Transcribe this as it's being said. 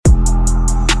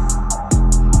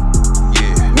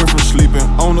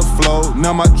on the floor.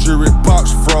 Now my jewelry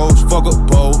box froze. Fuck a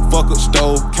bowl, fuck a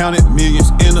stove. Counted millions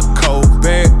in a cold.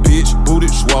 Bad bitch, booty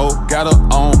swole. Got her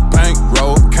on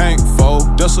bankroll. Can't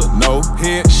fold, that's a no.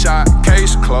 Headshot,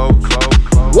 case closed.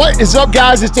 What is up,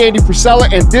 guys? It's Andy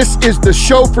Frisella, and this is the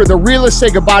show for the realists. Say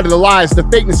goodbye to the lies, the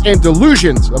fakeness, and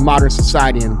delusions of modern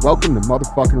society, and welcome to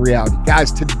motherfucking reality. Guys,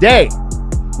 today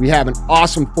we have an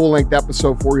awesome full-length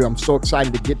episode for you. I'm so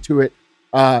excited to get to it.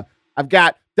 I've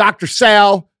got Dr.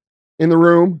 Sal in the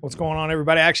room. What's going on,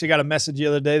 everybody? I actually got a message the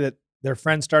other day that their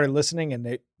friends started listening, and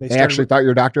they actually thought you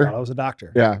were a doctor? I was a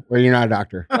doctor. Yeah, well, you're not a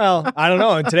doctor. Well, I don't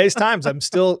know. In today's times, I'm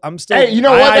still. Hey, you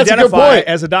know what? That's a good point.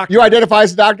 As a doctor, you identify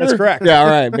as a doctor. That's correct. Yeah, all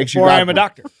right. Makes you. Or I am a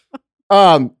doctor.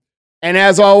 And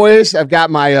as always, I've got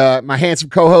my my handsome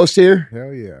co-host here.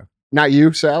 Hell yeah. Not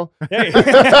you, Sal. Hey. Hell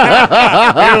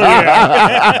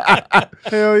yeah.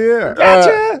 Hell yeah.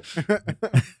 Gotcha.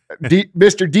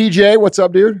 Mr. DJ, what's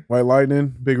up, dude? White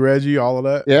Lightning, Big Reggie, all of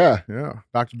that. Yeah. Yeah.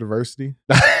 Dr. Diversity.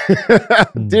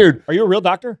 Dude. Are you a real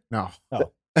doctor? No.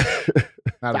 Oh.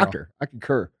 Not Doctor. I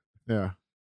concur. Yeah.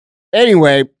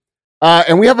 Anyway,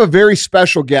 and we have a very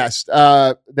special guest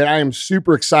that I am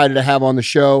super excited to have on the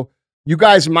show. You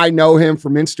guys might know him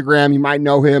from Instagram. You might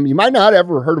know him. You might not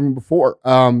ever heard of him before,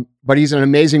 but he's an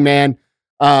amazing man.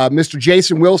 Mr.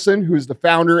 Jason Wilson, who is the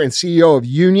founder and CEO of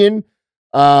Union,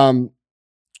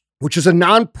 which is a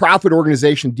nonprofit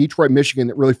organization in Detroit, Michigan,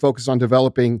 that really focuses on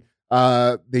developing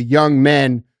the young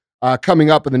men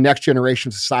coming up in the next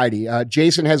generation society.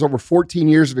 Jason has over 14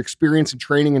 years of experience in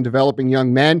training and developing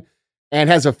young men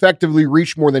and has effectively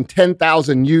reached more than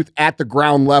 10,000 youth at the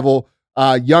ground level,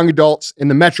 young adults in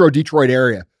the Metro Detroit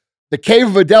area. The Cave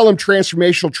of Adullam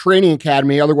Transformational Training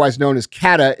Academy, otherwise known as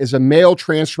CATA, is a male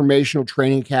transformational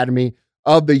training academy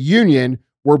of the Union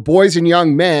where boys and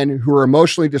young men who are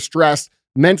emotionally distressed,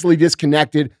 mentally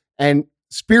disconnected, and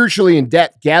spiritually in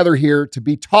debt gather here to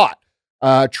be taught,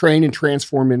 trained, and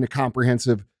transformed into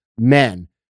comprehensive men.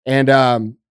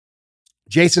 And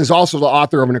Jason is also the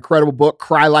author of an incredible book,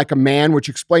 Cry Like a Man, which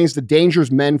explains the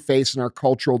dangers men face in our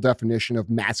cultural definition of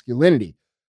masculinity.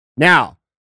 Now,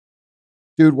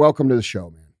 dude, welcome to the show,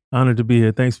 man. Honored to be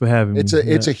here. Thanks for having me.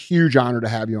 It's a huge honor to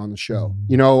have you on the show.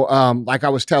 Mm-hmm. You know, like I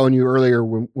was telling you earlier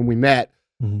when we met,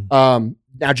 mm-hmm.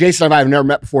 Now Jason and I have never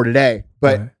met before today,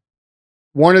 but right.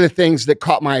 One of the things that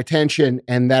caught my attention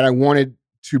and that I wanted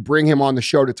to bring him on the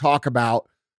show to talk about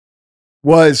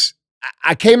was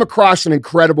I came across an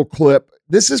incredible clip.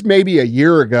 This is maybe a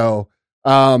year ago,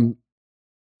 of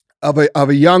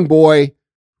a young boy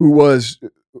who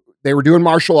they were doing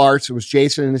martial arts. It was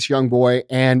Jason and this young boy,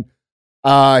 and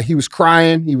he was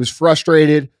crying. He was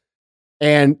frustrated.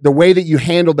 And the way that you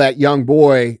handled that young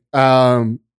boy,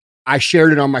 I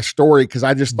shared it on my story because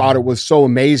I just thought it was so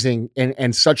amazing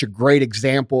and such a great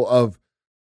example of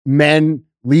men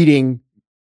leading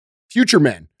future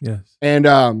men. Yes.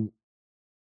 And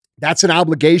that's an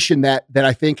obligation that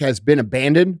I think has been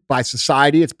abandoned by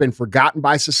society. It's been forgotten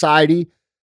by society.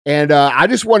 And I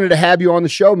just wanted to have you on the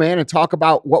show, man, and talk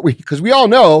about because we all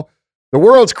know the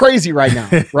world's crazy right now,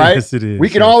 right? Yes, it is. We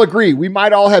can all agree. We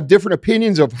might all have different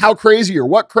opinions of how crazy or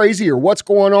what's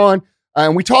going on.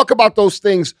 And we talk about those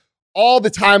things all the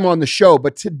time on the show.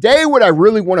 But today, what I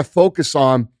really want to focus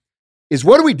on is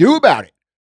what do we do about it?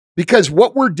 Because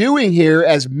what we're doing here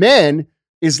as men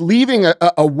is leaving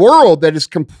a world that is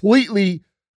completely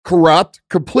corrupt,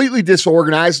 completely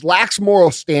disorganized, lacks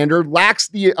moral standard, lacks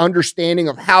the understanding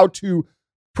of how to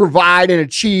provide and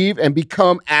achieve and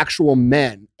become actual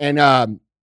men. And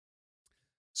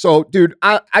so, dude,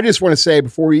 I just want to say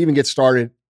before we even get started,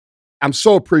 I'm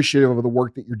so appreciative of the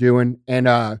work that you're doing. And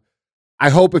I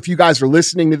hope if you guys are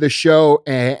listening to this show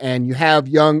and you have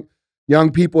young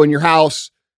people in your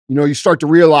house, you know, you start to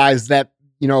realize that,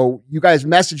 you know, you guys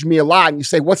message me a lot and you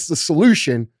say, what's the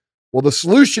solution? Well, the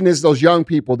solution is those young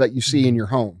people that you see in your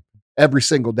home every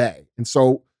single day. And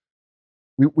so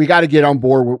we got to get on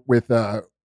board with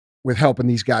helping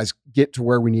these guys get to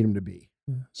where we need them to be.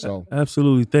 So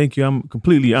absolutely. Thank you. I'm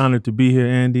completely honored to be here,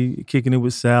 Andy, kicking it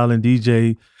with Sal and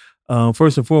DJ.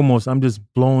 First and foremost, I'm just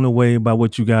blown away by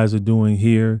what you guys are doing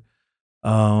here.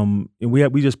 And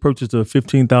we just purchased a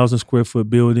 15,000 square foot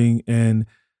building, and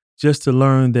just to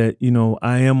learn that, you know,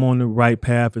 I am on the right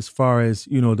path as far as,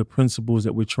 you know, the principles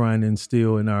that we're trying to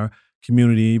instill in our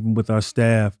community, even with our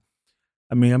staff.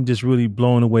 I mean, I'm just really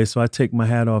blown away. So I take my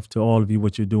hat off to all of you,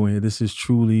 what you're doing here. This is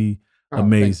truly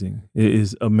amazing. It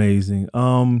is amazing.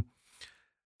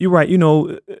 You're right. You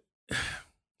know,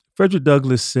 Frederick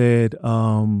Douglass said,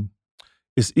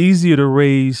 it's easier to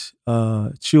raise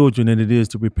children than it is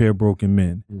to repair broken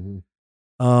men.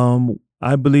 Mm-hmm.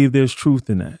 I believe there's truth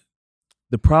in that.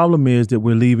 The problem is that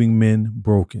we're leaving men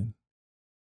broken.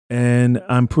 And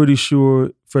I'm pretty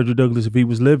sure Frederick Douglass, if he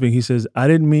was living, he says, I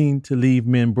didn't mean to leave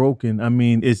men broken. I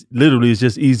mean, it's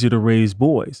just easier to raise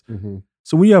boys. Mm-hmm.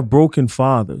 So when you have broken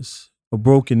fathers or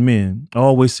broken men, I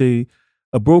always say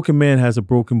a broken man has a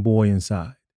broken boy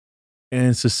inside.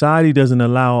 And society doesn't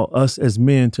allow us as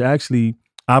men to actually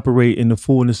operate in the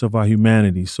fullness of our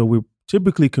humanity. So we're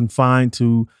typically confined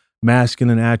to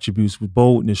masculine attributes with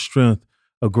boldness, strength,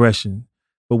 aggression.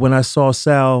 But when I saw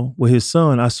Sal with his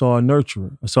son, I saw a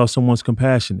nurturer. I saw someone's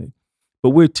compassionate. But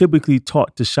we're typically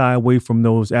taught to shy away from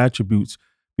those attributes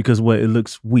because it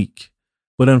looks weak.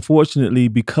 But unfortunately,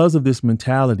 because of this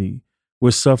mentality,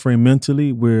 we're suffering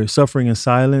mentally. We're suffering in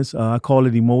silence. I call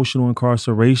it emotional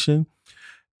incarceration.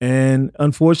 And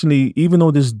unfortunately, even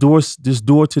though this door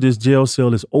to this jail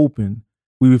cell is open,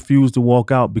 we refuse to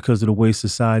walk out because of the way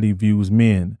society views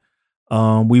men.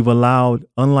 We've allowed,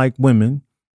 unlike women,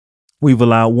 we've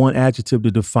allowed one adjective to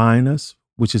define us,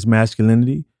 which is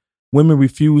masculinity. Women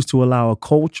refuse to allow a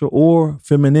culture or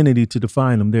femininity to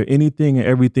define them. They're anything and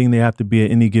everything they have to be at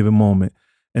any given moment.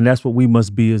 And that's what we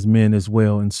must be as men as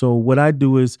well. And so what I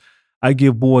do is I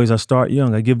start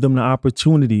young. I give them the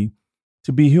opportunity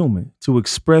to be human, to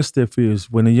express their fears.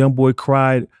 When a young boy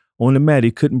cried on the mat, he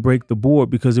couldn't break the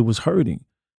board because it was hurting.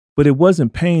 But it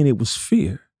wasn't pain, it was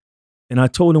fear. And I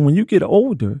told him, when you get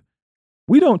older,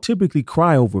 we don't typically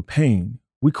cry over pain.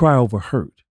 We cry over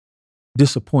hurt,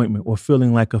 disappointment, or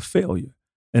feeling like a failure.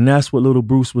 And that's what little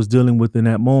Bruce was dealing with in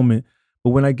that moment. But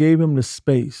when I gave him the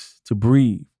space to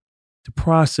breathe, to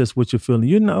process what you're feeling,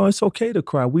 it's okay to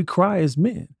cry. We cry as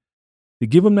men. To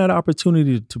give him that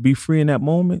opportunity to be free in that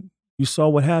moment, you saw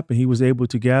what happened. He was able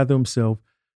to gather himself,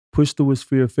 push through his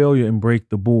fear of failure, and break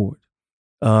the board.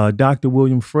 Dr.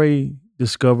 William Frey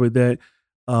discovered that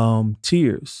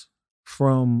tears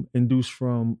from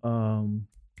emotional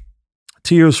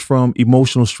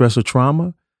stress or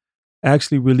trauma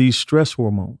actually release stress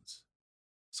hormones.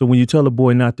 So when you tell a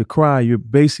boy not to cry, you're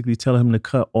basically telling him to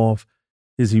cut off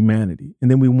his humanity. And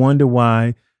then we wonder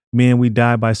why we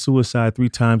die by suicide 3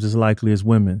 times as likely as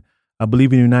women. I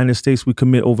believe in the United States, we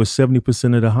commit over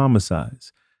 70% of the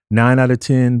homicides. 9 out of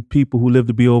 10 people who live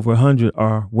to be over 100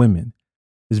 are women.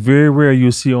 It's very rare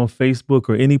you'll see on Facebook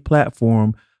or any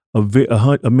platform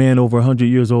a man over 100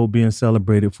 years old being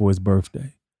celebrated for his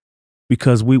birthday.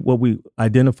 Because we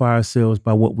identify ourselves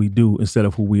by what we do instead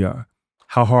of who we are,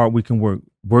 how hard we can work,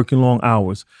 working long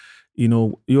hours,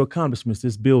 your accomplishments,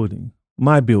 this building,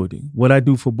 my building, what I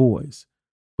do for boys.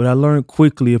 But I learned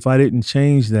quickly, if I didn't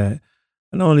change that,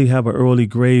 I not only have an early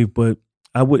grave, but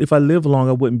if I live long,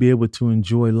 I wouldn't be able to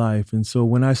enjoy life. And so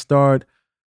when I start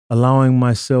allowing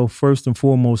myself, first and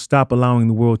foremost, stop allowing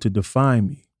the world to define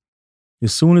me.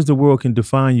 As soon as the world can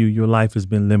define you, your life has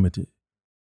been limited.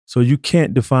 So you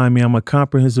can't define me. I'm a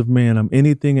comprehensive man. I'm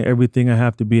anything and everything I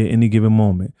have to be at any given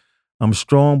moment. I'm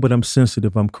strong, but I'm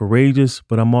sensitive. I'm courageous,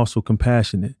 but I'm also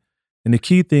compassionate. And the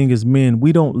key thing is, men,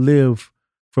 we don't live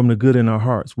from the good in our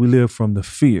hearts. We live from the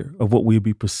fear of what we'll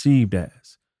be perceived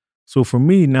as. So for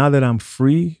me, now that I'm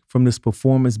free from this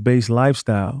performance-based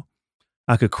lifestyle,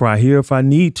 I could cry here if I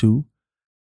need to.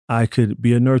 I could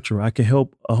be a nurturer. I can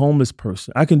help a homeless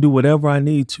person. I can do whatever I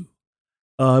need to.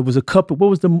 It was a couple.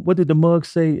 What did the mug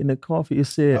say in the coffee? It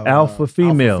said alpha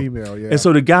female. Alpha female, yeah. And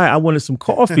so the guy, I wanted some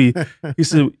coffee. He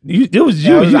said, "It was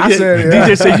you." I said, yeah.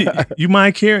 DJ said, "You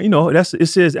mind carrying?" It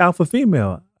says alpha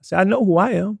female. I said, "I know who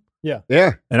I am." Yeah.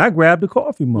 And I grabbed the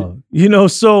coffee mug.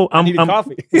 So I'm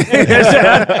coffee.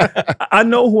 I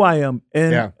know who I am,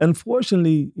 and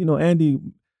unfortunately, Andy,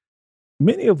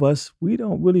 many of us, we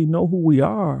don't really know who we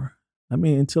are. I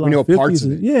mean, until our 50s. Parts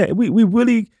of it. Yeah, we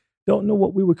really don't know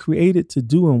what we were created to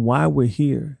do and why we're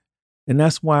here. And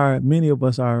that's why many of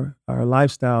us, our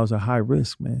lifestyles are high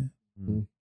risk, man. Mm-hmm.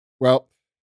 Well,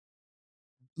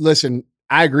 listen,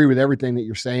 I agree with everything that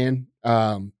you're saying.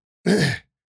 I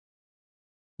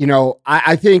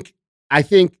think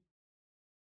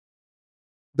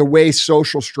the way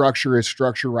social structure is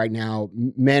structured right now,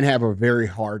 men have a very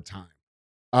hard time.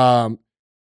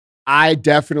 I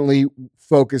definitely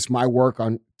focus my work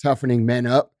on toughening men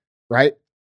up, right?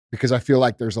 Because I feel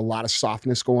like there's a lot of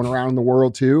softness going around in the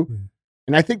world too. Mm.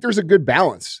 And I think there's a good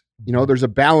balance. There's a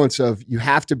balance of, you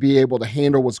have to be able to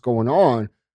handle what's going on,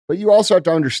 but you also have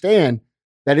to understand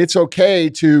that it's okay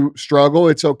to struggle.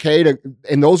 It's okay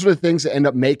and those are the things that end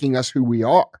up making us who we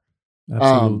are.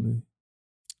 Absolutely.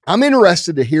 I'm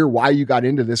interested to hear why you got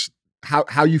into this,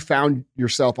 how you found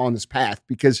yourself on this path,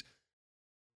 because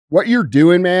what you're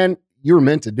doing, man, you were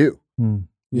meant to do.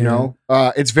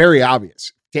 It's very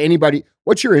obvious to anybody.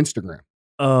 What's your Instagram?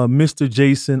 Mr.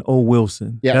 Jason O.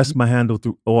 Wilson. Yeah. That's my handle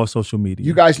through all social media.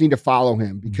 You guys need to follow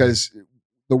him because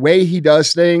the way he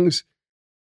does things,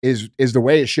 is the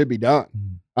way it should be done.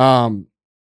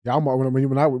 Yeah,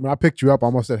 when I picked you up, I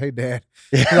almost said, "Hey, Dad."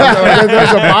 There's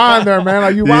a bond there, man.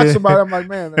 Like you watch somebody, I'm like,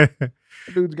 man, that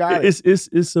dude's got it.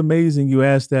 It's amazing you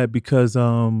asked that because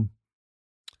I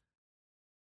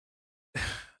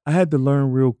had to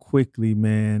learn real quickly,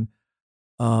 man,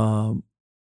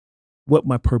 what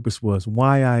my purpose was,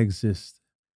 why I exist.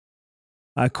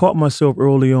 I caught myself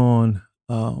early on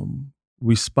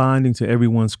responding to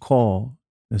everyone's call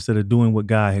instead of doing what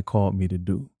God had called me to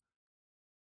do.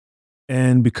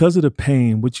 And because of the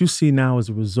pain, what you see now is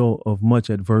a result of much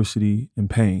adversity and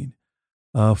pain.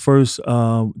 First,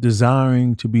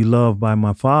 desiring to be loved by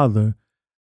my father,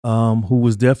 who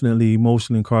was definitely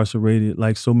emotionally incarcerated,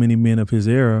 like so many men of his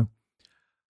era.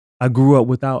 I grew up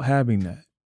without having that.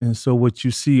 And so what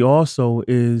you see also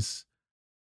is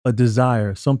a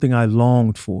desire, something I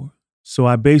longed for. So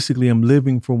I basically am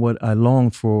living for what I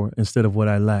longed for instead of what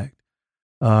I lacked.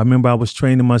 I remember I was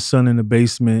training my son in the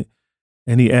basement,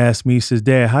 and he asked me, he says,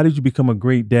 "Dad, how did you become a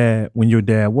great dad when your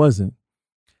dad wasn't?"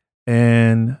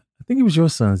 And I think he was your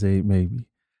son's age, maybe.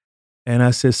 And I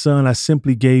said, "Son, I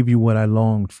simply gave you what I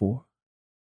longed for."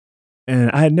 And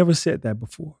I had never said that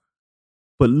before.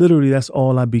 But literally, that's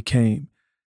all I became.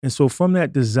 And so from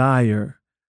that desire,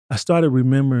 I started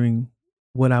remembering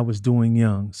what I was doing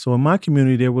young. So in my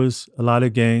community, there was a lot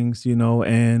of gangs,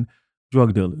 and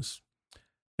drug dealers.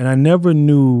 And I never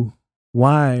knew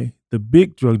why the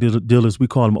big drug dealers, we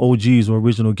call them OGs or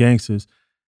original gangsters,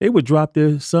 they would drop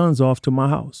their sons off to my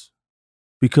house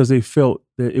because they felt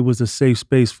that it was a safe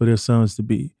space for their sons to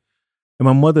be. And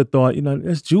my mother thought,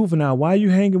 that's juvenile. Why are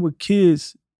you hanging with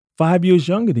kids 5 years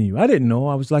younger than you? I didn't know.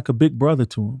 I was like a big brother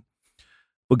to them.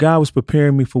 But God was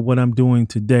preparing me for what I'm doing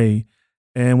today.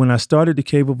 And when I started the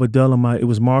Cave of Adullam, it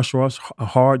was martial arts,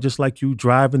 hard, just like you,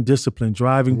 driving discipline,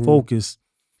 driving focus.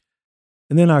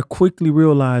 And then I quickly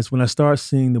realized when I started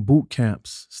seeing the boot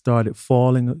camps started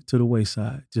falling to the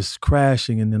wayside, just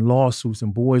crashing, and then lawsuits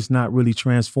and boys not really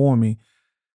transforming,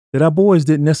 that our boys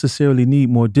didn't necessarily need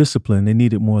more discipline. They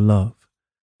needed more love,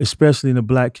 especially in the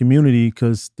Black community,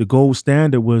 because the gold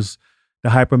standard was the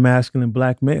hypermasculine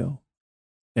Black male.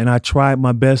 And I tried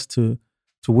my best to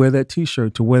wear that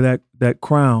T-shirt, to wear that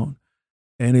crown,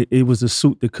 and it was a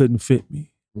suit that couldn't fit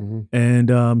me.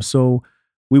 And so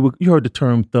you heard the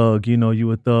term thug,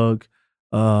 you a thug.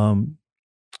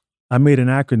 I made an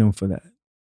acronym for that.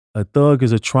 A thug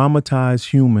is a traumatized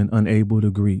human unable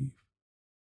to grieve.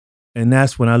 And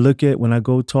that's when I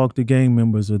go talk to gang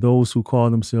members or those who call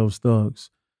themselves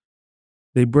thugs,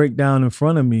 they break down in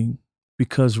front of me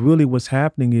because really what's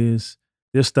happening is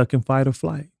they're stuck in fight or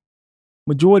flight.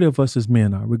 Majority of us as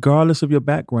men are, regardless of your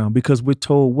background, because we're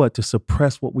told what? To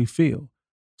suppress what we feel.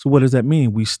 So what does that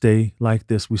mean? We stay like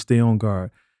this. We stay on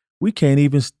guard. We can't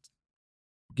even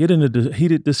get into the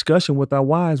heated discussion with our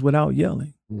wives without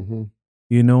yelling.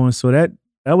 And so that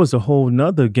was a whole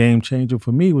nother game changer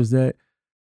for me, was that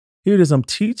here it is, I'm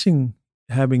teaching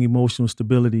having emotional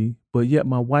stability, but yet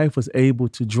my wife was able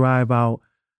to drive out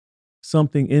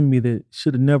something in me that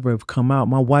should have never have come out.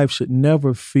 My wife should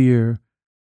never fear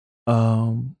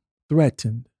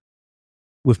threatened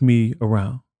with me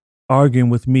around. Arguing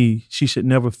with me, she should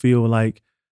never feel like,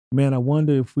 man, I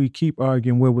wonder if we keep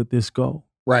arguing, where would this go?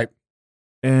 Right.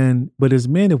 But as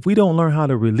men, if we don't learn how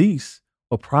to release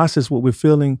or process what we're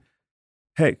feeling,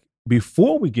 heck,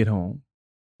 before we get home,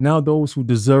 now those who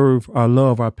deserve our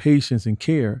love, our patience and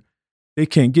care, they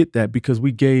can't get that because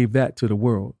we gave that to the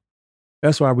world.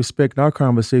 That's why I respect our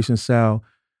conversation, Sal.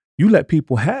 You let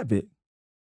people have it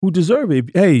who deserve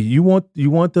it. Hey, you want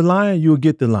the lion, you'll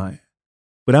get the lion.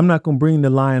 But I'm not going to bring the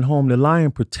lion home. The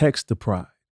lion protects the pride.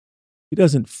 He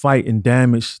doesn't fight and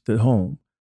damage the home.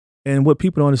 And what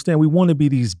people don't understand, we want to be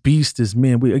these beasts as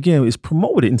men. It's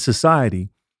promoted in society.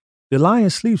 The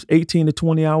lion sleeps 18 to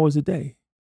 20 hours a day.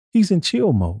 He's in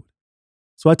chill mode.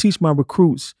 So I teach my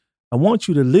recruits, I want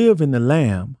you to live in the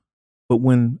lamb, but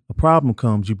when a problem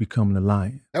comes, you become the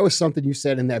lion. That was something you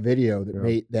said in that video that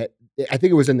made that, I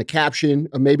think it was in the caption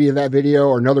of maybe of that video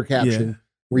or another caption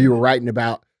where you were writing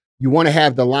about, you want to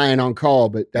have the lion on call,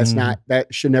 but that's that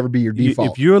should never be your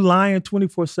default. If you're lying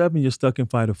 24/7, you're stuck in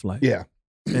fight or flight. Yeah.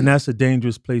 And that's a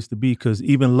dangerous place to be because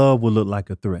even love will look like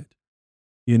a threat.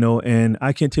 And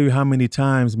I can't tell you how many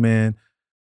times, man,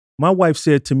 my wife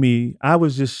said to me, I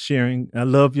was just sharing, I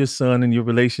love your son and your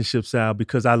relationship, Sal,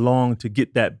 because I long to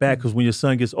get that back. Because when your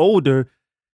son gets older,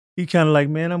 he kind of like,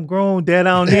 man, I'm grown, Dad,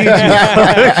 I don't need you.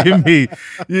 Look at me,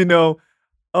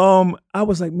 I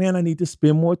was like, man, I need to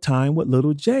spend more time with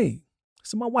little Jay.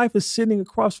 So my wife is sitting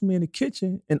across from me in the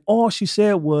kitchen, and all she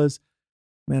said was,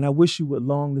 man, I wish you would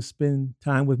long to spend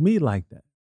time with me like that.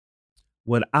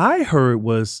 What I heard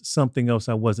was something else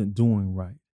I wasn't doing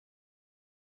right.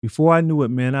 Before I knew it,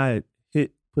 man, I had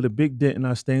put a big dent in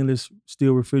our stainless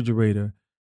steel refrigerator.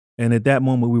 And at that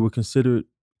moment, we were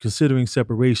considering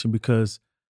separation because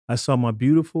I saw my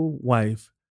beautiful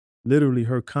wife, literally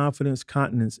her confidence,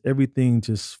 continence, everything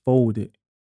just folded.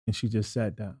 And she just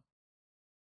sat down.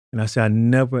 And I said, I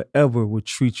never, ever would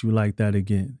treat you like that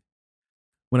again.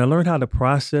 When I learned how to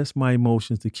process my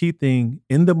emotions, the key thing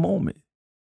in the moment,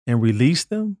 and release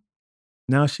them,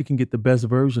 now she can get the best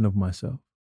version of myself.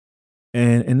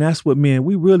 And that's what, man,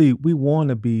 we want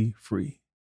to be free.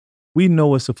 We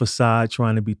know it's a facade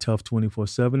trying to be tough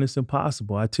 24/7. It's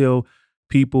impossible. I tell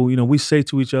people, we say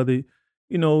to each other,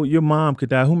 your mom could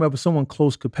die, whomever, someone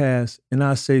close could pass. And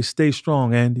I say, stay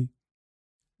strong, Andy.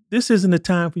 This isn't the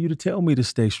time for you to tell me to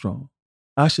stay strong.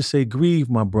 I should say, grieve,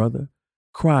 my brother.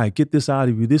 Cry, get this out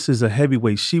of you. This is a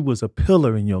heavyweight. She was a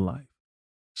pillar in your life.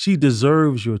 She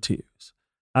deserves your tears.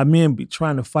 I men be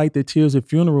trying to fight their tears at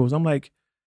funerals. I'm like,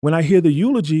 when I hear the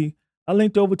eulogy, I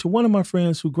linked over to one of my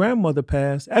friends whose grandmother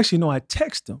passed. Actually, no, I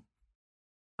text him.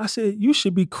 I said, you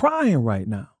should be crying right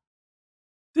now.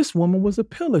 This woman was a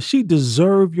pillar. She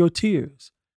deserved your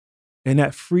tears. And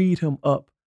that freed him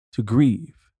up to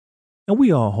grieve. And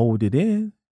we all hold it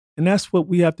in. And that's what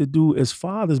we have to do as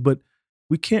fathers. But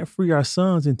we can't free our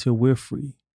sons until we're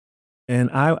free.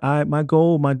 And my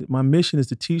goal, my mission is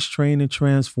to teach, train, and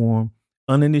transform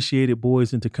uninitiated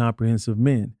boys into comprehensive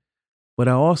men. But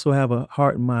I also have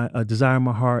a desire in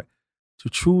my heart to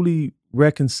truly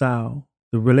reconcile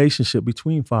the relationship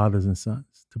between fathers and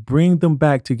sons, to bring them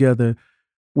back together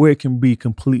where it can be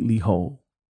completely whole.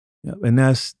 Yep. And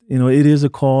that's, it is a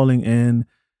calling, and,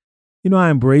 I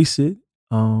embrace it.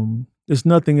 There's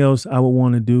nothing else I would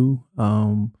want to do.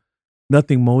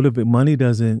 Nothing motivate. Money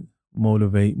doesn't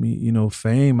motivate me.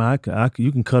 Fame,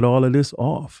 you can cut all of this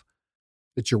off.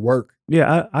 It's your work.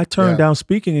 Yeah, I turned down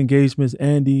speaking engagements,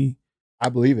 Andy. I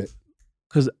believe it.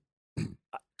 Because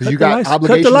you got obligations.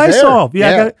 Cut the lights there. off.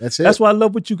 Yeah, that's it. That's why I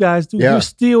love what you guys do. Yeah. You're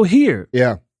still here.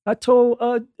 Yeah. I told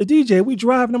a DJ, we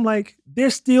driving, I'm like, they're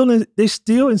still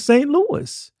in St.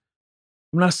 Louis.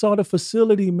 When I saw the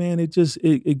facility, man,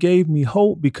 it gave me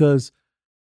hope, because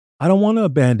I don't want to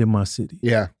abandon my city.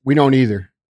 Yeah, we don't either.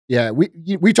 Yeah,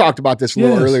 we talked about this a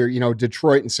little earlier.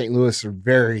 Detroit and St. Louis are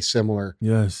very similar.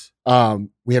 Yes.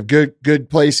 We have good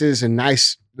places and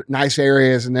nice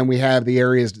areas, and then we have the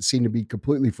areas that seem to be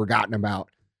completely forgotten about.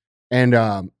 And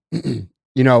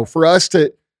for us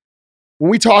when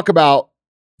we talk about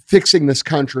fixing this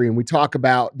country and we talk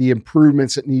about the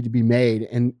improvements that need to be made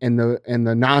and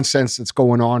the nonsense that's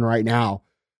going on right now,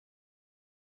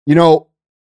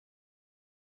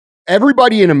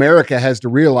 everybody in America has to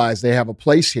realize they have a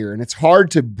place here, and it's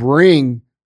hard to bring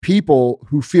people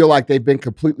who feel like they've been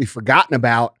completely forgotten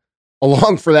about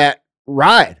along for that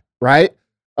ride, right?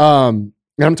 And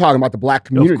I'm talking about the Black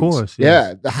communities. Of course, yes.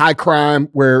 Yeah, the high crime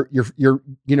where you're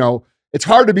it's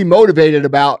hard to be motivated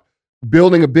about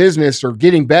building a business or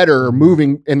getting better or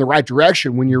moving in the right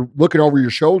direction when you're looking over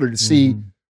your shoulder to see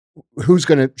who's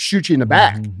going to shoot you in the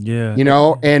back. Yeah.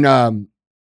 And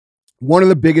one of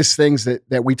the biggest things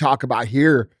that we talk about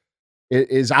here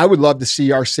is I would love to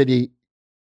see our city,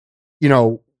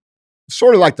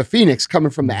 sort of like the Phoenix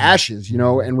coming from the ashes,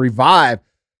 and revive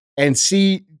and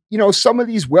see, some of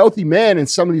these wealthy men and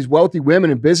some of these wealthy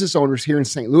women and business owners here in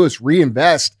St. Louis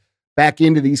reinvest back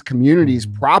into these communities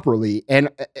properly and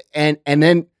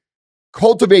then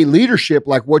cultivate leadership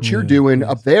like what you're doing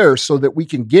up there, so that we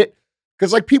can get,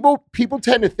 because like people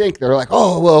tend to think, they're like,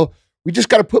 oh, well, we just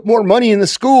got to put more money in the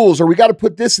schools, or we got to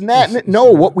put this and that. No,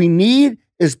 what we need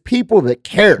is people that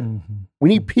care. We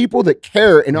need people that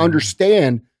care and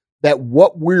understand that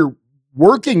what we're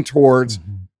working towards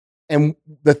and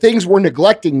the things we're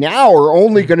neglecting now are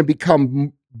only going to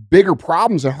become bigger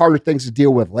problems and harder things to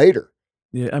deal with later.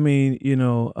 Yeah, I mean,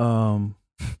 I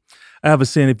have a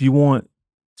saying: if you want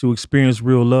to experience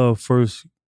real love, first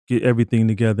get everything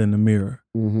together in the mirror.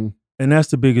 And that's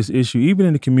the biggest issue. Even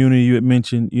in the community, you had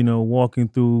mentioned, walking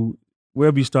through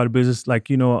wherever you start a business,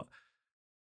 like,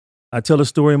 I tell a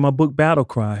story in my book, Battle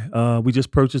Cry. We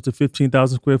just purchased a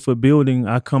 15,000 square foot building.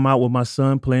 I come out with my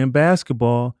son playing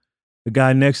basketball. The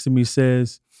guy next to me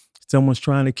says, someone's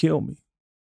trying to kill me.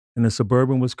 And the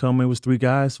Suburban was coming. It was 3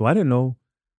 guys. So I didn't know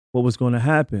what was going to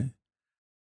happen.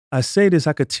 I say this,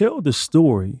 I could tell the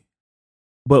story,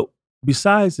 but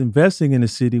besides investing in the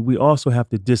city, we also have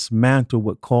to dismantle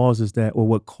what causes that, or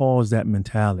what caused that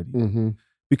mentality.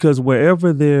 Because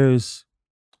wherever there's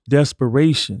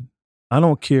desperation, I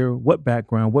don't care what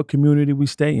background, what community we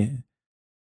stay in,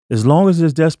 as long as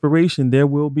there's desperation, there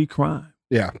will be crime.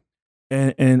 Yeah.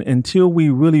 And until we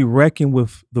really reckon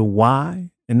with the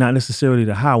why and not necessarily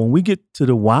the how, when we get to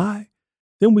the why,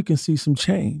 then we can see some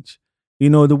change. You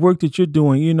know, the work that you're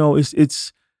doing, you know,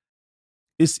 it's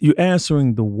you're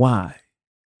answering the why.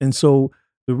 And so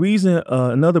the reason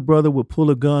another brother would pull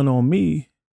a gun on me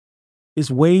is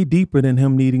way deeper than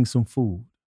him needing some food.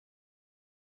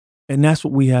 And that's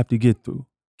what we have to get to.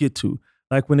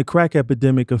 Like when the crack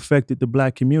epidemic affected the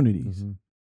Black communities. Mm-hmm.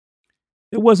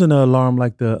 It wasn't an alarm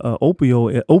like the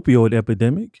opioid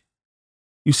epidemic.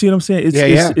 You see what I'm saying?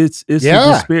 It's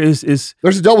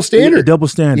there's a double standard. A double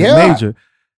standard, major.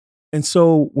 And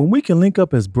so when we can link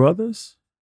up as brothers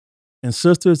and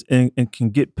sisters and can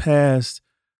get past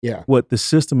what the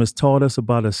system has taught us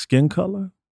about a skin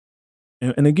color,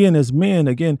 and again, as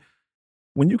men,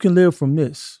 when you can live from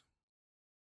this,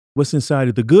 what's inside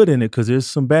it, the good in it, because there's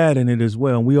some bad in it as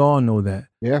well, and we all know that.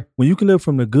 Yeah. When you can live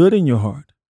from the good in your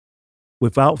heart,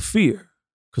 without fear,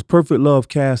 because perfect love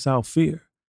casts out fear,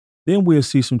 then we'll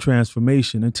see some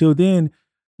transformation. Until then,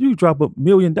 you drop $1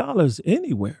 million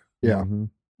anywhere. Yeah. Mm-hmm.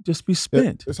 Just be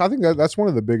spent. I think that's one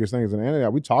of the biggest things. And Andy,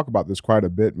 we talk about this quite a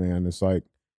bit, man. It's like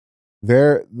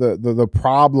the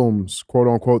problems, quote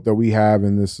unquote, that we have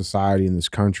in this society, in this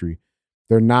country,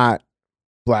 they're not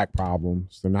Black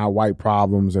problems. They're not white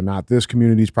problems. They're not this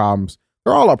community's problems.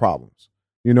 They're all our problems.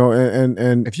 You know,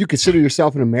 and if you consider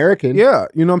yourself an American. Yeah,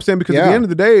 you know what I'm saying? Because at the end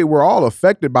of the day, we're all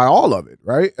affected by all of it,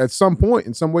 right? At some point,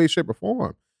 in some way, shape, or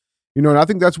form. You know, and I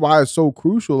think that's why it's so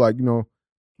crucial. Like, you know,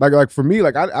 like for me,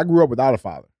 like I grew up without a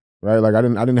father, right? Like I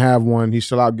didn't have one. He's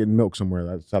still out getting milk somewhere.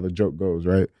 That's how the joke goes,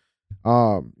 right?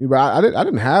 But I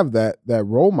didn't have that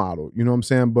role model, you know what I'm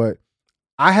saying? But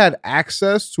I had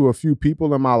access to a few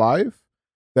people in my life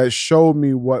that showed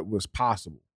me what was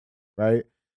possible, right?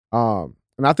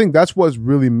 And I think that's what's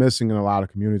really missing in a lot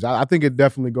of communities. I think it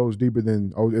definitely goes deeper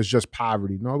than, it's just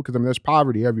poverty. No, because I mean, there's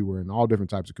poverty everywhere in all different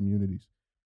types of communities.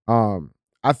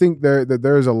 I think that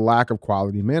there's a lack of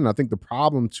quality men. I think the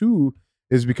problem too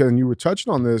is because, and you were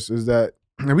touching on this, is that,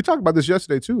 and we talked about this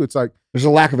yesterday too, it's like there's a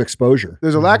lack of exposure.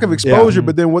 There's a lack of exposure,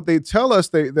 but then what they tell us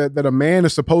that a man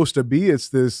is supposed to be, it's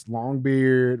this long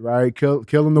beard, right?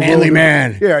 Killing the manly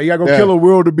man. Yeah, you gotta go kill a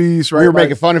wildebeest, right? We were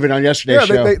making fun of it on yesterday's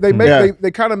show.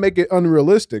 They kind of make it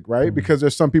unrealistic, right? Because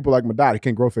there's some people like Madad, he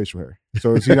can't grow facial hair.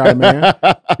 So is he not a man?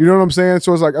 You know what I'm saying?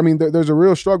 So it's like, I mean, there's a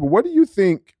real struggle. What do you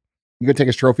think? You gonna take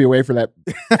his trophy away for that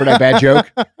bad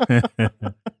joke?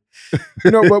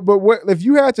 You know, but what if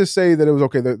you had to say that it was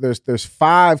okay? There's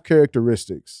 5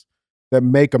 characteristics that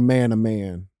make a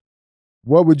man.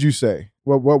 What would you say?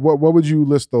 What would you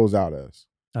list those out as?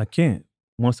 I can't.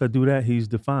 Once I do that, he's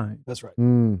defined. That's right.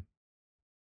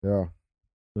 Yeah.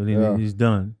 So then he's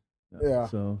done. Yeah.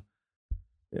 So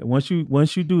once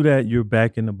you do that, you're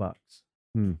back in the box.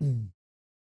 Yeah.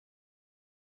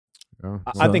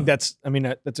 I think that's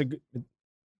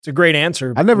a great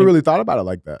answer. I never really thought about it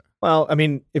like that. Well, I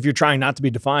mean, if you're trying not to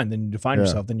be defined, then you define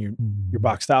yourself, then you're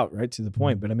boxed out, right, to the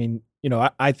point. But I mean, you know,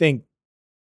 I think,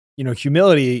 you know,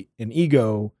 humility and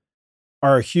ego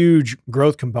are a huge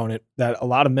growth component that a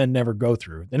lot of men never go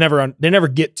through. They never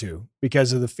get to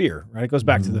because of the fear, right? It goes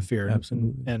back to the fear.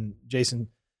 Absolutely. And Jason,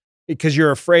 because you're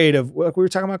afraid of, like we were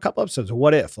talking about a couple episodes,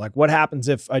 what if? Like, what happens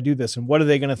if I do this? And what are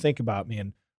they going to think about me?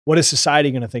 And what is society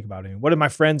going to think about me? What are my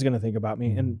friends going to think about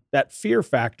me? And that fear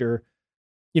factor,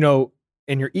 you know,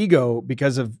 and your ego,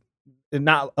 because of it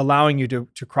not allowing you to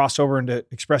cross over into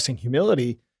expressing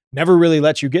humility, never really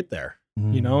lets you get there,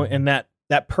 you know? And that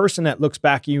person that looks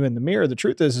back at you in the mirror, the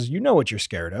truth is you know what you're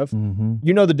scared of.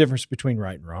 You know the difference between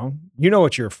right and wrong. You know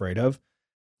what you're afraid of.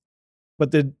 But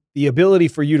the ability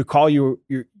for you to call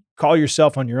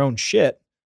yourself on your own shit,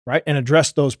 right? And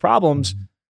address those problems.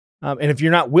 And if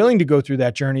you're not willing to go through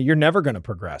that journey, you're never going to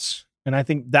progress. And I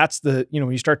think that's when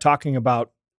you start talking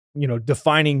about, you know,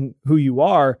 defining who you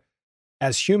are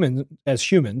as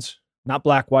humans, not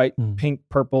black, white, pink,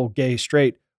 purple, gay,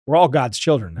 straight, we're all God's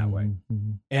children that way.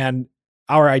 And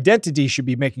our identity should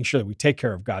be making sure that we take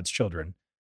care of God's children.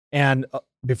 And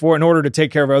in order to take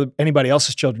care of anybody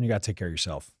else's children, you got to take care of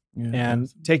yourself.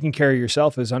 And taking care of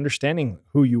yourself is understanding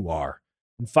who you are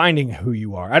and finding who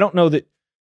you are. I don't know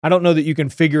that you can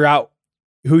figure out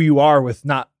who you are with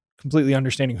not completely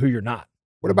understanding who you're not.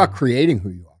 What about creating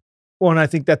who you are? Well, and I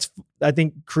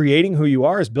think creating who you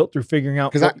are is built through figuring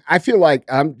out. Because I feel like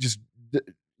I'm just,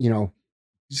 you know,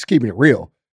 just keeping it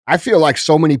real. I feel like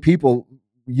so many people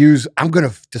I'm going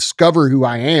to discover who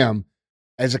I am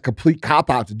as a complete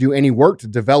cop-out to do any work to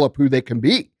develop who they can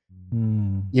be.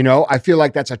 You know, I feel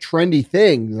like that's a trendy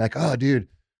thing. Like, oh, dude,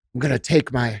 I'm going to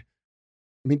take I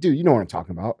mean, dude, you know what I'm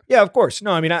talking about. Yeah, of course.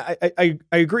 No, I mean, I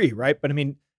agree, right? But I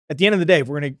mean, at the end of the day, if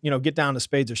we're going to, you know, get down to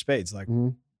spades or spades, like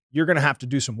you're going to have to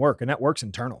do some work, and that work's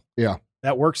internal. Yeah.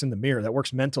 That works in the mirror. That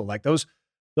works mental. Like those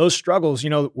struggles,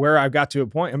 where I've got to a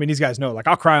point. I mean, these guys know, like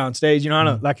I'll cry on stage, I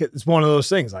know, like it's one of those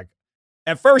things. Like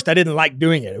at first I didn't like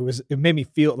doing it. It made me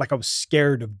feel like I was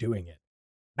scared of doing it.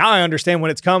 Now I understand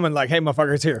when it's coming, like, hey,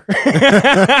 motherfucker, it's here.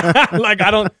 Like I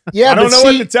don't know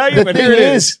what to tell you, but here it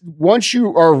is. Once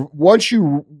you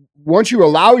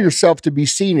allow yourself to be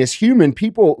seen as human,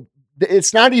 people,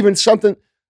 it's not even something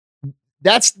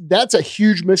that's a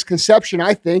huge misconception.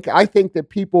 I think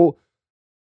that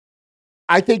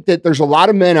there's a lot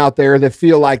of men out there that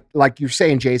feel like you're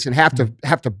saying, Jason, have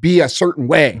to be a certain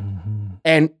way. Mm-hmm.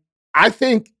 And I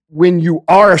think when you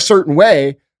are a certain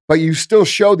way, but you still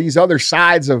show these other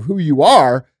sides of who you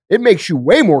are, it makes you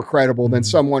way more credible than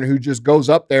someone who just goes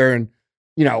up there and,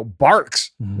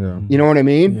 barks. Yeah. You know what I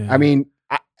mean? Yeah. I mean,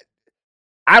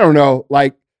 I don't know,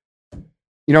 like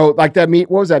that what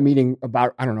was that meeting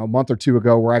about, I don't know, a month or two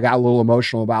ago where I got a little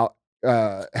emotional about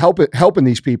helping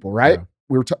these people, right? Yeah.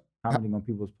 We were commenting on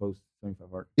people's posts.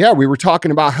 Yeah, we were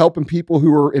talking about helping people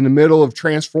who are in the middle of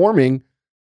transforming,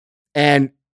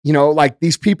 and like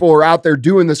these people are out there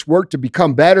doing this work to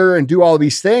become better and do all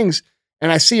these things.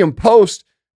 And I see them post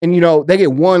and, they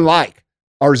get 1 like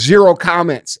or 0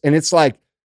 comments. And it's like,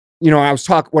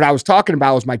 what I was talking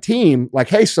about was my team, like,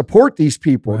 hey, support these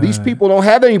people. Right. These people don't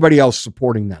have anybody else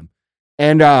supporting them.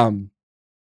 And, I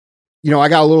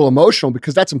got a little emotional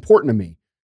because that's important to me.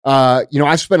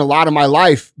 I spent a lot of my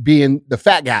life being the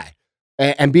fat guy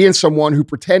and being someone who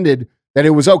pretended that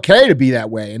it was okay to be that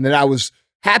way and that I was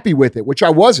happy with it, which I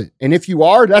wasn't. And if you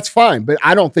are, that's fine. But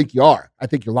I don't think you are. I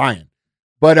think you're lying.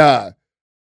 But,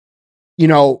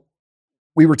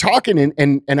 we were talking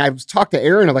and I was talking to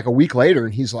Aaron like a week later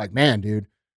and he's like, man, dude,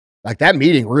 like that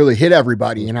meeting really hit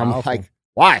everybody. And I'm like,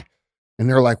 why? And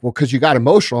they're like, well, cause you got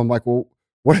emotional. I'm like, well,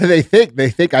 what do they think? They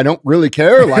think I don't really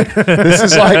care. Like this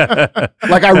is like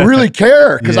I really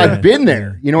care because I've been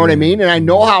there. You know what I mean? And I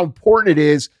know how important it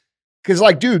is. Cause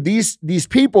like, dude, these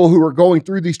people who are going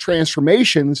through these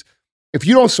transformations, if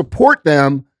you don't support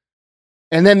them,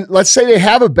 and then let's say they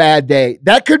have a bad day,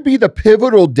 that could be the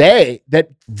pivotal day that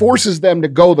forces them to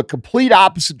go the complete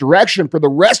opposite direction for the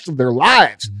rest of their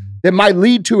lives. That might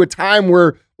lead to a time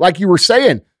where, like you were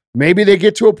saying, maybe they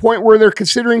get to a point where they're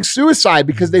considering suicide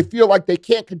because they feel like they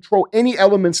can't control any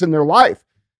elements in their life.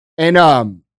 And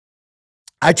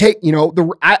I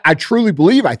truly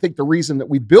believe, I think the reason that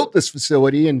we built this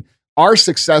facility and are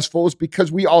successful is because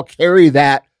we all carry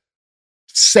that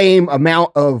same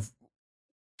amount of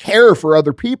care for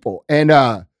other people. And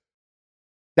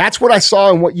that's what I saw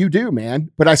in what you do,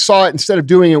 man. But I saw it, instead of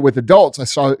doing it with adults, I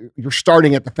saw you're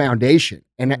starting at the foundation.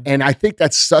 And I think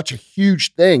that's such a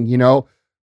huge thing.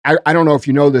 I don't know if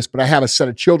you know this, but I have a set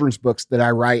of children's books that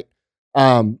I write.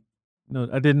 No,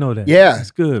 I didn't know that. Yeah. That's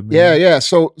good, man. Yeah.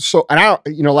 So, and I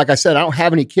don't, like I said, I don't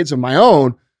have any kids of my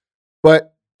own,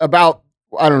 but about,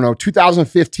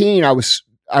 2015, I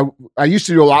used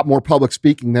to do a lot more public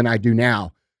speaking than I do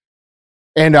now.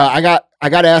 And I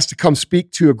got asked to come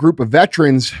speak to a group of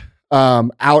veterans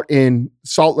out in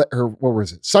Sundance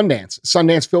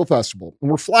Film Festival.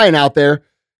 And we're flying out there,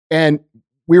 and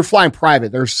we were flying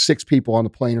private. There's 6 people on the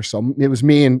plane or so. It was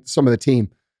me and some of the team.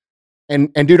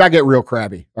 And dude, I get real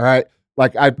crabby. All right.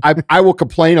 Like I will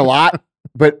complain a lot,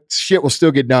 but shit will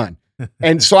still get done.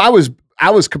 And so I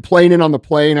was complaining on the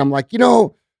plane. I'm like, dude,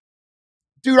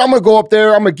 I'm going to go up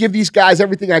there. I'm going to give these guys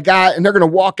everything I got, and they're going to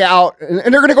walk out and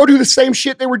they're going to go do the same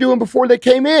shit they were doing before they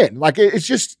came in. Like, it's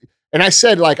just, and I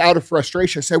said, like, out of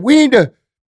frustration, I said, we need to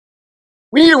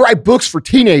write books for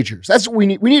teenagers. That's what we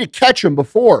need. We need to catch them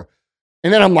before.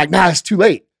 And then I'm like, nah, it's too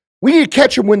late. We need to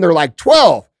catch them when they're like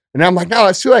 12. And I'm like, no,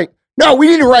 it's too late. No, we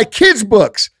need to write kids'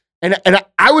 books. And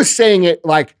I was saying it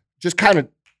like, just kind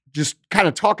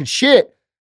of talking shit.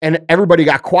 And everybody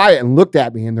got quiet and looked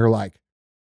at me, and they're like,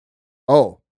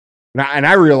 oh. And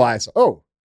I realized, oh,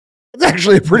 it's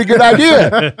actually a pretty good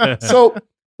idea. So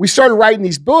we started writing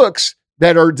these books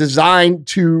that are designed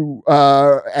to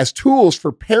as tools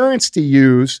for parents to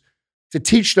use to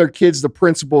teach their kids the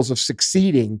principles of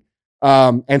succeeding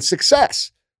and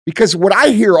success. Because what I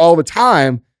hear all the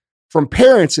time from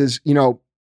parents is,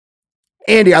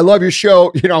 Andy, I love your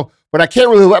show, but I can't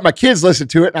really let my kids listen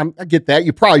to it. I get that.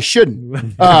 You probably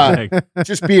shouldn't.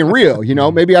 Just being real,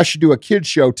 maybe I should do a kid's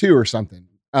show too or something.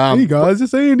 Hey guys,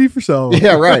 it's Andy for so.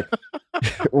 Yeah, right.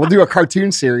 We'll do a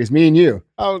cartoon series, me and you.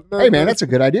 Oh, no, hey man, that's a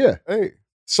good idea. Hey.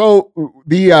 So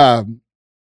the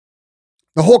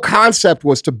whole concept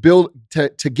was to build,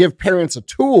 to give parents a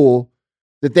tool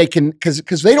that they can,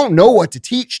 because they don't know what to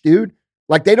teach, dude.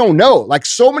 Like, they don't know. Like,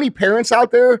 so many parents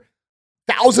out there,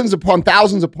 thousands upon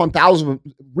thousands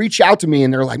reach out to me,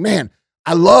 and they're like, man,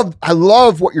 I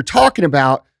love what you're talking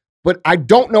about, but I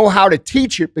don't know how to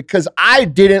teach it because I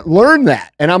didn't learn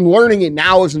that. And I'm learning it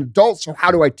now as an adult. So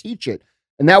how do I teach it?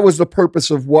 And that was the purpose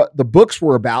of what the books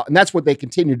were about. And that's what they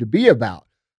continue to be about.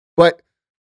 But,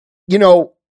 you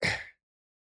know,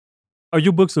 are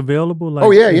your books available? Like,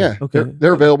 oh yeah. Okay.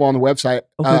 They're available on the website.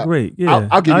 Okay, great. Yeah.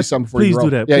 I'll give you some for you. Please do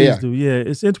that. Please do. Yeah.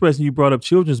 It's interesting you brought up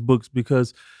children's books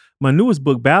because my newest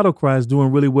book, Battle Cry, is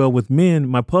doing really well with men.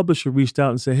 My publisher reached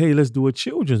out and said, hey, let's do a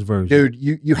children's version. Dude,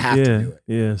 you have to do it.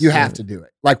 Yeah. You have to do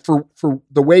it. Like for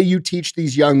the way you teach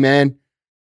these young men,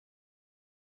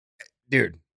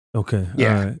 dude. Okay.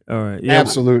 Yeah. All right. Yeah.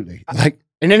 Absolutely. Like,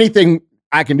 and anything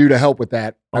I can do to help with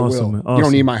that, I will. Man. You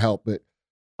don't need my help, but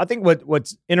I think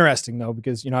what's interesting though,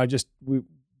 because, you know, we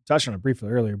touched on it briefly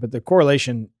earlier, but the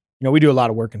correlation, you know, we do a lot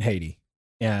of work in Haiti,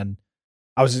 and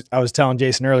I was telling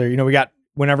Jason earlier, you know,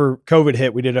 whenever COVID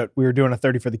hit, we were doing a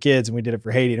 30 for the kids, and we did it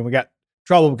for Haiti, and we got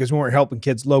trouble because we weren't helping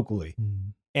kids locally. Mm-hmm.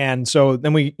 And so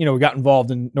then we got involved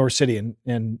in North City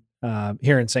and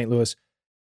here in St. Louis.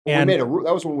 And that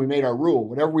was when we made our rule.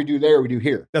 Whatever we do there, we do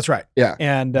here. That's right. Yeah.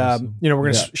 And, you know,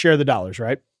 we're going to share the dollars,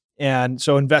 right? And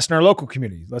so invest in our local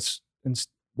community.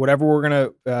 Whatever we're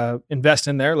going to invest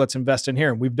in there, let's invest in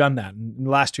here. And we've done that in the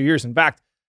last 2 years. In fact,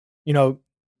 you know,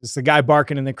 it's the guy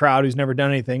barking in the crowd who's never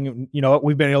done anything. You know,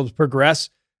 we've been able to progress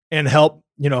and help,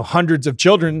 you know, hundreds of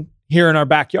children here in our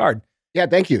backyard. Yeah.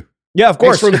 Thank you. Yeah, of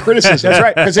course. Thanks for the criticism. That's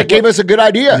right. Because it gave us a good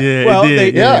idea. Yeah, well,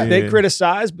 they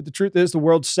criticize, but the truth is the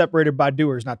world's separated by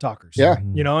doers, not talkers. Yeah.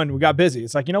 You know, and we got busy.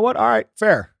 It's like, you know what? All right,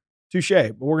 fair. Touche.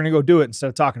 But we're going to go do it instead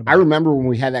of talking about it. I remember when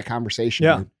we had that conversation.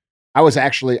 Yeah. Dude,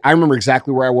 I remember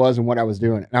exactly where I was and what I was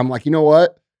doing. And I'm like, you know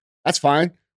what? That's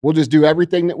fine. We'll just do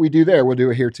everything that we do there. We'll do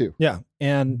it here too. Yeah.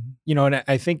 And, you know, and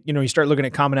I think, you know, you start looking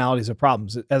at commonalities of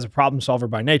problems. As a problem solver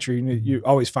by nature, you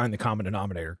always find the common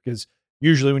denominator, because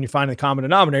usually when you find the common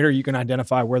denominator, you can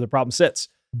identify where the problem sits.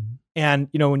 Mm-hmm. And,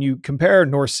 you know, when you compare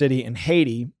North City and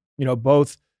Haiti, you know,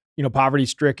 both, you know, poverty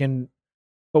stricken,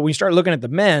 but when you start looking at the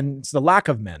men, it's the lack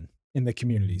of men in the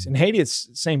communities. In Haiti, it's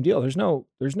the same deal. There's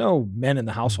no men in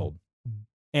the household.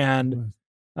 And,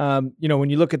 you know, when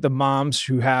you look at the moms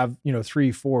who have, you know,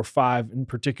 3, 4, 5, in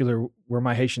particular, where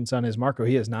my Haitian son is, Marco,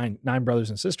 he has nine brothers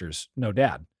and sisters, no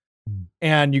dad.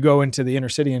 And you go into the inner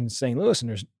city in St. Louis, and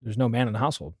there's no man in the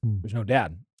household. There's no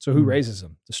dad. So who raises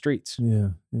them? The streets. Yeah.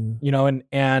 You know,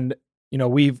 and you know,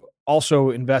 we've also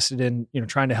invested in, you know,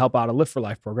 trying to help out a Lift for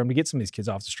Life program to get some of these kids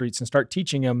off the streets and start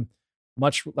teaching them,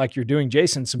 much like you're doing,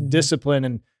 Jason, some discipline,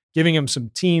 and giving them some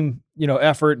team, you know,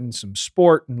 effort and some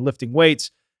sport and lifting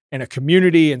weights and a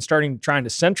community, and trying to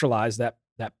centralize that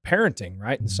parenting,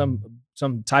 right? And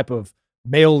some type of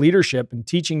male leadership, and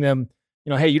teaching them, you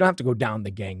know, hey, you don't have to go down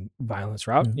the gang violence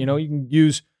route. You know, you can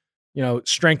use, you know,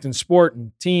 strength in sport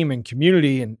and team and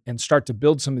community, and start to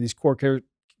build some of these core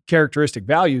characteristic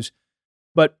values.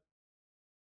 But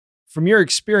from your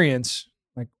experience,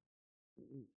 like,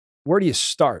 where do you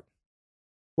start?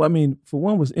 Well, I mean, for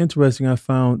one, what's interesting, I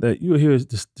found that you hear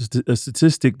a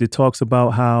statistic that talks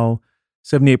about how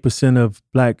 78% of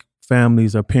Black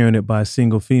families are parented by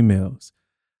single females.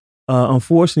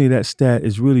 Unfortunately, that stat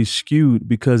is really skewed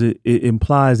because it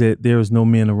implies that there is no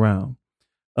men around.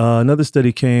 Another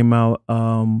study came out,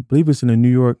 I believe it's in the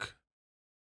New York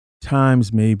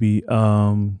Times maybe,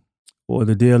 or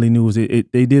the Daily News.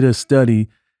 They did a study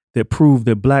that proved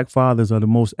that Black fathers are the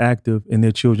most active in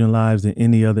their children's lives than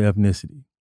any other ethnicity.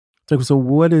 So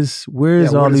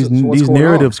where's all these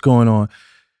narratives going on?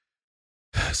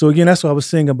 So again, that's what I was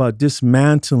saying about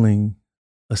dismantling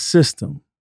a system.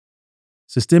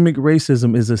 Systemic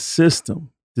racism is a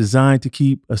system designed to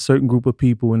keep a certain group of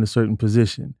people in a certain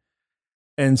position.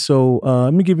 And so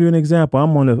let me give you an example.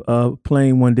 I'm on a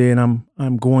plane one day, and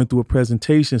I'm going through a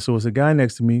presentation. So it's a guy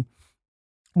next to me,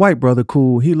 white brother,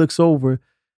 cool. He looks over,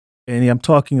 and I'm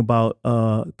talking about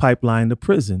pipeline to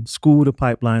prison, school to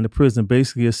pipeline to prison,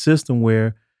 basically a system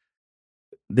where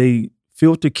they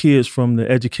filter kids from the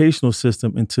educational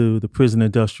system into the prison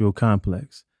industrial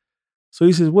complex. So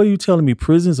he says, what are you telling me?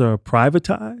 Prisons are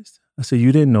privatized? I said,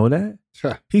 you didn't know that?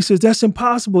 Sure. He says, that's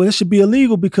impossible. That should be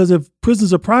illegal, because if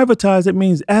prisons are privatized, that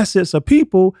means assets are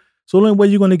people. So the only way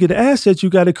you're going to get assets, you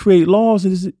got to create laws.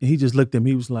 And he just looked at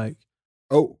me. He was like,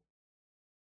 oh.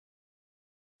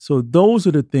 So those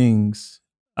are the things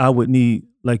I would need,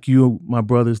 like you, my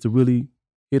brothers, to really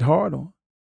hit hard on.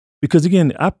 Because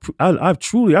again, our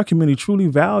community truly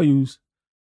values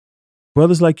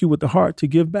brothers like you with the heart to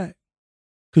give back.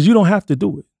 Because you don't have to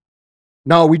do it.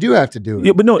 No, we do have to do it.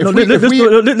 Yeah, but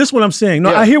this is what I'm saying.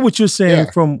 No, yeah. I hear what you're saying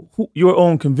from your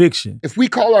own conviction. If we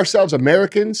call ourselves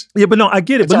Americans, yeah, but no, I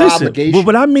get it. It's But our listen, obligation.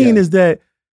 what I mean is that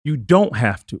you don't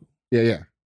have to. Yeah.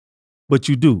 but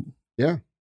you do. Yeah.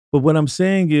 But what I'm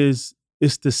saying is,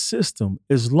 it's the system.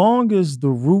 As long as the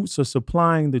roots are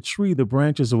supplying the tree, the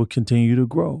branches will continue to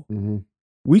grow. Mm-hmm.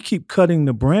 We keep cutting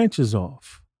the branches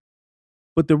off.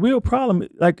 But the real problem,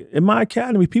 like in my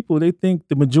academy, people, they think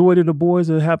the majority of the boys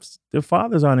that have their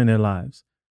fathers aren't in their lives.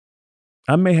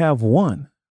 I may have one.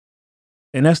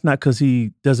 And that's not because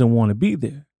he doesn't want to be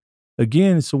there.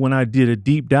 Again, so when I did a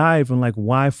deep dive on like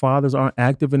why fathers aren't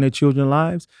active in their children's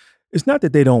lives, it's not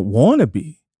that they don't want to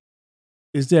be.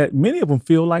 It's that many of them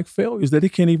feel like failures, that they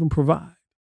can't even provide.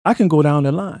 I can go down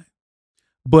the line.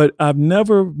 But I've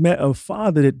never met a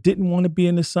father that didn't want to be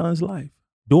in his son's life,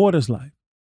 daughter's life.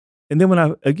 And then when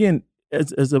I, again,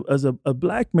 as a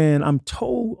black man, I'm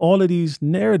told all of these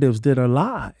narratives that are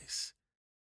lies.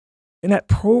 And that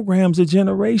programs a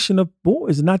generation of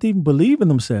boys not to even believe in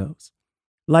themselves.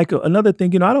 Like another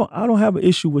thing, I don't have an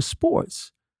issue with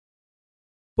sports,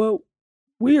 but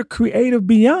we are creative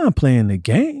beyond playing the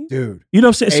game. Dude. You know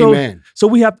what I'm saying? Amen.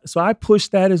 So I push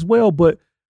that as well, but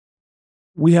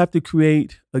we have to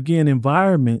create, again,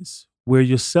 environments where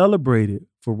you're celebrated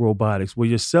for robotics, where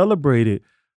you're celebrated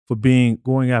for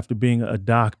going after being a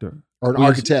doctor. Or an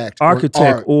architect.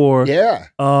 Or yeah.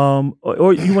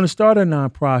 Or you want to start a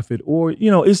nonprofit, or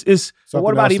it's. So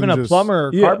what about even a plumber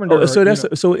or carpenter?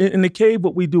 So in the cave,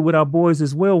 what we do with our boys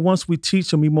as well, once we teach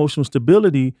them emotional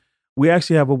stability, we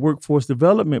actually have a workforce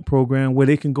development program where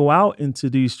they can go out into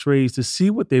these trades to see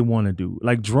what they want to do,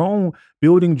 like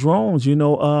building drones,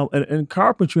 and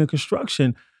carpentry and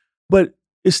construction, but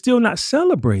it's still not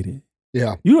celebrated.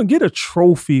 Yeah. You don't get a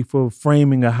trophy for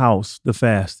framing a house the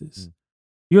fastest.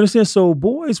 You understand? So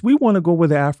boys, we want to go where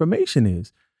the affirmation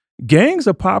is. Gangs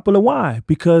are popular. Why?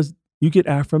 Because you get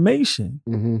affirmation.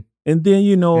 Mm-hmm. And then,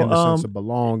 And the sense of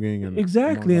belonging. And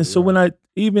exactly. And so when I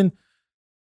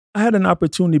had an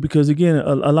opportunity, because again,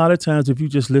 a lot of times if you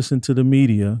just listen to the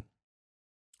media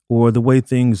or the way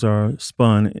things are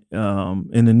spun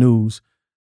in the news,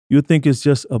 you'll think it's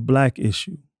just a black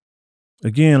issue.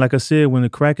 Again, like I said, when the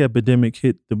crack epidemic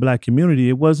hit the black community,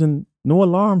 it wasn't, no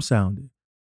alarm sounded.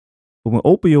 But when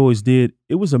opioids did,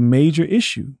 it was a major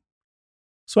issue.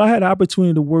 So I had the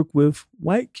opportunity to work with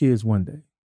white kids one day.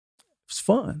 It was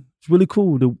fun. It's really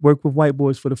cool to work with white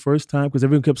boys for the first time, because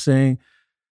everyone kept saying,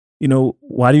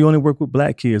 why do you only work with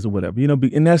black kids or whatever?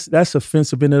 And that's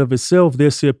offensive in and of itself.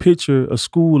 They'll see a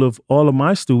school of all of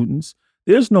my students.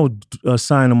 There's no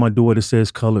sign on my door that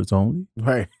says colors only.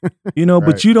 Right. But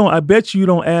I bet you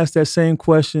don't ask that same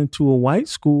question to a white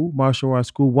school, martial arts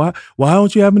school. Why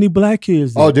don't you have any black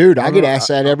kids there? Oh, dude, I get asked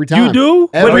that every time. You do?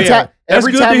 Every time. That's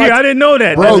good to hear. I didn't know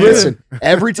that. Bro, listen,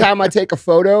 every time I take a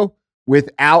photo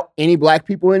without any black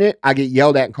people in it, I get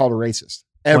yelled at and called a racist.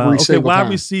 Every single time. I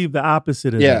receive the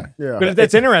opposite of that. Yeah. But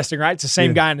that's interesting, right? It's the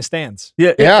same guy in the stands.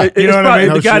 Yeah. You know what I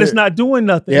mean? The guy that's not doing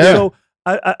nothing. Yeah. So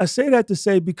I say that to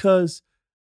say, because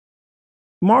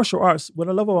martial arts, what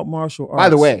I love about martial arts. By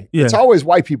the way, it's always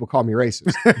white people call me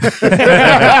racist.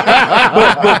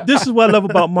 but this is what I love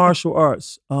about martial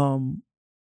arts.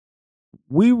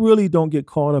 We really don't get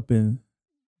caught up in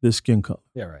the skin color.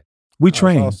 Yeah, right. We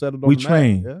train. We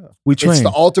train. It's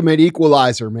the ultimate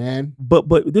equalizer, man.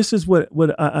 But this is what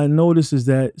I noticed is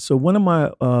that, so one of my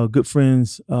good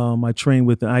friends I trained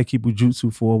with in Aikido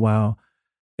Jutsu for a while,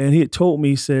 and he had told me,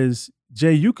 he says,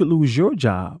 Jay, you could lose your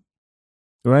job,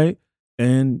 right?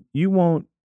 And you'll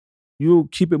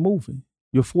keep it moving.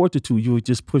 Your fortitude, you'll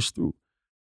just push through.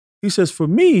 He says, for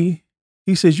me,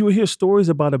 he says, you will hear stories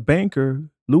about a banker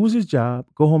lose his job,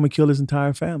 go home and kill his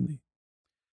entire family.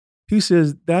 He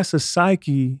says, that's a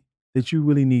psyche that you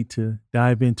really need to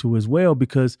dive into as well,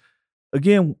 because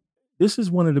again, this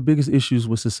is one of the biggest issues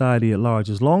with society at large.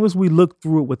 As long as we look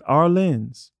through it with our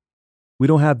lens, we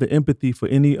don't have the empathy for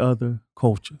any other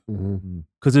culture,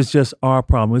 because it's just our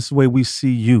problem. It's the way we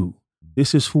see you.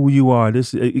 This is who you are.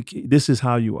 This is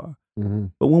how you are. Mm-hmm.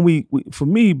 But when for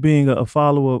me, being a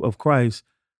follower of Christ,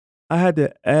 I had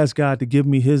to ask God to give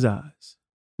me his eyes.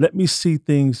 Let me see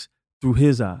things through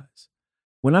his eyes.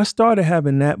 When I started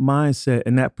having that mindset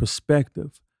and that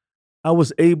perspective, I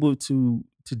was able to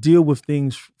deal with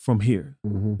things from here,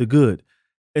 the good.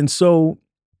 And so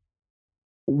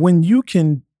when you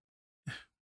can,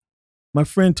 my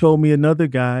friend told me, another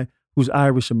guy who's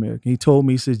Irish American, he told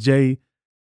me, he says, Jay,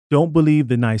 don't believe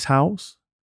the nice house,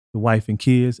 the wife and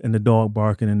kids, and the dog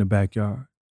barking in the backyard.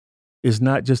 It's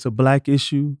not just a black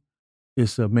issue,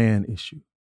 it's a man issue.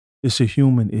 It's a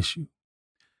human issue.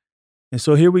 And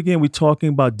so here again, we're talking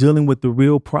about dealing with the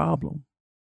real problem.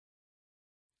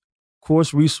 Of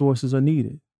course, resources are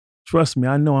needed. Trust me,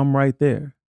 I know I'm right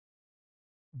there.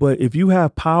 But if you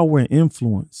have power and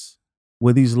influence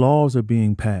where these laws are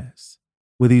being passed,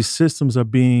 where these systems are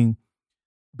being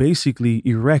basically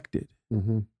erected.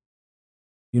 Mm-hmm.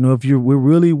 You know, we're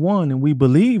really one and we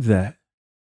believe that,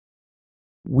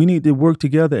 we need to work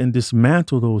together and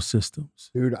dismantle those systems.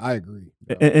 Dude, I agree.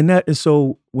 And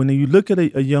so when you look at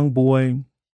a young boy,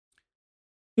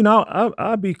 you know,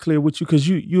 I'll be clear with you, because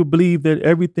you believe that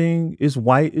everything is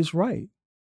white is right,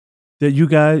 that you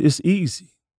guys, it's easy,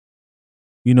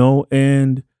 you know.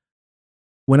 And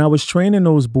when I was training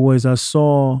those boys, I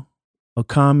saw a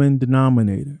common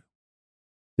denominator.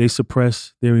 They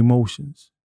suppress their emotions,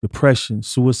 depression,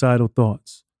 suicidal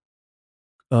thoughts,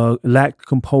 lacked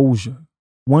composure.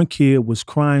 One kid was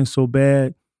crying so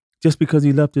bad just because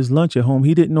he left his lunch at home.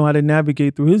 He didn't know how to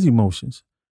navigate through his emotions.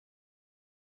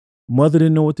 Mother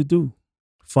didn't know what to do.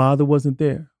 Father wasn't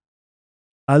there.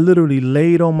 I literally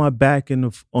laid on my back in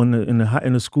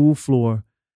the school floor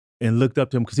and looked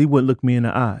up to him because he wouldn't look me in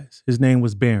the eyes. His name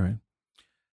was Barron.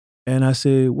 And I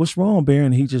said, "What's wrong,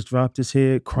 Barron?" He just dropped his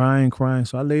head, crying.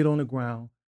 So I laid on the ground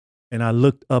and I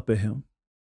looked up at him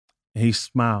and he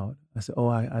smiled. I said, "Oh,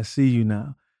 I see you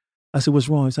now." I said, "What's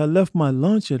wrong?" He said, "I left my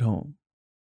lunch at home."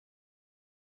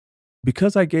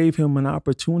 Because I gave him an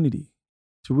opportunity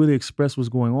to really express what's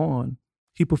going on,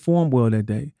 he performed well that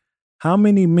day. How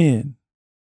many men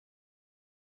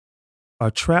are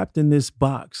trapped in this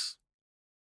box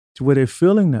to where they're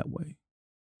feeling that way,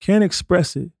 can't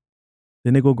express it,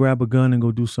 then they go grab a gun and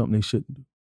go do something they shouldn't do?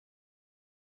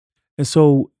 And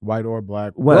so, white or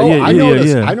black. Well, I know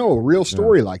this. I know a real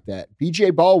story like that.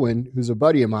 BJ Baldwin, who's a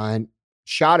buddy of mine,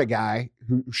 shot a guy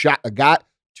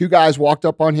two guys walked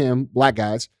up on him, black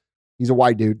guys. He's a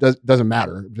white dude. Doesn't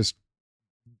matter. Just,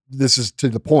 this is to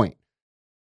the point.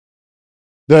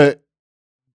 They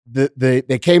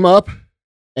came up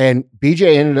and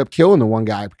BJ ended up killing the one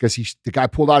guy because the guy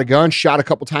pulled out a gun, shot a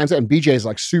couple times, and BJ is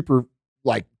like super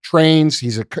trains.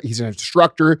 He's an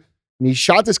instructor, and he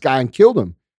shot this guy and killed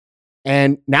him.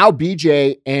 And now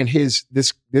BJ and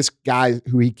this guy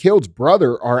who he killed's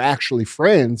brother are actually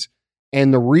friends.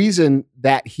 And the reason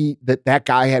that that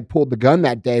guy had pulled the gun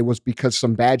that day was because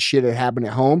some bad shit had happened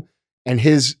at home. And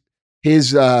his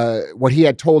what he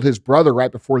had told his brother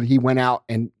right before he went out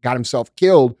and got himself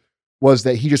killed was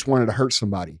that he just wanted to hurt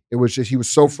somebody. It was just, he was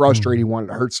so frustrated he wanted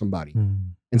to hurt somebody.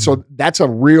 And so that's a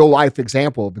real life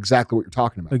example of exactly what you're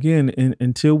talking about. Again,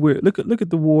 until look at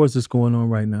the wars that's going on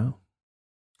right now.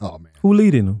 Oh man. Who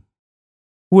leading them?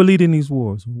 Who are leading these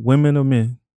wars? Women or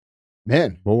men?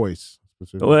 Men. Boys.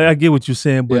 Well, I get what you're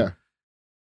saying, but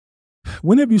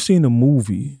when have you seen a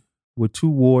movie where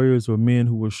two warriors or men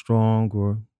who were strong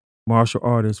or martial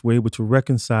artists were able to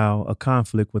reconcile a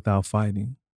conflict without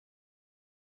fighting?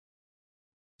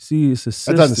 See, it's a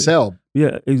system. That doesn't sell.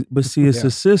 Yeah, but see, it's a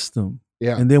system.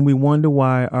 Yeah. And then we wonder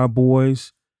why our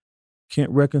boys can't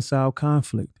reconcile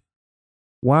conflict.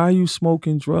 Why are you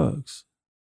smoking drugs?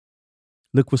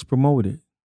 Look what's promoted.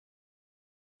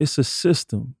 It's a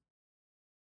system.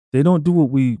 They don't do what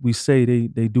we say,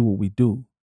 they do what we do.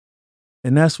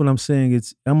 And that's what I'm saying.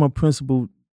 I'm a principled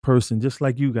person, just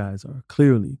like you guys are,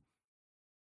 clearly.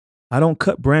 I don't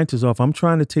cut branches off. I'm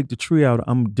trying to take the tree out.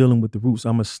 I'm dealing with the roots.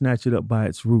 I'm going to snatch it up by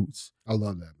its roots. I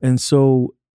love that. And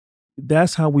so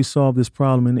that's how we solve this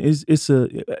problem. And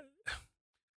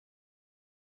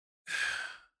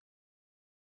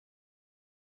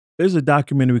there's a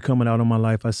documentary coming out on my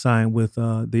life. I signed with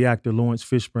the actor Lawrence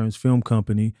Fishburne's film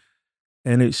company,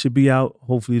 and it should be out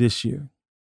hopefully this year.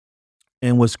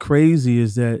 And what's crazy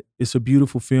is that it's a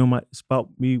beautiful film. It's about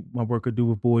me, my work I do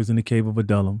with boys in the cave of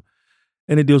Adullam.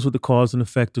 And it deals with the cause and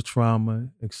effect of trauma,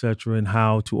 et cetera, and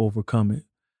how to overcome it.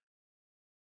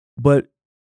 But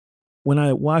when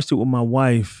I watched it with my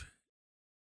wife,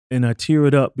 and I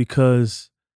teared up because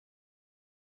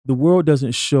the world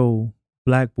doesn't show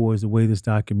Black boys the way this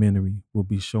documentary will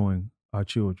be showing our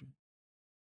children.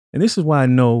 And this is why I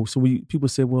know, so people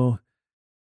say, well,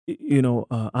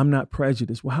 I'm not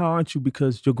prejudiced. Well, how aren't you?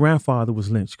 Because your grandfather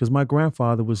was lynched. Because my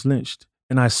grandfather was lynched.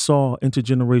 And I saw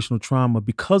intergenerational trauma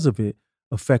because of it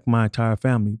affect my entire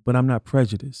family. But I'm not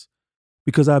prejudiced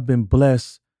because I've been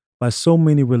blessed by so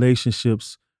many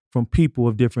relationships from people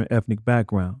of different ethnic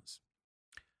backgrounds.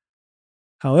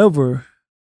 However,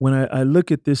 when I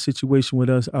look at this situation with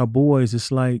us, our boys,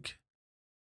 it's like,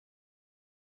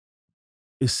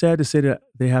 it's sad to say that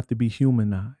they have to be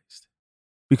humanized.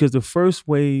 Because the first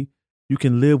way you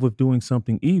can live with doing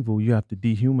something evil, you have to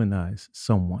dehumanize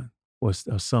someone or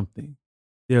something.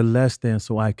 They're less than,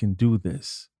 so I can do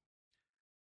this.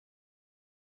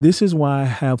 This is why I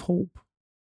have hope.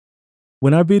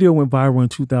 When our video went viral in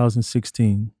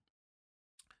 2016,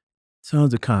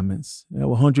 tons of comments. There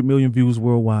were 100 million views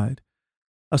worldwide.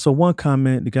 I saw one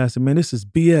comment, the guy said, man, this is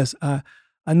BS.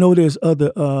 I know there's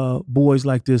other boys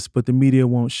like this, but the media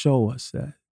won't show us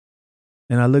that.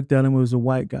 And I looked at him, it was a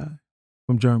white guy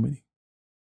from Germany.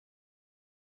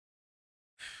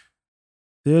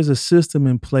 There's a system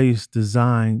in place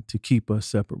designed to keep us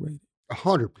separated.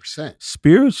 100%.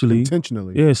 Spiritually.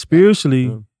 Intentionally. Yeah, spiritually,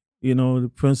 Yeah. you know, the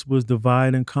principle is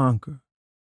divide and conquer.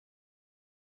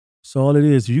 So all it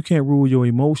is, if you can't rule your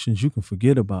emotions, you can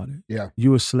forget about it. Yeah.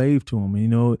 You're a slave to them. And, you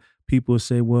know, people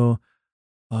say, well,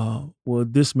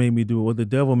 this made me do it, or the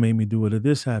devil made me do it, or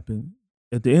this happened.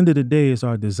 At the end of the day, it's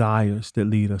our desires that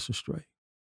lead us astray.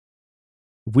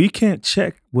 If we can't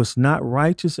check what's not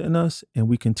righteous in us and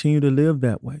we continue to live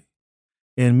that way,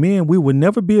 and men, we will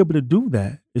never be able to do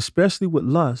that, especially with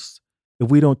lust, if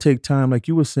we don't take time, like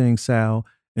you were saying, Sal,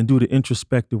 and do the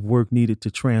introspective work needed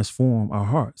to transform our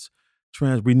hearts,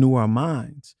 renew our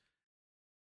minds.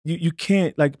 You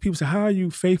can't, like people say, how are you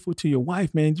faithful to your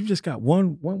wife, man? You just got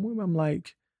one woman. I'm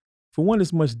like, for one,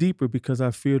 it's much deeper because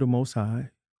I fear the Most High.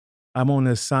 I'm on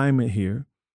an assignment here.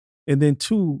 And then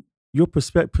two, your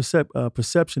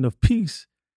perception of peace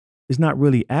is not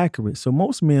really accurate. So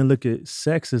most men look at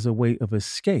sex as a way of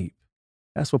escape.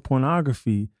 That's what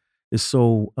pornography is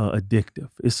so addictive.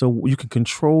 It's so you can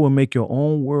control and make your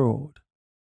own world.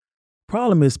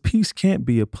 Problem is, peace can't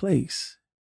be a place.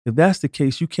 If that's the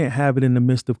case, you can't have it in the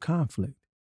midst of conflict.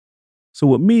 So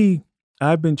with me,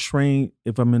 I've been trained,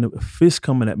 if I'm in a fist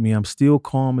coming at me, I'm still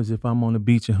calm as if I'm on the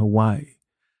beach in Hawaii.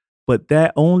 But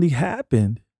that only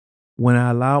happened when I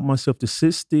allowed myself to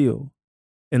sit still.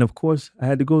 And of course, I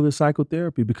had to go to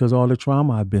psychotherapy because of all the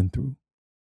trauma I've been through.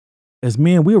 As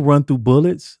men, we'll run through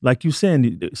bullets. Like you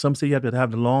said, some say you have to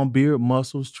have the long beard,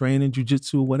 muscles, training,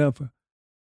 jujitsu, whatever.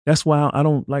 That's why I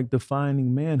don't like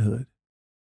defining manhood.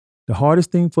 The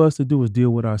hardest thing for us to do is deal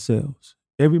with ourselves.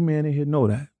 Every man in here know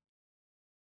that.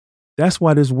 That's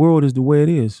why this world is the way it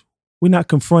is. We're not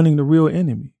confronting the real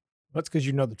enemy. That's because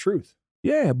you know the truth.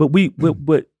 Yeah, but we're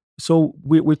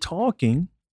talking,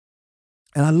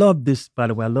 and I love this, by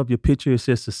the way. I love your picture. It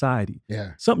says society.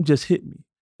 Yeah. Something just hit me.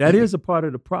 That is a part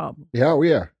of the problem. Yeah, oh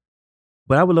yeah.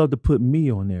 But I would love to put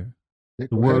me on there, Yeah,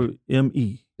 the go ahead. word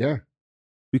M-E. Yeah.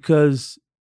 Because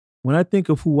when I think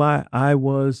of who I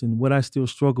was and what I still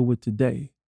struggle with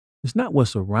today, it's not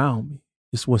what's around me.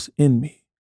 It's what's in me.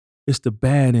 It's the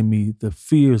bad in me, the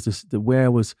fears, the where I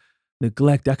was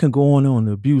neglected. I can go on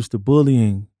the abuse, the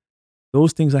bullying.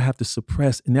 Those things I have to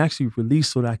suppress and actually release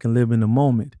so that I can live in the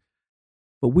moment.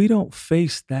 But we don't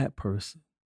face that person.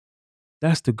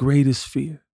 That's the greatest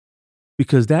fear.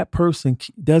 Because that person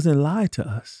doesn't lie to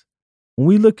us. When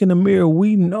we look in the mirror,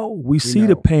 we know. We see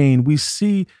the pain.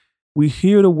 We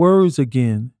hear the words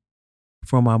again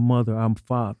from our mother, our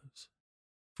fathers,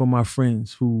 from our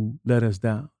friends who let us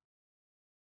down.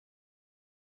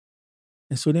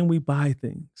 And so then we buy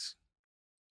things,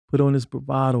 put on this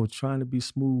bravado, trying to be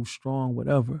smooth, strong,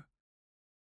 whatever.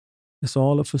 It's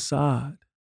all a facade.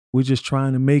 We're just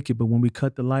trying to make it, but when we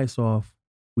cut the lights off,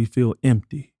 we feel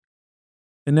empty.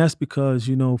 And that's because,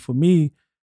 you know, for me,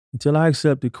 until I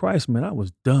accepted Christ, man, I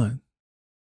was done.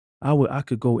 I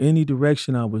could go any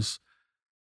direction. I was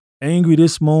angry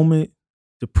this moment,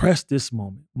 depressed this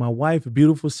moment. My wife, a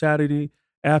beautiful Saturday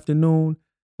afternoon,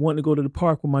 wanting to go to the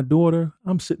park with my daughter.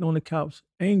 I'm sitting on the couch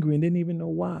angry and didn't even know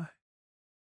why.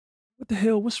 What the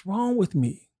hell? What's wrong with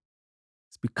me?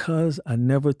 It's because I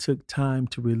never took time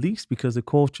to release, because the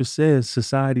culture says,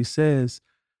 society says,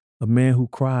 a man who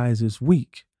cries is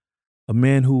weak. A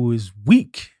man who is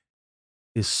weak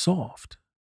is soft.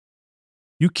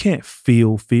 You can't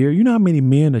feel fear. You know how many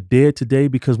men are dead today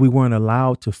because we weren't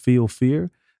allowed to feel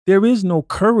fear? There is no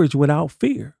courage without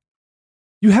fear.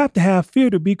 You have to have fear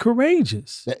to be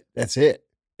courageous. That's it.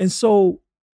 And so,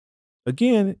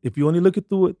 again, if you only look at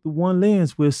through it through one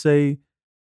lens, we'll say,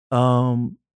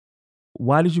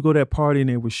 why did you go to that party and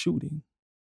they were shooting?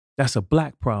 That's a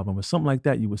black problem or something like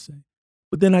that, you would say.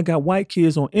 But then I got white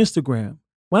kids on Instagram.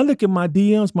 When I look at my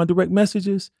DMs, my direct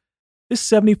messages, it's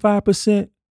 75%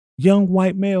 young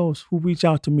white males who reach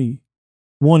out to me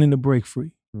wanting to break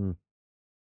free.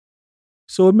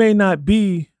 So it may not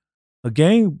be a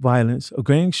gang violence, a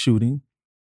gang shooting.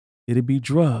 It'd be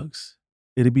drugs.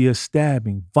 It'd be a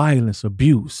stabbing, violence,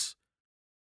 abuse.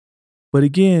 But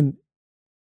again,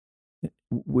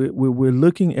 we're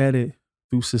looking at it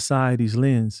through society's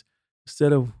lens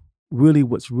instead of really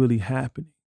what's really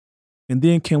happening. And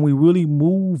then can we really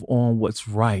move on what's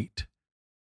right?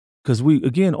 Because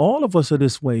all of us are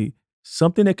this way.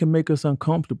 Something that can make us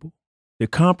uncomfortable, that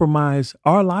compromise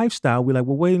our lifestyle. We're like,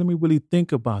 well, wait, let me really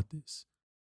think about this.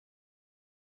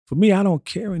 For me, I don't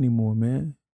care anymore,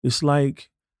 man. It's like,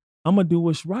 I'm going to do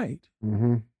what's right.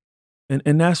 Mm-hmm.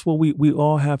 And that's what we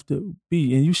all have to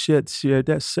be. And you shared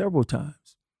that several times.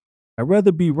 I'd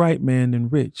rather be right man than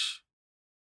rich.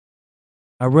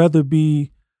 I'd rather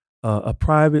be a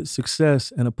private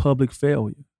success and a public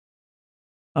failure.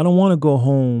 I don't want to go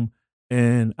home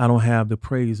and I don't have the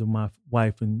praise of my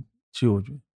wife and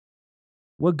children.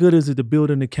 What good is it to build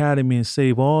an academy and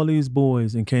save all these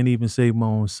boys and can't even save my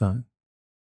own son?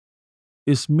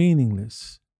 It's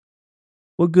meaningless.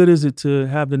 What good is it to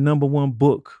have the #1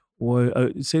 book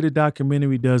or say the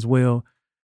documentary does well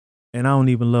and I don't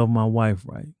even love my wife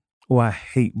right, or I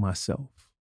hate myself?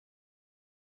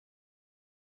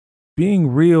 Being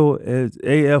real as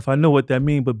AF, I know what that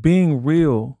means, but being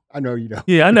real. I know you don't.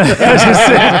 Yeah, I know. I just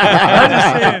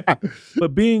saying.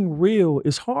 But being real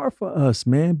is hard for us,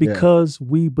 man, because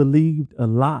we believed a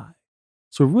lie.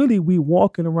 So really, we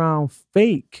walking around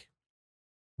fake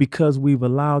because we've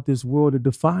allowed this world to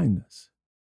define us.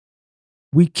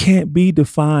 We can't be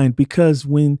defined because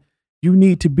when you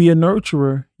need to be a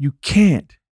nurturer, you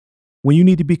can't. When you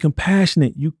need to be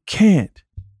compassionate, you can't.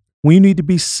 When you need to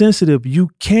be sensitive, you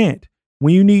can't.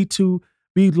 When you need to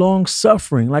be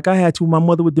long-suffering, like I had to with my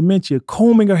mother with dementia,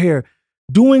 combing her hair,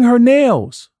 doing her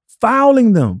nails,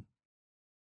 filing them.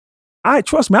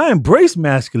 Trust me, I embrace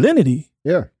masculinity.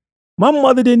 Yeah. My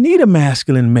mother didn't need a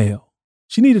masculine male.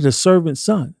 She needed a servant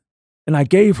son. And I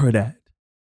gave her that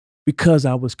because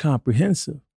I was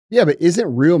comprehensive. Yeah, but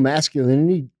isn't real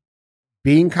masculinity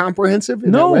being comprehensive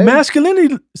in No, that way?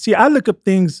 masculinity, see, I look up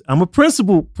things. I'm a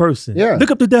principled person. Yeah.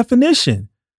 Look up the definition.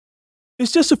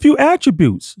 It's just a few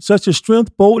attributes, such as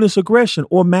strength, boldness, aggression,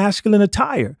 or masculine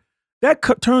attire. That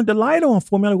turned the light on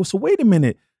for me. I go, so wait a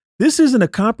minute. This isn't a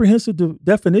comprehensive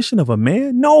definition of a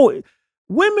man? No,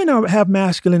 women have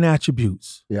masculine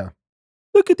attributes. Yeah.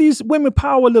 Look at these women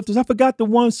power lifters. I forgot the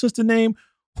one sister name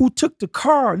who took the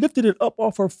car, lifted it up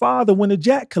off her father when the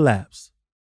jack collapsed.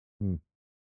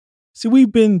 See,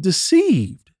 we've been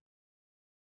deceived.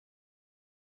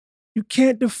 You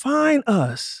can't define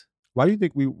us. Why do you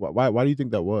think why do you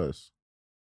think that was?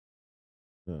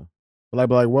 Yeah. Like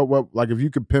what like if you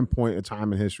could pinpoint a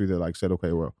time in history that like said,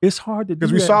 okay, well, it's hard to do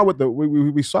because we saw with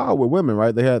we saw it with women,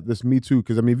 right? They had this Me Too.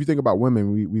 Because I mean, if you think about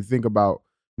women, we think about,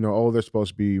 you know, oh, they're supposed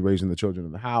to be raising the children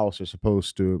in the house. They're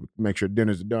supposed to make sure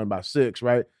dinners are done by 6,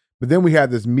 right? But then we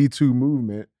had this Me Too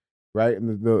movement, right?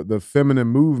 And the feminine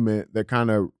movement that kind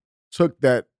of took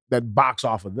that box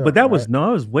off of them. But that right? was it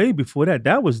was way before that.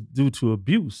 That was due to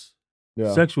abuse.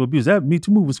 Yeah. Sexual abuse. That Me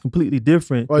Too movement was completely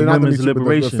different Well, than not women's the Me Too, but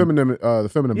liberation. the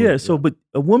feminine Yeah, movement, so but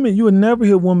a woman, you would never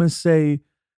hear a woman say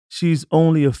she's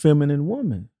only a feminine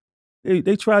woman.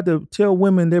 They tried to tell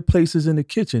women their places in the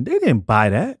kitchen. They didn't buy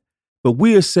that. But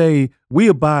we'll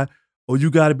buy, oh, you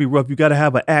gotta be rough, you gotta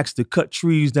have an axe to cut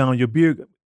trees down your beard.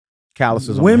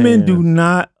 calluses on Women hands. do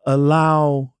not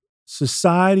allow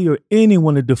society or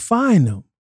anyone to define them.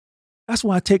 That's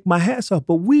why I take my hats off,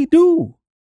 but we do.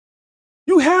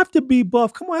 You have to be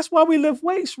buff. Come on, that's why we lift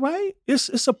weights, right?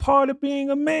 It's a part of being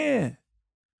a man.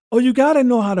 Oh, you gotta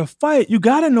know how to fight. You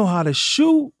gotta know how to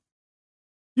shoot.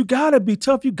 You gotta be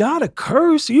tough. You gotta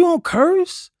curse. You don't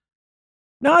curse.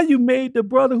 Now you made the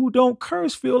brother who don't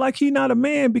curse feel like he not a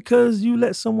man because you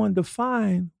let someone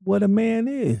define what a man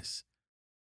is.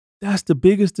 That's the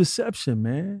biggest deception,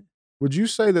 man. Would you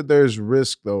say that there's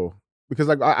risk though? Because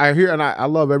like I hear and I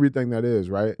love everything that is,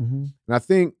 right? Mm-hmm. And I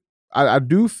think I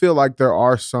do feel like there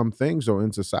are some things though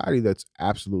in society that's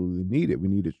absolutely needed.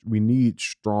 We need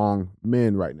strong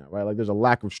men right now, right? Like there's a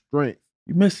lack of strength.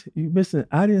 You missing.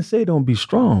 I didn't say don't be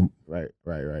strong. Right.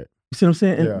 You see what I'm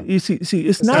saying? And Yeah. you see,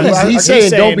 it's not. He's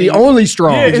saying don't be only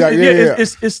strong. Yeah, Exactly.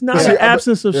 It's not See, an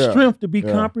absence of yeah, strength to be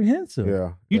yeah, comprehensive.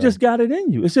 Yeah. You just got it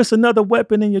in you. It's just another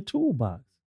weapon in your toolbox.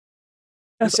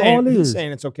 That's all it He's is.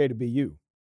 saying it's okay to be you,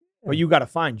 but you got to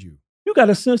find you. You got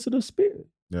a sensitive spirit.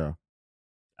 Yeah.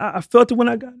 I felt it when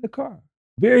I got in the car.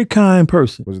 Very kind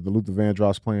person. Was it the Luther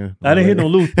Vandross playing? I didn't hear no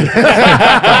Luther.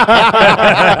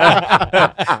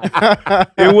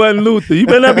 It wasn't Luther. You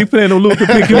better not be playing no Luther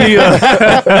picking me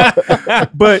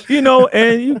up. But,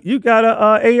 and you got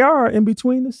a AR in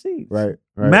between the seats. Right.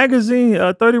 Magazine,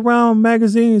 30-round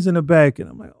magazines in the back. And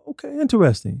I'm like, okay,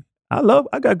 interesting. I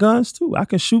got guns too. I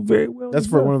can shoot very well. That's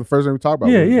one of the first things we talked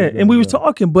about. Yeah. And we was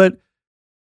talking, but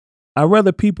I'd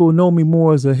rather people know me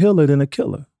more as a healer than a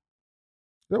killer.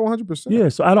 Yeah, 100%. Yeah,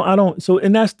 so I don't. So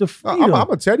and that's the freedom.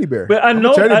 I'm a teddy bear. But I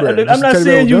know. I'm not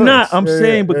saying you're not. I'm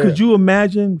saying, but could you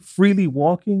imagine freely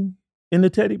walking in the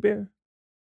teddy bear?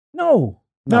 No,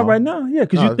 not right now. Yeah,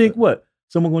 because you think what?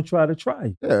 Someone gonna try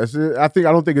you. Yeah, I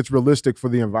don't think it's realistic for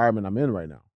the environment I'm in right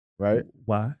now. Right?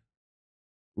 Why?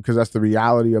 because that's the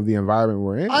reality of the environment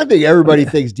we're in. I think everybody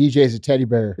thinks DJ is a teddy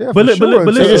bear. Yeah, But for li- but li- sure.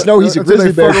 but They listen- just know he's a Until they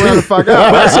grizzly bear. fuck around and fuck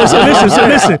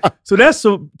too. out. So that's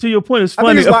to your point. It's I think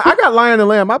funny. it's like, I got Lion and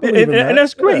Lamb. I believe in that. And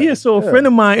that's great. Yeah. So a friend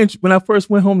of mine, when I first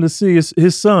went home to see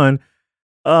his son,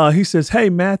 he says, "Hey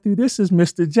Matthew, this is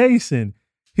Mr. Jason.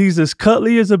 He's as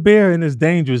cuddly as a bear and as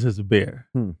dangerous as a bear."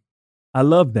 I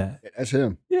love that. That's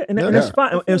him. Yeah, and Yeah. that's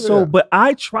fine. And so, Yeah. but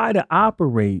I try to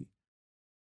operate.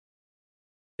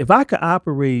 If I could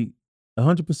operate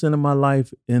 100% of my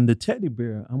life in the teddy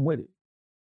bear, I'm with it.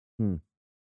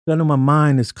 I know my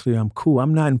mind is clear. I'm cool.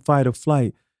 I'm not in fight or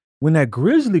flight. When that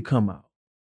grizzly come out,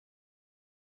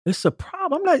 it's a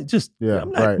problem. I'm not just. Yeah,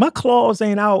 I'm not. right. My claws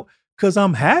ain't out because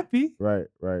I'm happy. Right.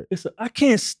 I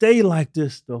can't stay like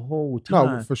this the whole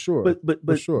time. No, for sure.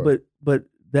 But sure. but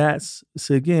that's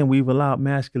so again, we've allowed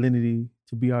masculinity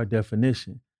to be our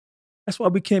definition. That's why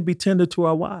we can't be tender to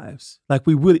our wives. Like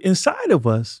we really inside of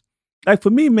us. Like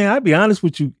for me, man, I'll be honest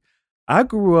with you. I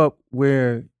grew up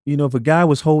where, if a guy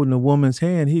was holding a woman's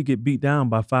hand, he'd get beat down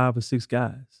by 5 or 6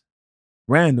 guys.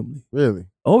 Randomly. Really?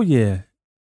 Oh yeah.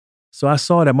 So I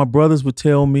saw that. My brothers would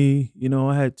tell me,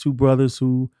 I had 2 brothers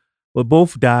who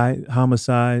both died,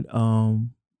 homicide.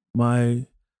 My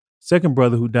second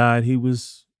brother who died, he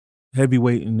was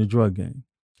heavyweight in the drug game.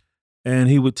 And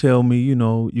he would tell me,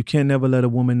 you can't never let a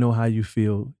woman know how you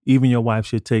feel. Even your wife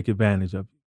should take advantage of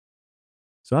you.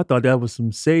 So I thought that was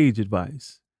some sage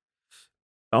advice.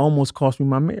 It almost cost me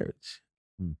my marriage.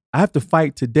 I have to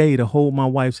fight today to hold my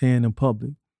wife's hand in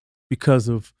public because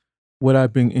of what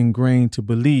I've been ingrained to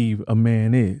believe a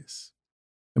man is.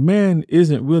 A man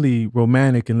isn't really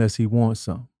romantic unless he wants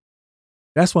some.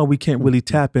 That's why we can't really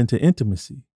tap into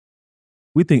intimacy.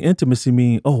 We think intimacy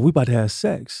means, we about to have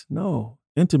sex. No,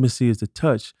 intimacy is the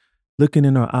touch, looking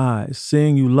in her eyes,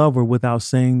 saying you love her without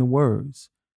saying the words.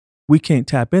 We can't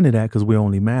tap into that because we're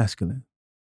only masculine.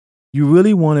 You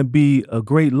really want to be a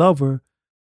great lover,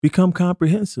 become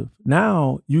comprehensive.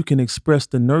 Now you can express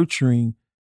the nurturing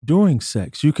during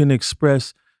sex. You can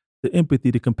express the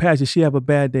empathy, the compassion. She have a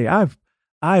bad day.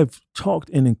 I've talked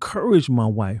and encouraged my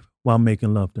wife while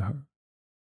making love to her.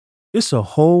 It's a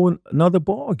whole another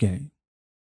ball game.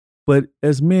 But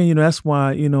as men, that's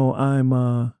why,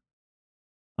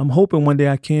 I'm hoping one day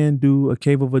I can do a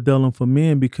Cave of Adullam for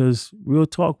men because real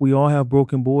talk, we all have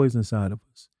broken boys inside of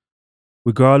us.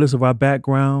 Regardless of our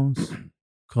backgrounds,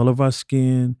 color of our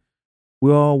skin,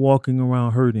 we're all walking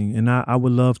around hurting. And I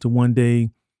would love to one day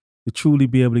to truly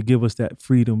be able to give us that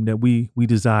freedom that we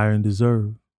desire and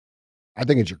deserve. I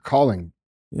think it's your calling.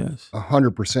 Yes.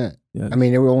 100%. Yes. I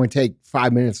mean, it will only take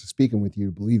 5 minutes of speaking with you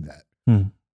to believe that.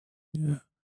 Yeah.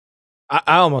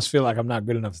 I almost feel like I'm not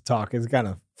good enough to talk. It's kind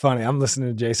of funny. I'm listening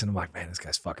to Jason. I'm like, man, this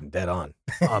guy's fucking dead on.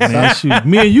 Oh man, shoot.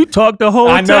 Me and you talked the whole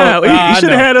I know, time. He I should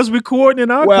have know. had us recording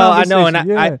in our Well, I conversation. know, and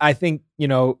Yeah. I think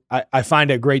I find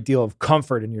a great deal of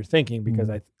comfort in your thinking because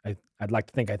I'd like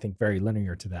to think I think very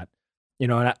linear to that,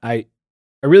 and I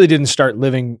really didn't start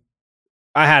living.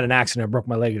 I had an accident. I broke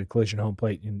my leg at a collision home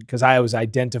plate, and because I was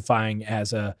identifying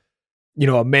as a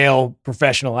male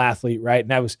professional athlete, right,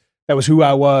 and that was who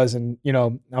I was, and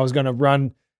I was going to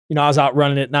run. I was out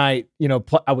running at night.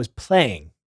 I was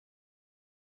playing.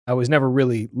 I was never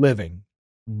really living,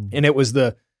 and it was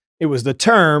the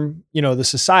term, the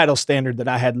societal standard that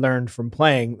I had learned from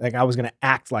playing. Like I was going to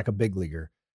act like a big leaguer.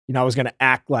 I was going to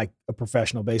act like a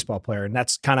professional baseball player, and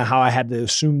that's kind of how I had to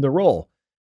assume the role.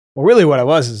 Well, really, what I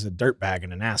was is a dirtbag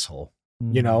and an asshole,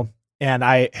 And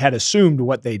I had assumed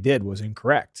what they did was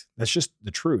incorrect. That's just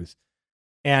the truth.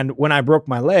 And when I broke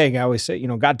my leg, I always say,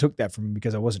 God took that from me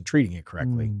because I wasn't treating it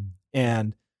correctly.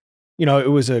 And, it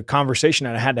was a conversation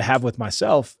that I had to have with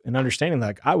myself and understanding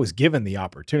like I was given the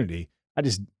opportunity. I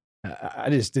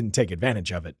just didn't take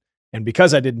advantage of it. And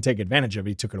because I didn't take advantage of it,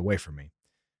 he took it away from me.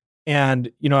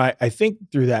 And, I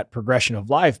think through that progression of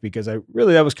life, because that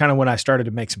was kind of when I started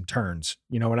to make some turns,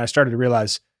 when I started to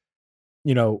realize,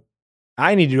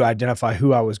 I needed to identify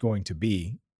who I was going to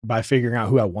be by figuring out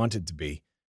who I wanted to be,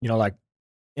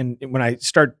 and when I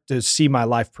start to see my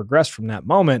life progress from that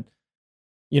moment,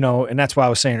 and that's why I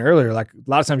was saying earlier, like a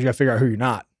lot of times you got to figure out who you're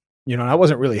not, and I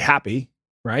wasn't really happy,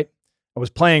 right? I was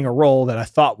playing a role that I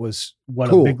thought was what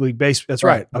Cool. a big league base. That's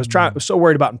right. I was so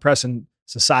worried about impressing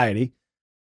society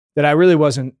that I really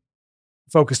wasn't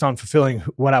focused on fulfilling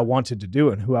what I wanted to do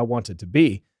and who I wanted to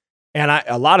be. And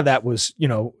a lot of that was,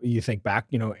 you think back,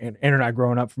 and Aaron and I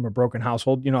growing up from a broken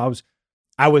household,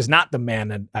 I was not the man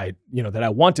that I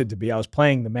wanted to be. I was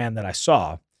playing the man that I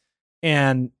saw.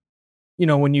 And,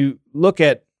 when you look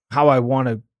at how I want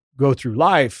to go through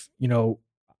life,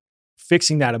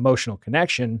 fixing that emotional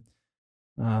connection,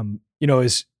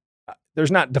 is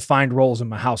there's not defined roles in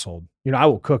my household. You know, I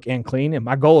will cook and clean, and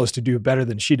my goal is to do it better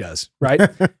than she does, right?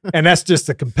 And that's just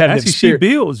the competitive Actually, spirit. she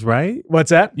builds, right?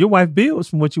 What's that? Your wife builds,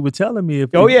 from what you were telling me.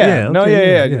 Oh yeah,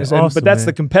 okay, Awesome, but that's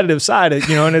the competitive side,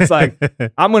 you know. And it's like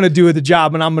I'm going to do the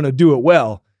job, and I'm going to do it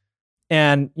well.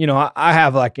 And you know, I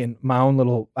have like in my own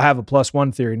little, I have a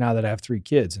 +1 theory now that I have 3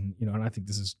 kids, and you know, and I think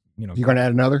this is, you know, You're going to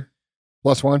add another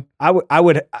 +1?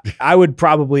 I would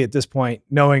probably at this point,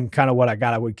 knowing kind of what I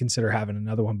got, I would consider having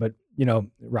another one. But you know,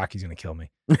 Rocky's going to kill me.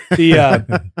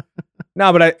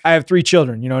 No, but I have 3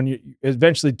 children, you know, and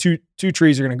eventually two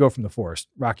trees are going to go from the forest,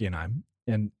 Rocky and I.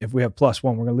 And if we have +1,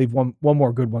 we're going to leave one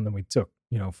more good one than we took,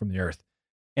 you know, from the earth.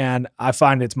 And I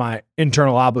find it's my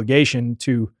internal obligation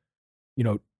to, you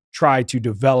know, try to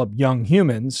develop young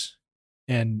humans,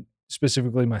 and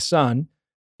specifically my son,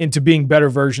 into being better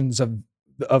versions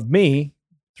of me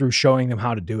through showing them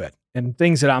how to do it. And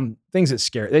things that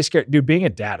scare, dude, being a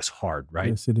dad is hard, right?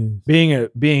 Yes, it is. Being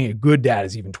a good dad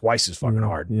is even twice as fucking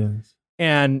hard. Yes.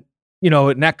 And, you know,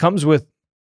 and that comes with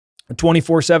a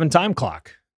 24/7 time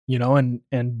clock, you know,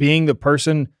 and being the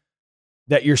person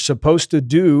that you're supposed to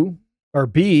do or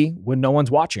be when no one's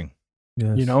watching,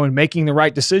 Yes. you know, and making the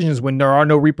right decisions when there are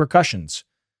no repercussions,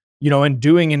 you know, and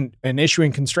doing and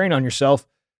issuing constraint on yourself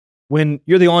when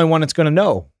you're the only one that's going to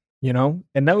know, you know.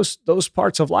 And those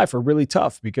parts of life are really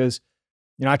tough because,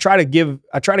 you know, I try to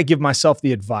give myself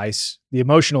the advice, the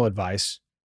emotional advice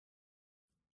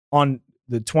on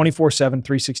the 24/7,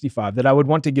 365 that I would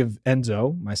want to give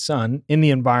Enzo, my son, in the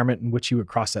environment in which he would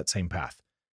cross that same path.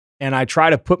 And I try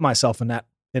to put myself in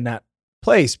that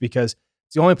place because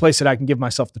it's the only place that I can give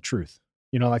myself the truth.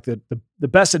 You know, like the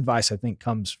best advice I think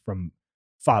comes from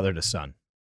father to son,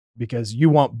 because you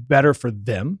want better for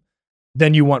them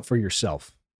than you want for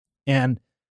yourself. And,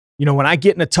 you know, when I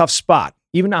get in a tough spot,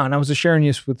 even now, and I was just sharing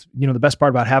this with, you know, the best part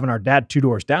about having our dad 2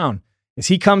 doors down is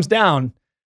he comes down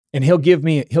and he'll give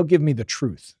me the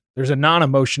truth. There's a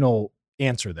non-emotional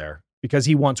answer there because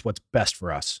he wants what's best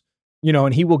for us, you know,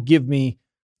 and he will give me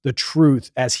the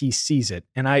truth as he sees it.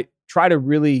 And I try to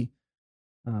really,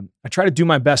 I try to do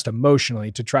my best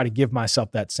emotionally to try to give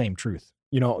myself that same truth,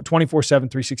 you know, 24/7,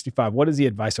 365. What is the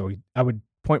advice I would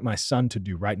point my son to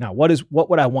do right now? What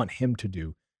would I want him to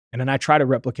do? And then I try to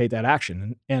replicate that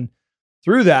action. And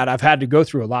through that, I've had to go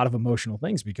through a lot of emotional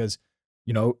things because,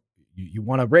 you know, you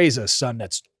want to raise a son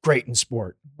that's great in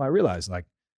sport. Well, I realize like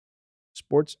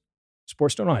sports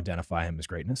don't identify him as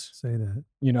greatness. Say that.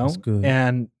 You know, That's good.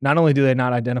 and not only do they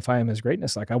not identify him as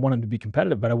greatness, like I want him to be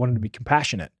competitive, but I want him to be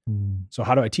compassionate. So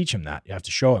how do I teach him that? You have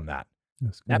to show him that.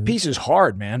 That piece is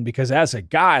hard, man, because as a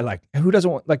guy, like who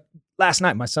doesn't want, like last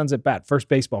night, my son's at bat, first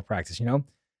baseball practice, you know,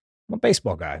 I'm a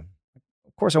baseball guy.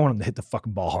 Of course I want him to hit the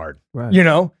fucking ball hard, Right. you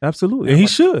know? Absolutely. And he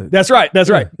should. That's right. That's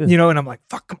right. Yeah. You know, and I'm like,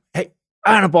 fuck, hey,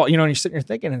 on a ball, you know, and you're sitting there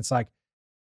thinking, and it's like,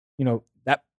 you know,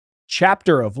 that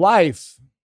chapter of life,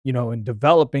 you know, in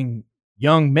developing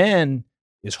young men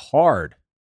is hard.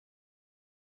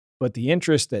 But the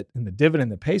interest and the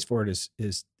dividend that pays for it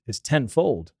is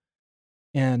tenfold.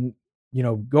 And, you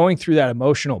know, going through that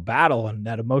emotional battle and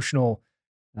that emotional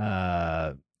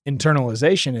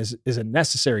internalization is a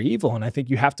necessary evil. And I think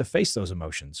you have to face those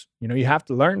emotions. You know, you have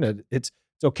to learn that it's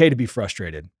okay to be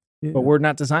frustrated. Yeah. But we're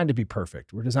not designed to be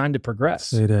perfect. We're designed to progress.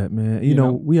 Say that, man. You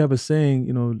know, we have a saying,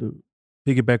 you know, to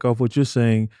piggyback off what you're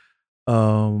saying,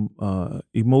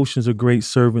 emotions are great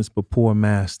servants, but poor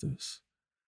masters.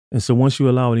 And so once you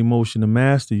allow an emotion to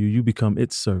master you, you become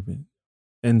its servant.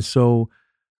 And so,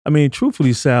 I mean,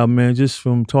 truthfully, Sal, man, just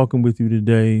from talking with you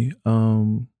today,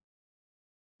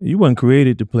 you weren't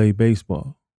created to play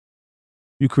baseball.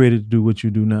 You created to do what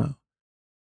you do now.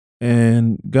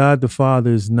 And God the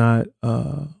Father is not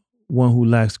one who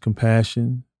lacks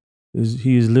compassion.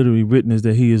 He is literally written as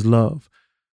that he is love.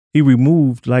 He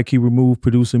removed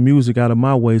producing music out of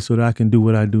my way so that I can do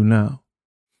what I do now.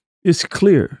 It's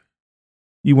clear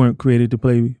you weren't created to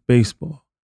play baseball.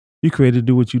 You created to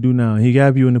do what you do now. He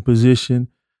got you in a position,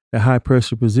 a high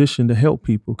pressure position to help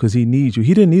people because he needs you.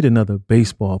 He didn't need another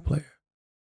baseball player.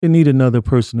 He didn't need another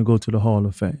person to go to the Hall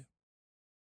of Fame.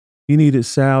 He needed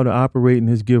Sal to operate in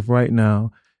his gift right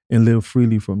now and live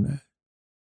freely from that.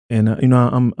 And you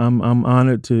know, I'm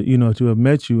honored to have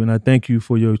met you, and I thank you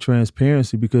for your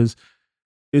transparency because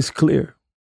it's clear,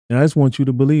 and I just want you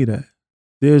to believe that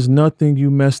there's nothing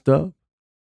you messed up.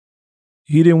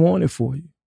 He didn't want it for you.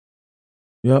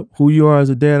 Yep, who you are as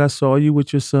a dad, I saw you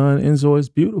with your son. Enzo is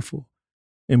beautiful.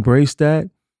 Embrace that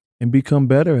and become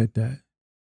better at that.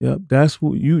 Yep, that's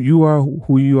who you are.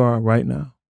 Who you are right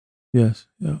now. Yes,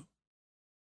 yeah,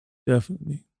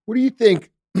 definitely. What do you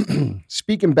think?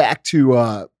 Speaking back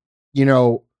to, you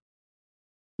know,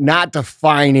 not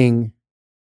defining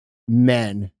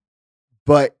men,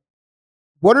 but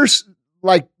what are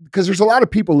like, because there's a lot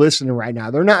of people listening right now.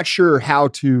 They're not sure how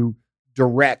to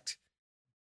direct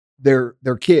their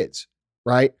kids,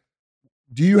 right?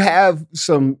 Do you have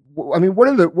some, I mean, what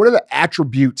are the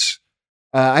attributes?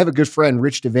 I have a good friend,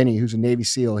 Rich DeVinny, who's a Navy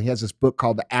SEAL. He has this book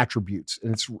called The Attributes,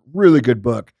 and it's a really good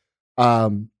book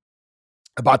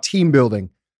about team building.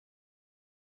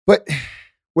 But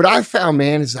what I found,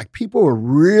 man, is like people are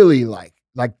really like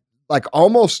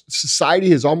almost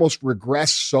society has almost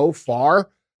regressed so far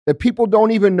that people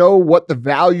don't even know what the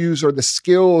values or the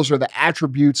skills or the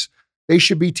attributes they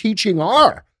should be teaching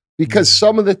are, because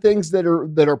some of the things that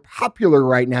are popular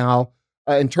right now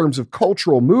in terms of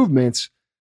cultural movements,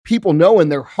 people know in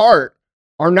their heart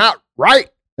are not right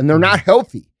and they're not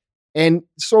healthy. And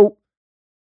so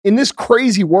in this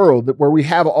crazy world that where we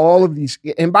have all of these,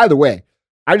 and by the way,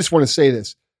 I just want to say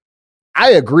this.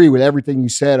 I agree with everything you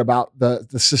said about the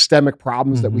systemic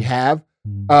problems that we have.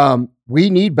 We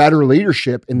need better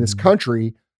leadership in this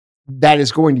country that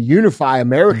is going to unify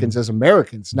Americans as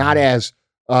Americans, not as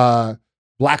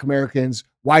Black Americans,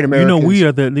 white Americans. You know, we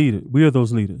are that leader. We are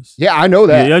those leaders. Yeah, I know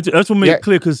that. Yeah, that's what made it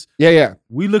clear, because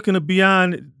we looking to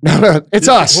beyond. No, it's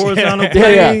us. Horizontal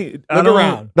plane. Look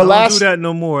around. I don't do that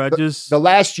no more. The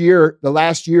last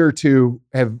year or two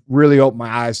have really opened my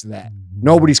eyes to that.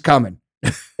 Nobody's coming.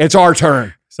 It's our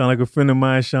turn. Sound like a friend of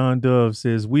mine, Sean Dove,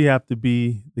 says we have to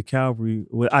be the Calvary,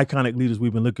 with iconic leaders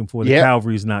we've been looking for. The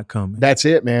Calvary's not coming. That's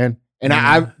it, man. And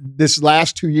I this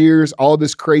last 2 years, all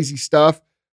this crazy stuff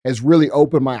has really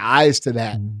opened my eyes to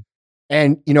that.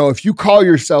 And, you know, if you call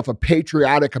yourself a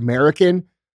patriotic American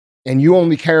and you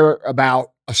only care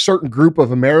about a certain group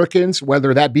of Americans,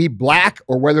 whether that be Black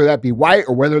or whether that be white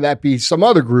or whether that be some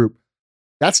other group,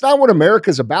 that's not what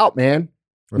America's about, man.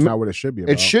 That's not what it should be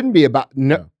about. It shouldn't be about.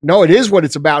 No, it is what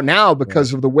it's about now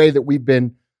because of the way that we've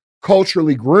been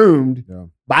culturally groomed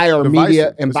by our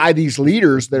media and by these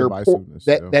leaders that are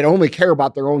that only care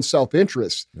about their own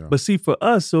self-interest. But see, for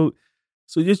us, so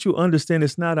just you understand,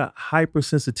 it's not a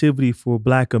hypersensitivity for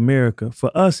Black America. For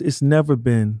us, it's never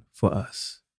been for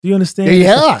us. Do you understand?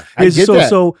 Yeah, I get that.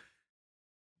 So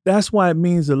that's why it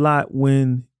means a lot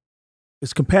when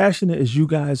as compassionate as you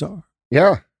guys are.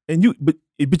 Yeah. And but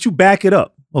you back it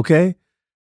up, okay?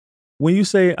 When you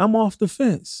say, I'm off the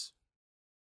fence,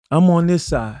 I'm on this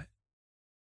side,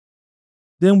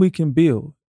 then we can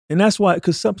build. And that's why,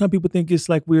 because sometimes people think it's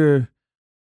like we're,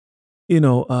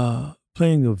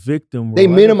 playing a victim. They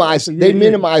minimize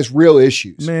real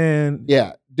issues. Man.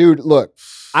 Yeah. Dude, look,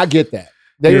 I get that.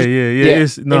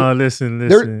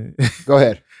 Listen. Go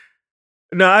ahead.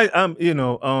 No,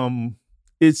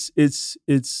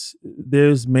 it's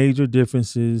there's major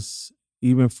differences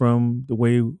even from the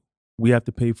way we have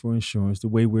to pay for insurance, the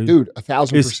way we're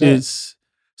 1,000%.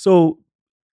 So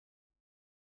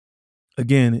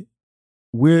again,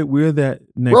 we're that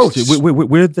next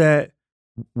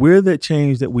we're that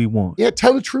change that we want. Yeah,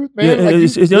 tell the truth, man. Yeah,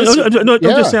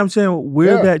 I'm saying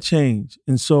we're that change.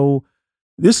 And so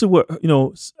this is what,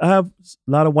 I have a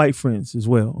lot of white friends as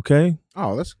well, okay?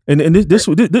 Oh, that's... And this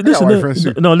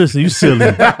no, listen, you silly.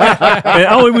 And the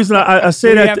only reason I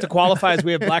say that... You have to qualify as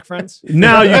we have Black friends?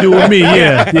 Now you do with me,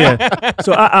 yeah.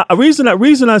 So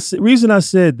reason I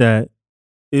said that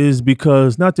is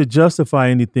because, not to justify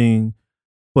anything,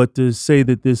 but to say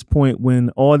that this point when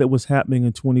all that was happening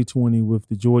in 2020 with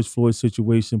the George Floyd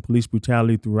situation, police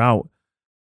brutality throughout,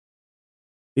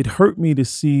 it hurt me to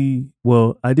see,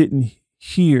 I didn't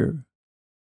hear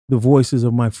the voices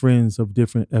of my friends of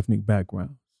different ethnic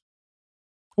backgrounds.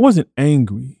 I wasn't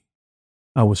angry.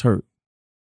 I was hurt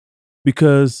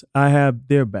because I have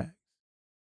their back.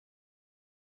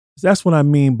 That's what I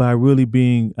mean by really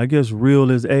being, I guess, real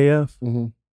as AF. Mm-hmm.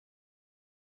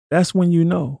 That's when you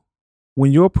know.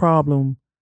 When your problem,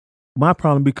 my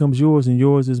problem becomes yours and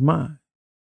yours is mine.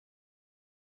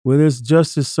 Where there's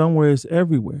justice somewhere, it's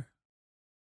everywhere.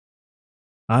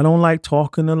 I don't like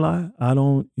talking a lot. I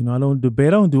don't debate.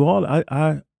 I don't do all that.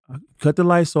 I cut the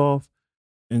lights off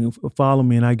and follow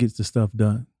me and I get the stuff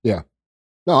done. Yeah.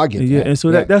 No, I get that. Yeah. And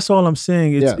so that's all I'm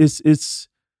saying. It's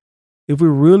if we're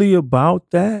really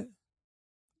about that,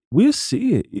 we'll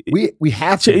see it. We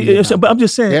have to. But I'm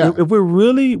just saying, if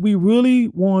we really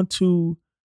want to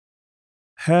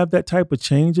have that type of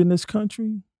change in this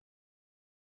country,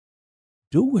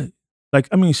 do it.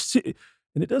 And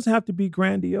it doesn't have to be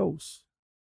grandiose.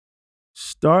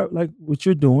 Start like what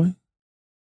you're doing,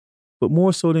 but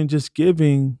more so than just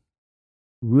giving,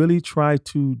 really try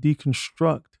to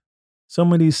deconstruct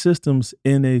some of these systems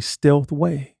in a stealth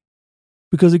way.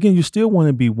 Because again, you still want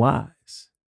to be wise.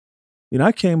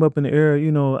 I came up in the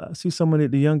era, I see some of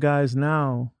the young guys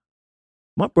now.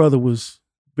 My brother was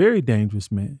very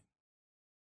dangerous man.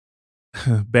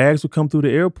 Bags would come through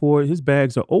the airport. His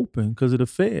bags are open because of the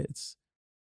feds.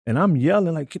 And I'm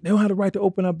yelling like, they don't have the right to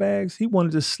open our bags. He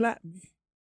wanted to slap me.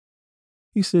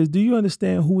 He says, do you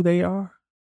understand who they are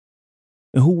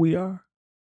and who we are?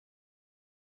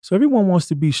 So everyone wants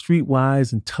to be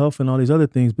streetwise and tough and all these other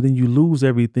things, but then you lose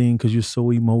everything because you're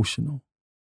so emotional.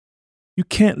 You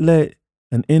can't let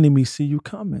an enemy see you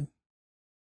coming.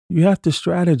 You have to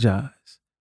strategize.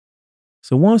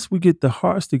 So once we get the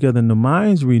hearts together and the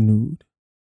minds renewed,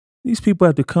 these people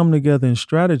have to come together and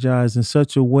strategize in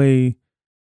such a way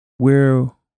where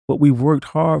what we've worked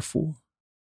hard for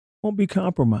won't be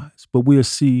compromised, but we'll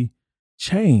see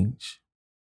change.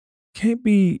 Can't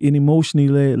be an emotionally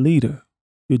led leader.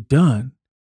 You're done.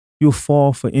 You'll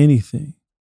fall for anything.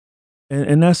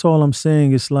 And that's all I'm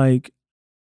saying. It's like,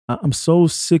 I'm so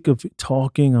sick of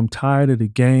talking. I'm tired of the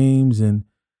games and,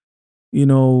 you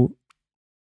know,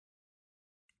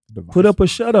 put up or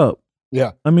shut up.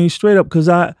 Yeah. I mean, straight up, because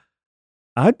I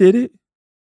did it.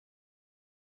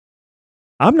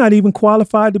 I'm not even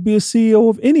qualified to be a CEO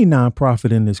of any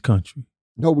nonprofit in this country.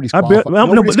 Nobody's qualified.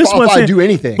 Nobody's qualified to do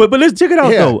anything. But let's check it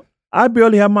out though. I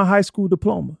barely have my high school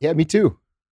diploma. Yeah, me too.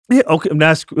 Yeah, okay,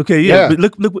 that's okay. Yeah, but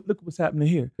look what's happening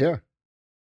here. Yeah,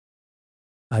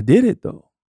 I did it though.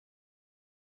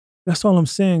 That's all I'm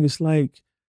saying. It's like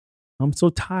I'm so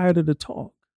tired of the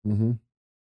talk. Mm-hmm.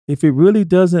 If it really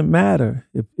doesn't matter,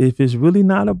 if it's really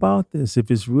not about this,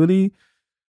 if it's really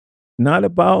not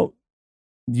about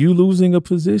you losing a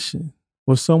position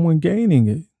or someone gaining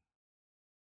it,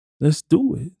 let's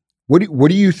do it. What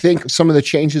do you think some of the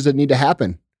changes that need to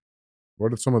happen?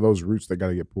 What are some of those roots that got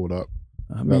to get pulled up?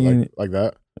 I mean, like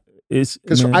that. It's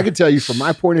because I can tell you from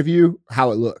my point of view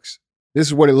how it looks. This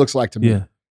is what it looks like to me. Yeah.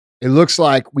 It looks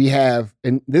like we have,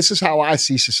 and this is how I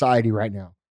see society right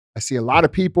now. I see a lot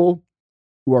of people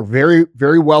who are very,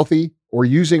 very wealthy or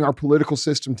using our political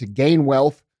system to gain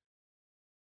wealth,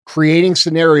 creating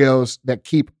scenarios that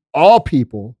keep all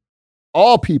people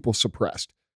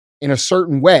suppressed in a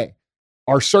certain way.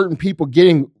 Are certain people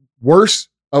getting worse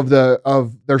of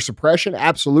their suppression?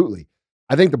 Absolutely.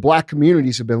 I think the Black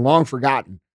communities have been long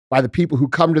forgotten by the people who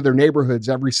come to their neighborhoods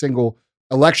every single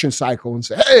election cycle and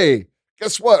say, hey,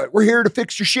 guess what? We're here to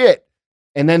fix your shit.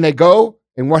 And then they go,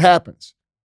 and what happens?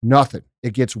 Nothing.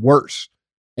 It gets worse.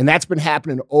 And that's been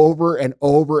happening over and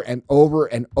over and over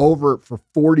and over for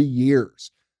 40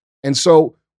 years. And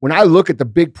so when I look at the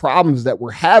big problems that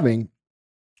we're having,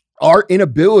 our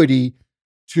inability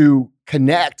to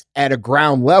connect at a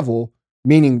ground level,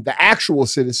 meaning the actual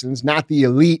citizens, not the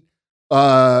elite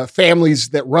families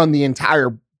that run the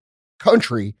entire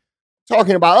country,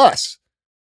 talking about us.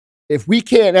 If we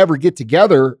can't ever get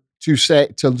together to say,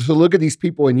 to look at these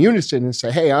people in unison and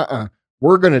say, hey,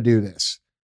 we're going to do this,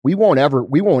 we won't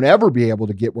ever be able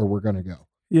to get where we're going to go.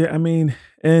 Yeah, I mean,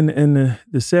 and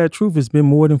the sad truth, has been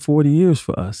more than 40 years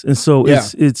for us. And so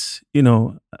it's you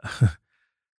know,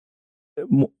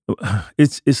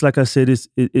 it's like I said,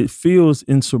 it feels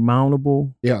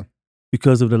insurmountable. Yeah.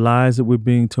 Because of the lies that we're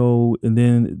being told, and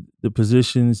then the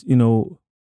positions, you know,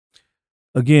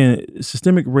 again,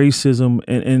 systemic racism,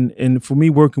 and for me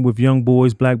working with young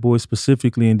boys, Black boys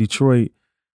specifically in Detroit,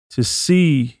 to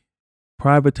see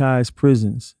privatized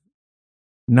prisons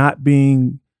not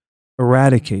being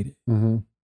eradicated.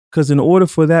 Because in order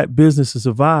for that business to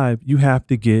survive, you have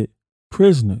to get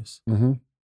prisoners.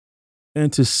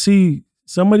 And to see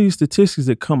some of these statistics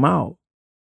that come out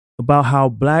about how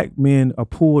Black men are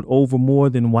pulled over more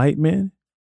than white men,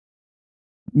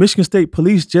 Michigan State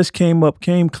Police just came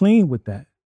clean with that.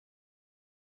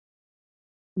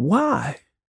 Why?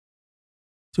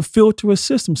 To filter a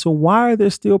system. So why are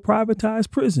there still privatized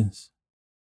prisons?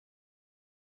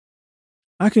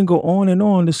 I can go on and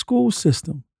on. The school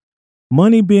system.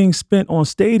 Money being spent on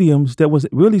stadiums that was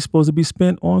really supposed to be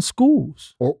spent on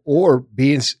schools. Or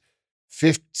being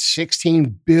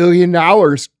 $16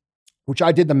 billion, which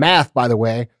I did the math, by the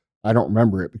way. I don't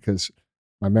remember it because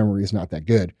my memory is not that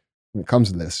good when it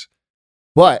comes to this.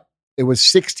 But it was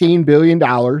 $16 billion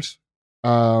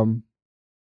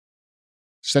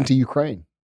sent to Ukraine.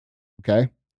 Okay.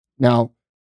 Now,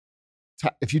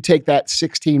 if you take that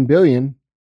 $16 billion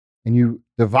and you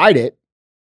divide it,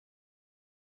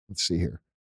 let's see here,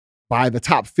 by the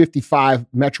top 55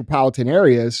 metropolitan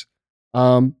areas,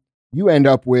 you end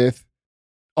up with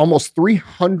almost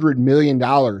 $300 million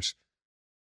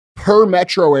per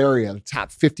metro area, the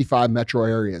top 55 metro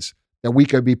areas that we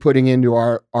could be putting into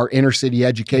our inner city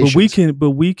education.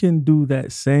 But we can do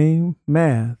that same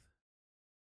math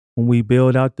when we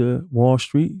build out the Wall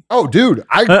Street. Oh, dude,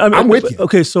 I'm with you.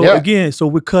 Okay, so again, so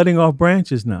we're cutting off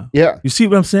branches now. Yeah. You see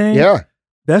what I'm saying? Yeah.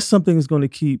 that's something that's going to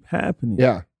keep happening.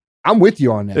 Yeah. I'm with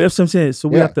you on that. That's what I'm saying. So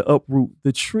we Yeah. have to uproot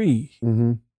the tree.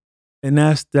 Mm-hmm. And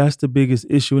that's the biggest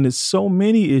issue. And it's so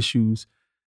many issues.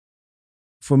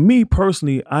 For me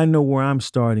personally, I know where I'm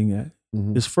starting at.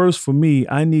 Mm-hmm. It's first for me,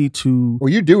 I need to.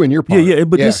 Well, you're doing your part. Yeah,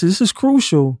 but this is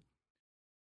crucial.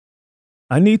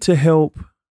 I need to help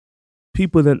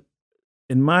people that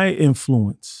in my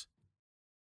influence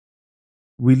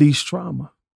release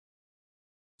trauma.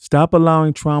 Stop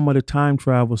allowing trauma to time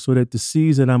travel so that the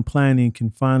seeds that I'm planting can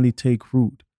finally take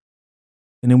root.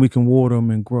 And then we can water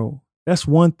them and grow. That's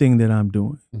one thing that I'm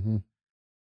doing. Mm-hmm.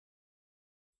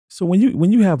 So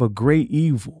when you have a great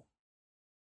evil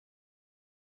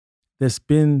that's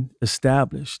been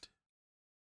established,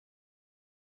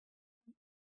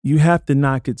 you have to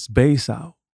knock its base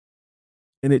out.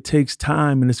 And it takes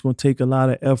time, and it's going to take a lot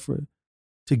of effort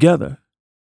together.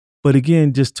 But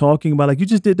again, just talking about, like you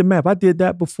just did the map. I did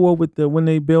that before with when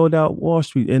they bailed out Wall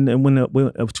Street and when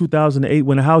of 2008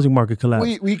 when the housing market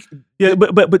collapsed.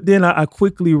 But then I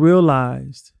quickly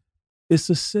realized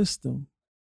it's a system.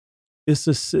 It's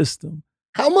a system.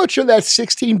 How much of that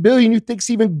 $16 billion you think's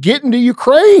even getting to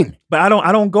Ukraine? But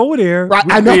I don't go there. Right,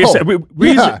 I know.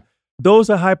 Yeah.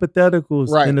 Those are hypotheticals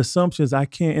Right. and assumptions. I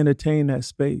can't entertain that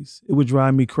space. It would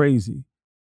drive me crazy.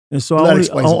 And so That I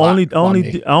explains a lot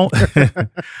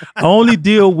I only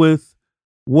deal with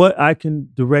what I can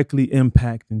directly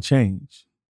impact and change.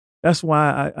 That's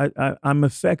why I'm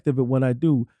effective at what I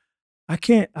do.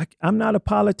 I'm not a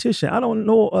politician. I don't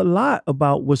know a lot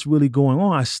about what's really going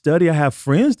on. I study. I have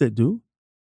friends that do.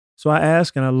 So I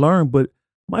ask and I learn, but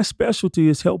my specialty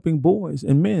is helping boys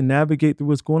and men navigate through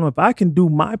what's going on. If I can do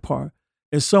my part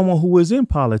as someone who is in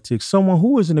politics, someone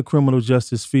who is in the criminal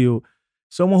justice field,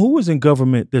 someone who is in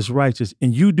government that's righteous,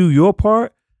 and you do your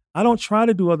part, I don't try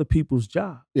to do other people's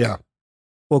job. Yeah.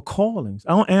 Or callings.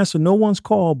 I don't answer no one's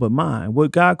call but mine.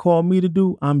 What God called me to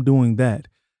do, I'm doing that.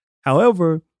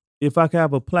 However, if I can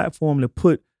have a platform to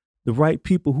put the right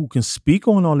people who can speak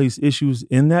on all these issues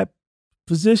in that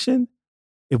position,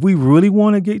 if we really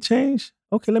want to get change,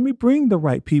 okay, let me bring the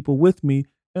right people with me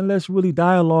and let's really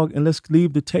dialogue and let's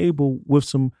leave the table with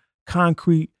some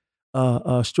concrete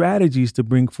strategies to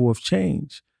bring forth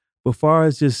change. But far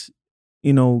as just,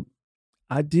 I'm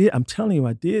telling you,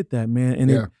 I did that, man.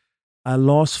 And I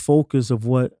lost focus of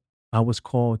what I was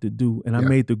called to do. And I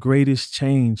made the greatest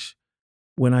change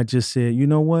when I just said, you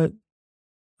know what?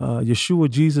 Yeshua,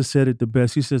 Jesus said it the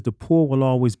best. He says, the poor will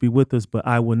always be with us, but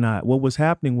I will not. What was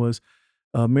happening was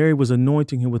Mary was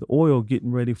anointing him with oil,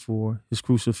 getting ready for his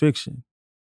crucifixion.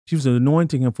 She was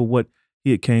anointing him for what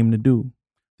he had came to do.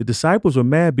 The disciples were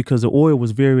mad because the oil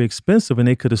was very expensive and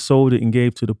they could have sold it and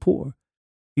gave to the poor.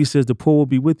 He says, the poor will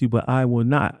be with you, but I will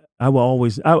not.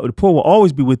 The poor will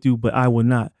always be with you, but I will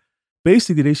not.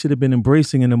 Basically, they should have been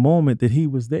embracing in the moment that he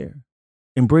was there,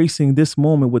 embracing this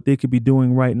moment, what they could be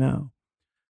doing right now.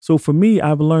 So for me,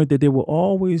 I've learned that there will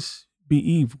always be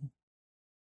evil,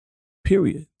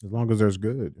 period. As long as there's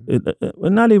good.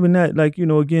 Well, not even that. Like,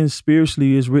 again,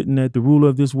 spiritually, it's written that the ruler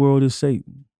of this world is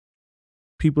Satan.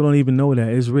 People don't even know that.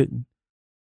 It's written.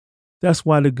 That's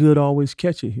why the good always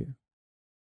catch it here.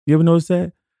 You ever notice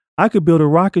that? I could build a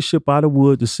rocket ship out of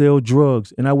wood to sell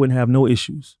drugs and I wouldn't have no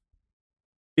issues.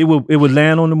 It would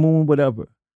land on the moon, whatever.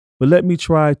 But let me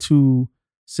try to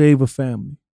save a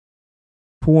family,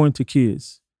 pour into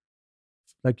kids,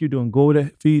 like you're doing, go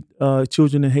to feed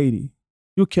children in Haiti.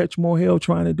 You'll catch more hell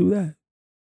trying to do that.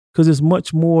 Because it's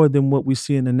much more than what we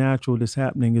see in the natural that's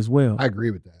happening as well. I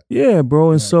agree with that. Yeah,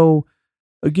 bro. And so,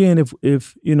 again,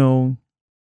 if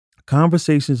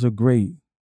conversations are great,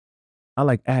 I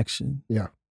like action. Yeah.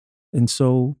 And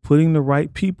so putting the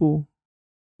right people,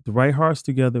 the right hearts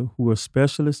together who are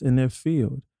specialists in their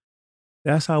field,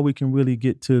 that's how we can really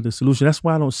get to the solution. That's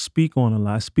why I don't speak on a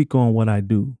lot. I speak on what I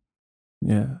do.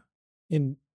 Yeah.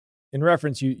 In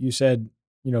reference, you said,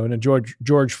 in a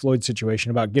George Floyd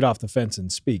situation about get off the fence and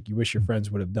speak. You wish your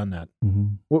friends would have done that. Mm-hmm.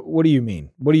 What do you mean?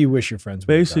 What do you wish your friends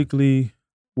would have done? Basically,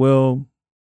 well,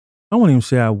 I won't even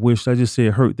say I wished. I just say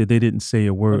it hurt that they didn't say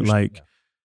a word like,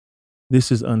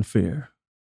 this is unfair,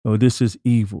 or this is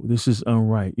evil, this is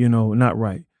unright, not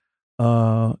right.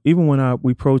 Even when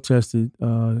we protested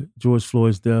George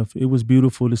Floyd's death, it was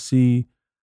beautiful to see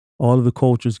all of the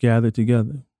cultures gathered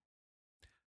together.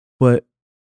 But,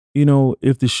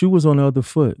 if the shoe was on the other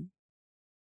foot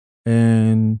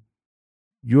and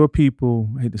your people,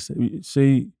 I hate to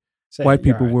say white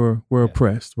people were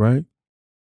oppressed, right?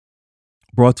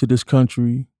 Brought to this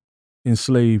country,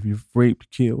 enslaved, you've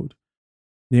raped, killed.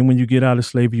 Then when you get out of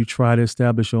slavery, you try to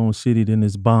establish your own city, then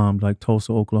it's bombed like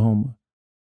Tulsa, Oklahoma.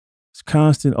 It's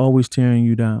constant, always tearing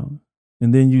you down.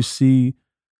 And then you see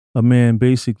a man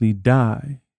basically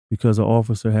die because an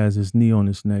officer has his knee on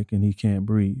his neck and he can't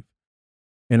breathe.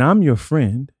 And I'm your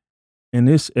friend, and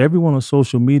everyone on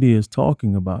social media is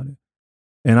talking about it.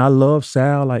 And I love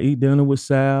Sal. I eat dinner with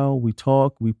Sal. We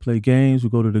talk, we play games, we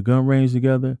go to the gun range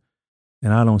together,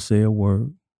 and I don't say a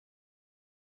word.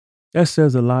 That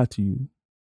says a lot to you.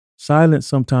 Silence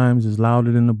sometimes is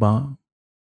louder than the bomb.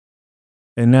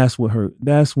 And that's what hurt.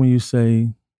 That's when you say,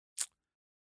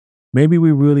 maybe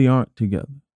we really aren't together.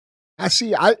 I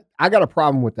see. I got a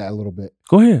problem with that a little bit.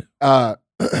 Go ahead.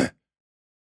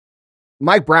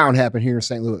 Mike Brown happened here in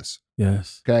St. Louis.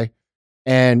 Yes. Okay.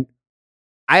 And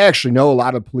I actually know a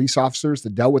lot of police officers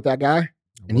that dealt with that guy,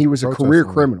 and he was a career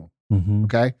criminal. Mm-hmm.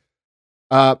 Okay.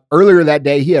 Earlier that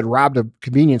day, he had robbed a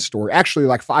convenience store, actually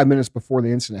like 5 minutes before the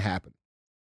incident happened.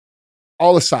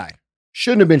 All aside,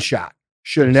 shouldn't have been shot.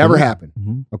 Should have never happened.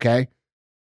 Mm-hmm. Okay.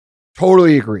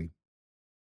 Totally agree.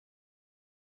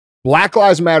 Black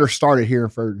Lives Matter started here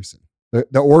in Ferguson,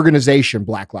 the organization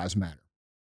Black Lives Matter.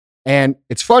 And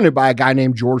it's funded by a guy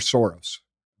named George Soros.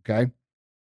 Okay.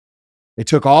 They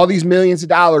took all these millions of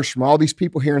dollars from all these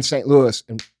people here in St. Louis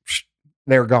and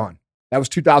they're gone. That was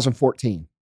 2014.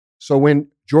 So when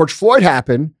George Floyd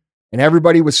happened and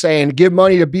everybody was saying, give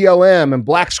money to BLM and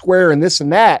Black Square and this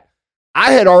and that,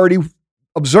 I had already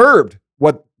observed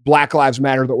what Black Lives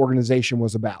Matter, the organization,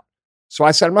 was about. So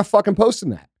I said, I'm not fucking posting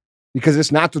that because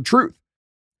it's not the truth.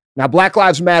 Now, Black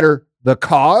Lives Matter, the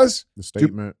cause, the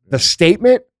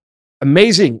statement,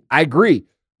 amazing. I agree.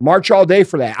 March all day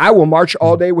for that. I will march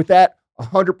all day with that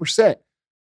 100%.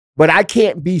 But I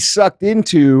can't be sucked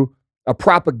into a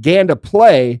propaganda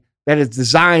play that is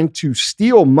designed to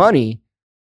steal money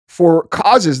for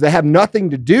causes that have nothing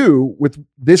to do with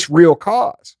this real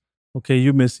cause. Okay,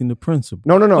 you're missing the principle.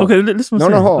 No. Okay, listen. No,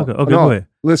 hold on. Okay, go ahead.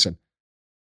 Listen.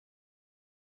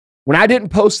 When I didn't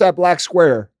post that Black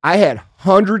Square, I had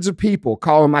hundreds of people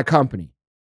calling my company.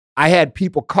 I had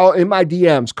people in my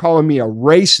DMs calling me a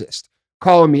racist,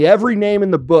 calling me every name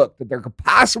in the book that there could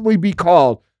possibly be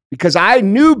called because I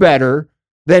knew better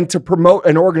than to promote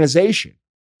an organization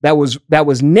that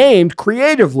was named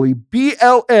creatively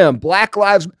BLM, Black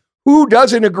Lives. Who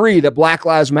doesn't agree that Black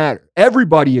Lives Matter?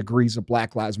 Everybody agrees that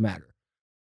Black Lives Matter.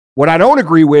 What I don't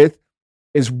agree with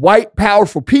is white,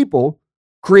 powerful people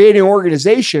creating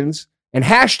organizations and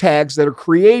hashtags that are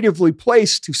creatively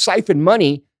placed to siphon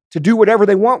money to do whatever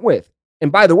they want with.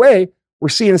 And by the way, we're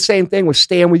seeing the same thing with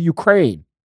Stand With Ukraine.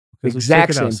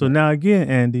 Exact same. So now again,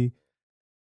 Andy,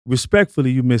 respectfully,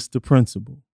 you missed the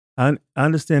principle. I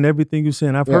understand everything you're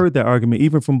saying. I've heard that argument,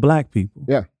 even from black people.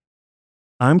 Yeah.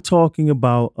 I'm talking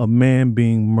about a man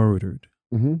being murdered.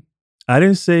 Mm-hmm. I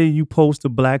didn't say you post a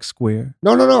Black Square.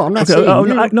 No. I'm not saying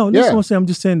no, this is what I'm saying. I'm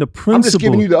just saying the principle. I'm just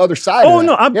giving you the other side.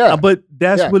 But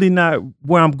that's really not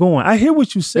where I'm going. I hear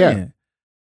what you're saying. Yeah.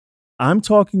 I'm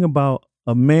talking about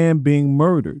a man being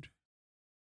murdered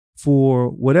for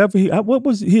whatever what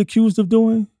was he accused of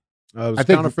doing? I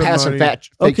think passing fake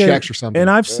checks or something. And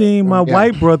I've seen my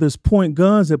white brothers point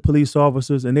guns at police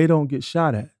officers and they don't get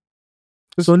shot at.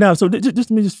 So now, just let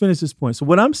me just finish this point. So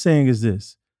what I'm saying is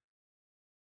this.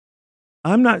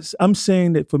 I'm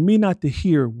saying that for me not to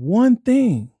hear one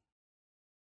thing,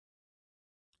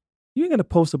 you ain't gonna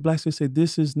post a Black Square and say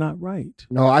this is not right.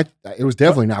 No, it was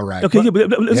definitely not right. Okay,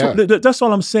 but that's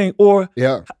all I'm saying. Or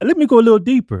let me go a little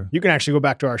deeper. You can actually go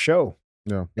back to our show.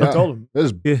 Yeah. I told him. This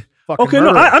is okay, no,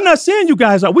 I'm not saying you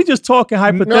guys are. We just talking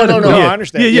hypothetically. No, I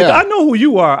understand. Yeah. I know who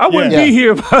you are. I wouldn't be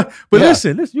here. But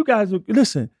listen, you guys,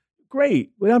 listen.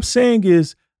 Great. What I'm saying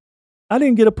is, I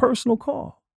didn't get a personal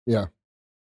call. Yeah.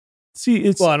 See,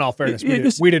 it's well. In all fairness,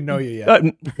 we didn't know you yet.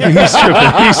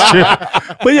 He's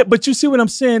tripping. But you see what I'm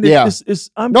saying? I understand.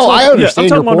 I'm talking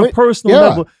your on a point. personal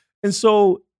level, and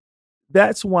so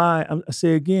that's why I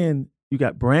say again, you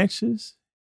got branches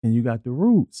and you got the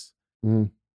roots,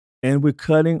 and we're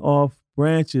cutting off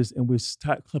branches, and we're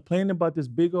complaining about this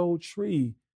big old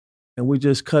tree, and we're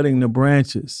just cutting the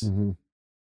branches. Mm-hmm.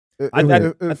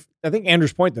 I think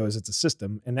Andrew's point though is it's a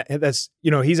system, and that's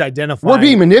he's identifying. We're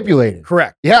being manipulated.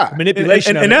 Correct. Yeah,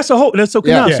 manipulation, and that's a whole. That's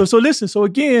okay. Yeah. Now, so listen. So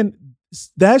again,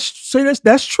 that's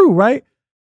true, right?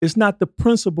 It's not the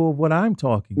principle of what I'm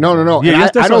talking. No. Yeah,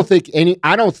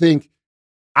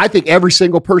 I think every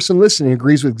single person listening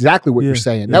agrees with exactly what you're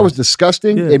saying. That was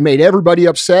disgusting. Yeah. It made everybody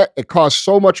upset. It caused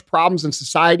so much problems in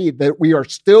society that we are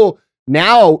still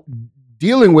now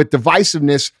dealing with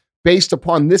divisiveness based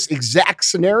upon this exact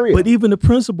scenario. But even the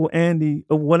principle, Andy,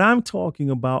 of what I'm talking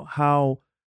about, how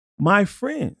my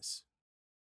friends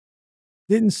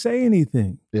didn't say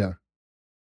anything. Yeah.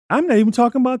 I'm not even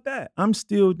talking about that. I'm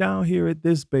still down here at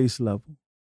this base level.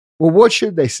 Well, what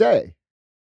should they say?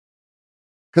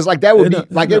 Because like that would be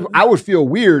like I would feel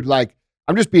weird. Like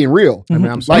I'm just being real. I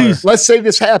mean, I'm sorry. Like let's say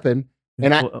this happened,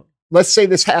 and let's say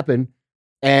this happened,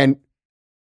 and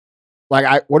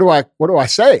like what do I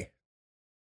say?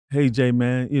 Hey Jay,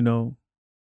 man, you know,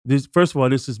 this first of all,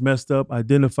 this is messed up.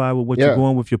 Identify with what you're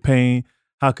going with, your pain.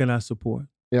 How can I support?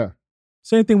 Yeah.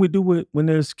 Same thing we do when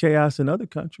there's chaos in other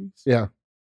countries. Yeah.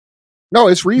 No,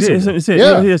 it's reasonable.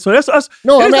 Yeah. So that's us.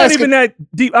 No, it's not even that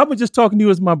deep. I was just talking to you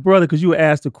as my brother because you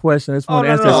asked a question. I just want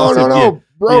to answer that. No,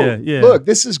 bro. Yeah. Look,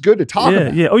 this is good to talk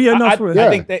about. Yeah. Oh, yeah. No, for real. I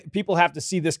think that people have to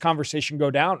see this conversation go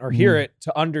down or hear it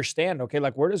to understand. Okay,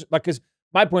 like where does because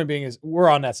my point being is we're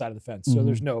on that side of the fence, so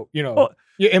there's no,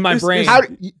 in my brain.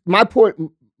 My point,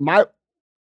 my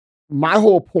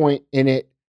whole point in it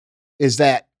is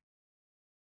that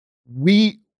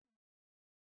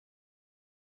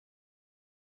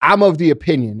I'm of the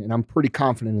opinion, and I'm pretty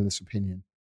confident in this opinion,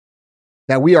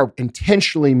 that we are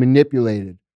intentionally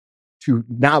manipulated to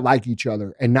not like each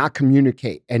other and not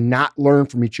communicate and not learn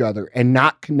from each other and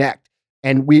not connect.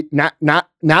 And we not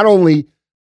only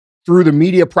through the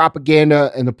media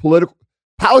propaganda and the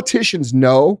politicians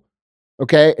know,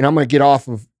 okay, and I'm going to get off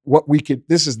of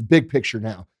this is the big picture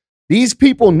now. These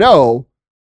people know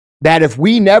that if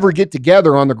we never get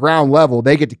together on the ground level,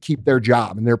 they get to keep their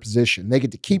job and their position. They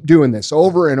get to keep doing this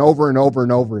over and over and over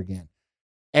and over again.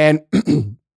 And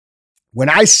when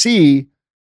I see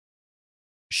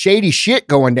shady shit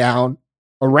going down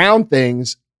around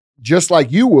things, just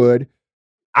like you would,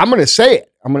 I'm going to say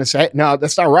it. I'm going to say, no,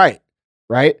 that's not right.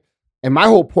 Right. And my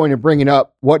whole point of bringing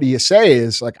up, what do you say,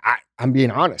 is like, I'm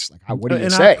being honest. Like, what do you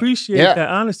say? And I appreciate that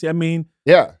honesty. I mean,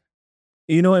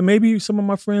 you know, and maybe some of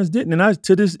my friends didn't. And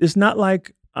it's not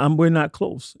like we're not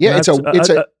close. Yeah,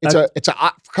 it's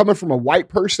coming from a white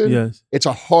person. Yes, it's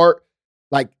a hard.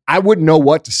 Like I wouldn't know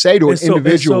what to say to an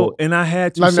individual. And I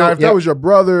had to. Like now, if that was your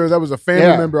brother, that was a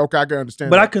family member. Okay, I can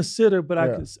understand. But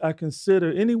that. I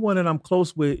consider anyone that I'm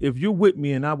close with. If you're with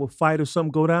me and I will fight if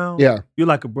something go down, you're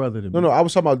like a brother to me. No, I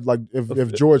was talking about like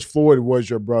if George Floyd was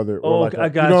your brother. Or I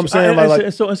got you. Know what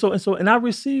I'm saying? And I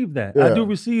received that. I do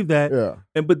receive that.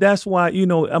 Yeah. But that's why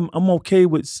I'm okay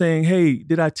with saying, hey,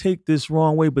 did I take this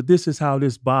wrong way? But this is how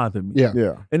this bothered me.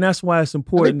 Yeah. And that's why it's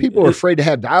important. I think people are afraid to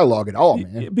have dialogue at all,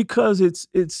 man. Because it's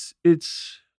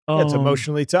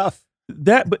emotionally tough.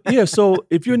 So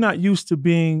if you're not used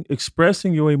to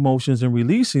expressing your emotions and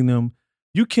releasing them,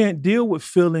 you can't deal with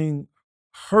feeling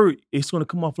hurt. It's going to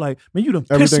come off like, man, you done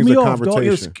pissed me off,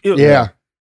 dog.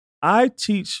 I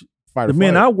teach the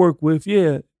men I work with,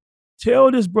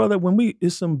 tell this brother when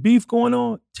it's some beef going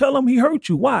on, tell him he hurt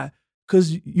you. Why?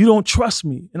 Because you don't trust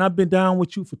me. And I've been down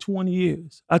with you for 20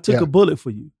 years. I took a bullet for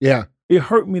you. Yeah. It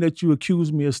hurt me that you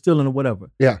accused me of stealing or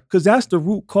whatever. Yeah. Because that's the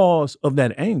root cause of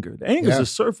that anger. The anger is a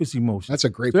surface emotion. That's a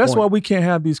great point. That's why we can't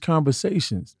have these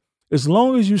conversations. As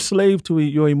long as you slave to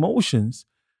your emotions,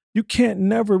 you can't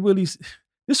never really.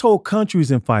 This whole country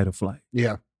is in fight or flight.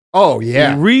 Yeah. Oh,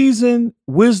 yeah. Reason,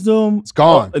 wisdom. It's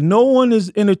gone. No one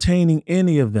is entertaining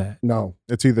any of that. No.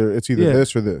 It's either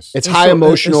this or this. It's high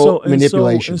emotional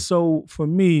manipulation. And so for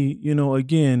me,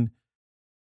 again,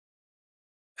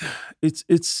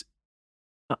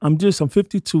 I'm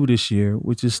 52 this year,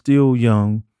 which is still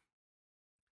young.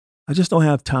 I just don't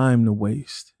have time to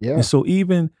waste. Yeah. And so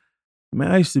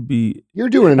I used to be. You're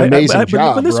doing an amazing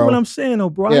job, but listen bro. What I'm saying, though,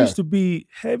 bro. I used to be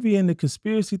heavy in the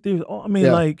conspiracy theories.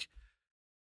 Like,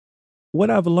 what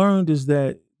I've learned is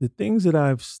that the things that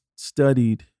I've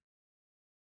studied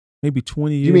maybe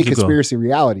 20 years ago. You mean conspiracy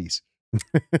realities?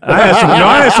 I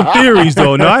had some theories,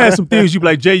 though. No, I had some theories. You be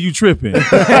like, Jay, you tripping. Okay,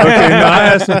 I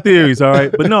had some theories, all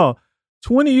right? But no,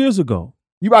 20 years ago.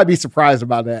 You might be surprised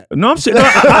about that. No, I'm saying,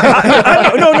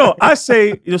 no. I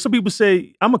say, some people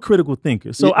say I'm a critical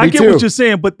thinker. So I get what you're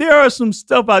saying, but there are some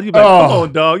stuff out there, like, come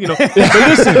on, dog.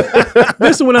 But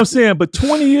listen what I'm saying. But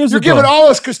 20 years ago. You're giving all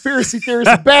us conspiracy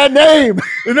theorists a bad name.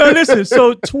 No, listen.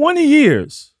 So 20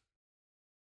 years,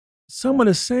 some of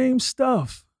the same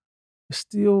stuff is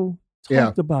still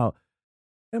talked about.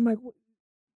 I'm like,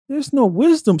 there's no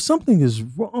wisdom. Something is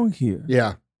wrong here.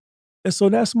 Yeah. And so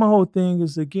that's my whole thing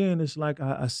is, again, it's like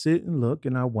I sit and look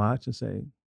and I watch and say,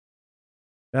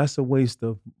 that's a waste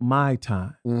of my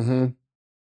time. Mm-hmm.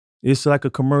 It's like a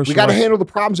commercial. We got to handle the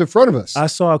problems in front of us. I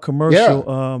saw a commercial,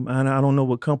 and I don't know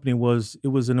what company it was. It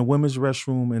was in a women's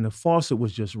restroom and the faucet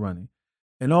was just running.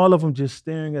 And all of them just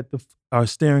staring at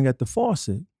the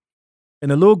faucet. And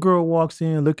the little girl walks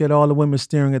in, look at all the women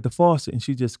staring at the faucet, and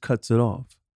she just cuts it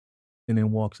off and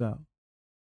then walks out.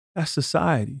 That's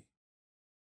society.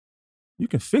 You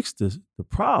can fix the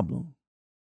problem,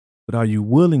 but are you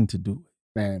willing to do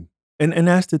it? Man. And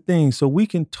that's the thing. So we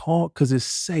can talk because it's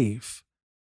safe.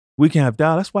 We can have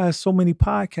dialogue. That's why there's so many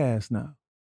podcasts now.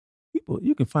 People,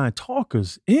 you can find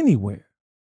talkers anywhere.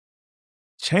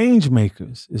 Change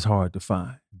makers is hard to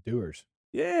find. Doers.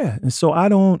 Yeah. And so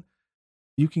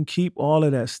you can keep all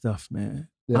of that stuff, man.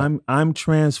 Yeah. I'm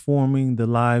transforming the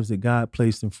lives that God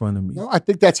placed in front of me. No, I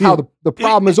think that's how the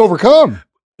problem is overcome.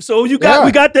 So we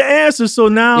got the answer. So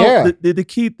now the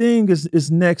key thing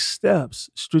is next steps.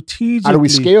 Strategically. How do we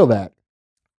scale that?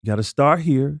 You got to start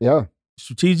here. Yeah.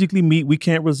 Strategically meet. We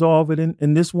can't resolve it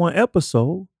in this one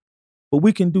episode, but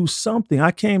we can do something.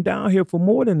 I came down here for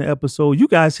more than an episode. You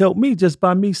guys helped me just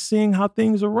by me seeing how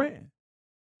things are ran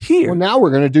here. Well, now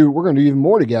we're gonna do even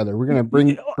more together. We're gonna bring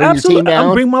your Absolutely. team down.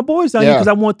 I'm bring my boys down here because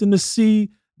I want them to see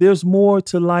there's more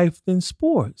to life than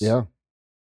sports. Yeah.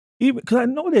 Even because I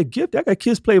know they're gifted. I got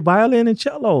kids play violin and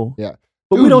cello. Yeah.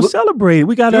 But we don't celebrate.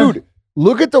 We gotta. Dude,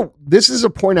 look at this is a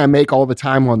point I make all the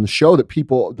time on the show that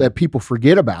people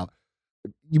forget about.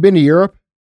 You been to Europe?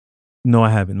 No, I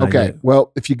haven't. Not Okay. yet.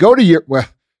 Well, if you go to Europe,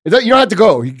 you don't have to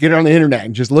go. You can get it on the internet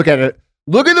and just look at it.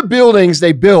 Look at the buildings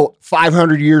they built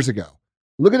 500 years ago.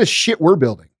 Look at the shit we're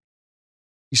building.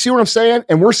 You see what I'm saying?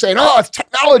 And we're saying, oh, it's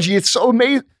technology. It's so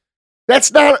amazing.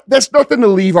 That's nothing to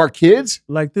leave our kids.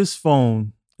 Like this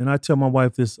phone, and I tell my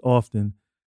wife this often,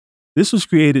 this was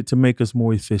created to make us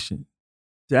more efficient,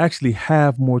 to actually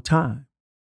have more time,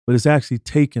 but it's actually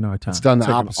taken our time. It's done the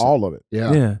Taking opposite. all of it.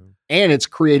 Yeah. Yeah. And it's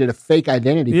created a fake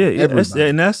identity for everybody.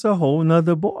 And that's a whole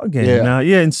nother ball game. Yeah. Now,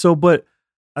 and so, but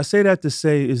I say that to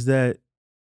say is that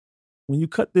when you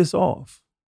cut this off,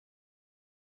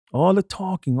 all the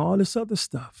talking, all this other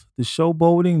stuff, the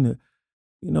showboating,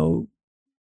 you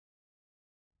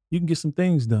can get some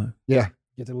things done. Yeah.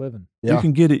 Get to living. Yeah.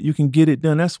 You can get it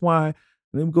done. That's why,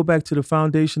 let me go back to the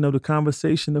foundation of the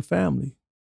conversation of family.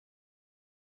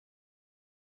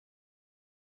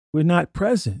 We're not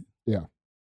present. Yeah.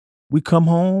 We come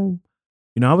home,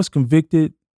 I was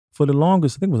convicted for the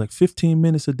longest, I think it was like 15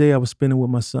 minutes a day I was spending with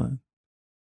my son.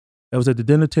 I was at the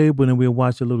dinner table and then we'd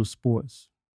watch a little sports.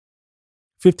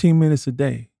 15 minutes a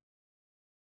day.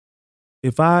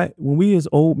 When we as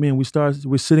old men,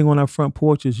 we're sitting on our front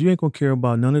porches, you ain't gonna care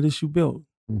about none of this you built.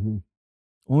 Mm-hmm.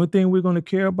 Only thing we're gonna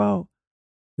care about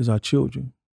is our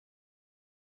children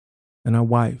and our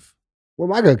wife. What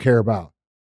am I going to care about?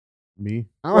 Me?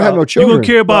 I don't have no You're children. gonna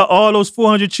care about all those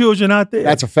 400 children out there.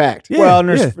 That's a fact. Yeah, Well,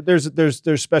 and yeah.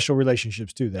 there's special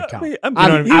relationships too that count.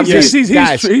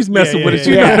 He's messing with us.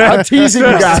 You know Yeah, that? I'm teasing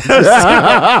you guys.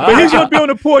 But he's gonna be on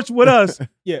the porch with us.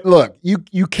 Look,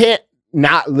 you can't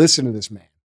not listen to this man.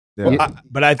 Yeah.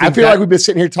 But I I feel like we've been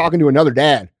sitting here talking to another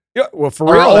dad. well, for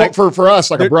Or real, like, for us,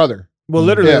 like a brother. well,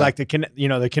 literally, Yeah. like the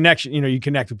connection. You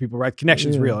connect with people, right?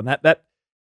 Connection's real, and that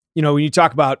when you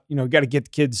talk about got to get the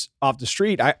kids off the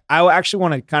street. I actually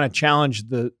want to kind of challenge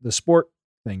the sport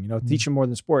thing. Teach them more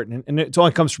than sport, and it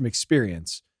only comes from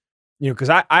experience. Because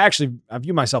I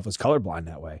view myself as colorblind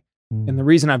that way, and the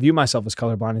reason I view myself as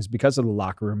colorblind is because of the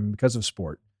locker room and because of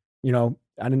sport. I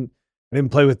didn't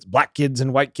play with black kids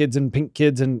and white kids and pink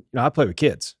kids, and I play with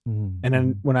kids. And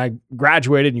then when I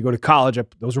graduated and you go to college,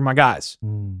 those were my guys.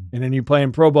 And then you play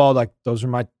in pro ball, like those are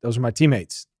my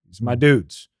teammates. These are my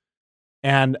dudes.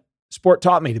 And sport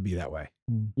taught me to be that way.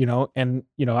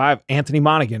 I have Anthony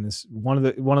Monaghan is one of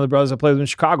the brothers I played with in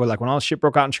Chicago. Like when all the shit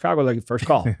broke out in Chicago, like first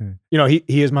call. He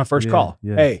is my first call.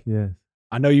 Yes, hey, yes.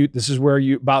 I know you. This is where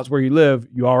you live.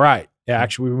 You all right? Yeah,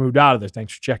 actually, we moved out of there.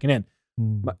 Thanks for checking in.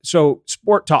 So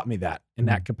sport taught me that in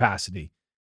that capacity.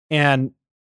 And,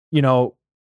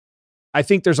 I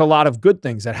think there's a lot of good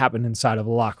things that happen inside of a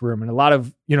locker room and a lot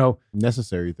of,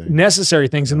 Necessary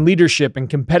things. and leadership and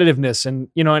competitiveness. And,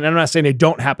 and I'm not saying they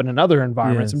don't happen in other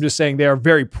environments. Yes. I'm just saying they are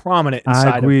very prominent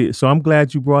inside I agree. So I'm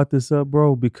glad you brought this up,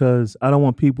 bro, because I don't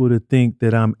want people to think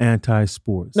that I'm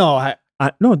anti-sports. No, I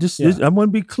want to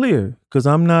be clear because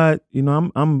I'm not,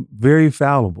 I'm very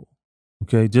fallible.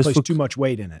 Okay. Just place for too much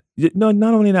weight in it. No,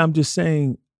 not only that, I'm just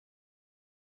saying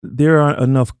there aren't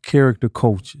enough character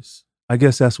coaches. I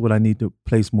guess that's what I need to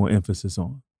place more emphasis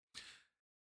on.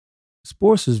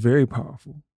 Sports is very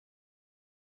powerful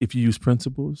if you use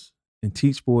principles and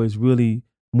teach boys really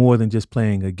more than just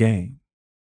playing a game.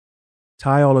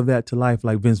 Tie all of that to life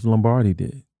like Vince Lombardi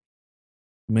did.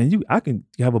 Man, I can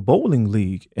have a bowling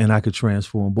league and I could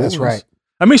transform boys. That's right.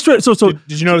 I mean, straight. So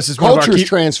did you notice this? Culture's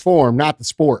transformed, not the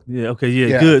sport. Yeah. Okay.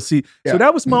 Yeah. Good. See, so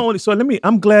that was my only. So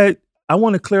I'm glad. I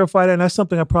want to clarify that, and that's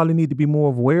something I probably need to be more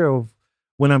aware of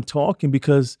when I'm talking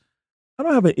because I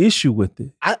don't have an issue with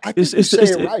it. I think you say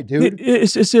it right, dude.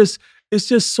 It's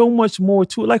just so much more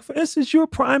to it. Like for instance, you're a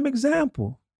prime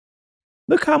example.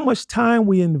 Look how much time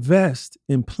we invest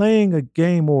in playing a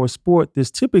game or a sport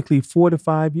that's typically 4 to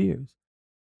 5 years.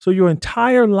 So your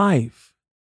entire life,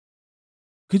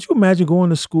 Could you imagine going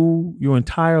to school your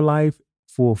entire life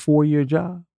for a 4-year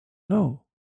job? No,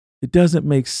 it doesn't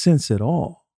make sense at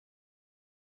all.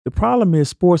 The problem is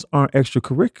sports aren't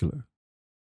extracurricular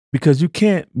because you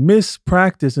can't miss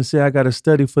practice and say, I got to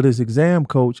study for this exam,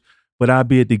 coach, but I'll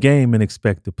be at the game and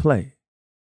expect to play.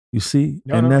 You see?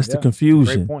 That's the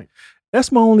confusion. Great point.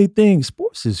 That's my only thing.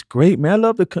 Sports is great, man. I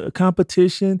love the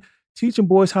competition, teaching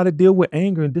boys how to deal with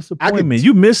anger and disappointment.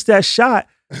 You missed that shot,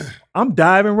 I'm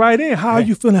diving right in. How are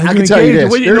you feeling? I can tell you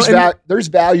this. There's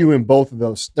value in both of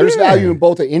those. There's value in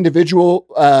both the individual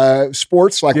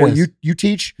sports, like what you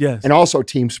teach, and also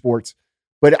team sports.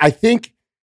 But I think,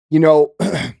 I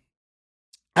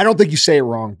don't think you say it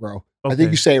wrong, bro. Okay. I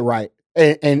think you say it right.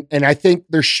 And I think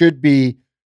there should be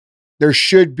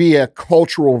a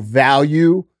cultural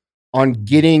value on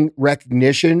getting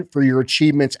recognition for your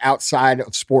achievements outside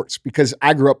of sports, because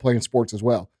I grew up playing sports as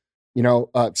well.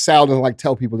 Sal doesn't like to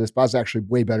tell people this, but I was actually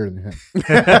way better than him.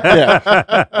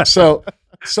 Yeah. So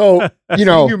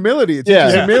humility. It's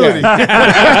humility.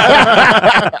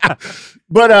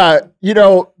 But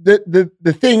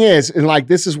the thing is, and like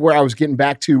this is where I was getting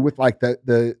back to with like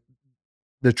the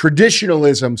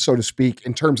traditionalism, so to speak,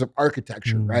 in terms of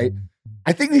architecture, right?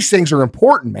 I think these things are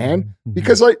important, man,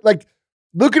 because like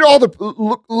look at all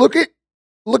the look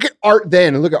at art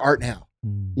then and look at art now.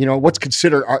 What's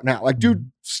considered art now? Like, dude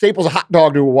staples a hot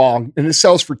dog to a wall and it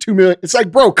sells for $2 million. It's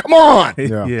like, bro, come on.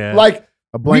 Yeah. Like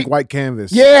a blank white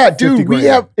canvas. Yeah, dude,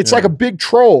 it's like a big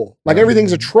troll. Like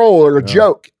everything's a troll or a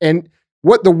joke. And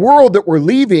what the world that we're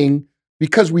leaving,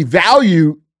 because we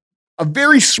value a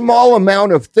very small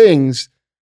amount of things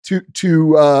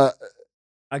to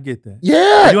I get that.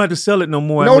 Yeah. You don't have to sell it no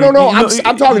more. No.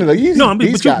 I'm talking to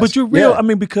these guys. But you're real.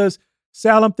 Yeah. Because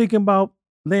Sal, I'm thinking about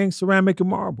laying ceramic and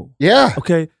marble. Yeah.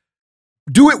 Okay.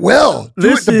 Do it well.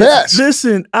 Do it the best.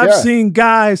 Listen, I've seen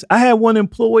guys, I had one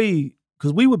employee,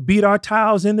 because we would beat our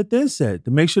tiles in the thin set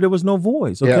to make sure there was no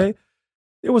voids, okay? Yeah.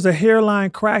 There was a hairline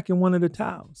crack in one of the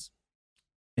tiles.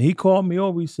 And he called me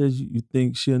over. He says, you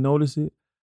think she'll notice it?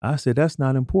 I said, that's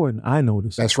not important. I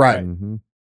noticed it. That's right. Mm-hmm.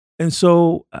 And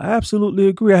so I absolutely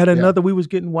agree. I had another, we was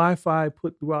getting Wi-Fi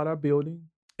put throughout our building.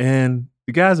 And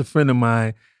the guy's a friend of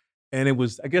mine. And it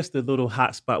was, I guess the little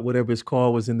hotspot, whatever it's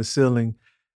called, was in the ceiling.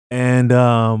 And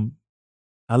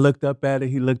I looked up at it.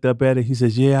 He looked up at it. He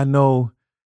says, yeah, I know,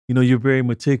 you're very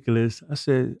meticulous. I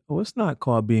said, oh, it's not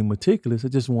called being meticulous. I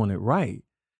just want it right.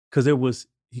 Because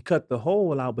he cut the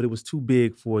hole out, but it was too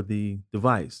big for the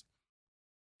device.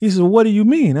 He said, well, what do you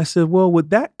mean? I said, well, with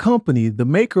that company, the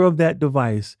maker of that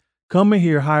device, come in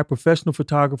here, hire a professional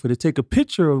photographer to take a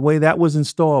picture of the way that was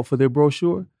installed for their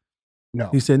brochure? No.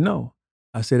 He said, no.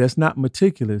 I said, that's not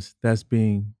meticulous. That's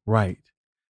being right.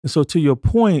 And so to your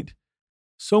point,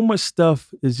 so much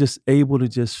stuff is just able to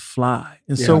just fly.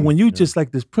 And so when you just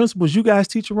like this principles you guys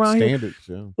teach around standards,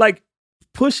 here, like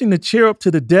pushing the chair up to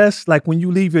the desk, like when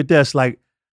you leave your desk, like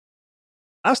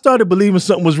I started believing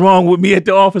something was wrong with me at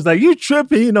the office. Like, you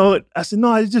tripping, I said,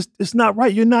 no, it's not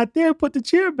right. You're not there. Put the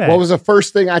chair back. What was the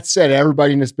first thing I said to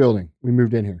everybody in this building? We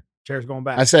moved in here. Chair's going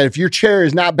back. I said, if your chair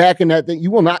is not back in that thing,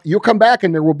 you'll come back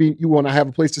and you will not have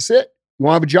a place to sit. You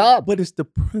won't have a job. But it's the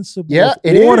principle of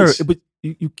order. Is. But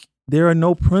there are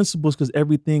no principles because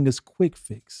everything is quick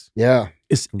fix. Yeah.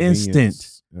 It's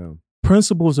instant. Yeah.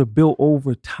 Principles are built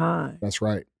over time. That's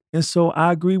right. And so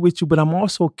I agree with you, but I'm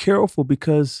also careful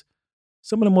because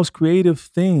some of the most creative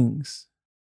things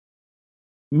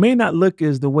may not look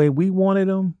as the way we wanted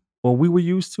them or we were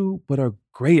used to, but are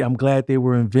great. I'm glad they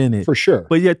were invented. For sure.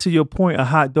 But yet to your point, a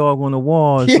hot dog on the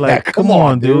wall is like, come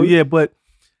on, dude. Yeah, but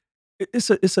it's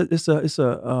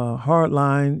a hard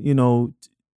line,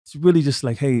 it's really just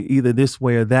like, hey, either this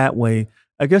way or that way.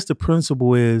 I guess the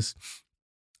principle is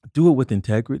do it with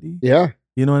integrity. Yeah.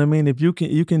 You know what I mean? If you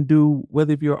can do,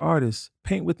 whether if you're an artist,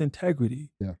 paint with integrity.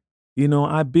 Yeah.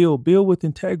 I build with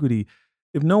integrity.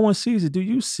 If no one sees it, do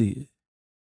you see it?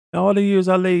 All the years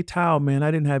I laid tile, man,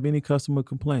 I didn't have any customer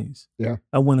complaints. Yeah.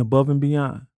 I went above and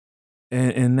beyond.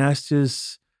 And that's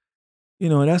just,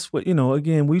 that's what,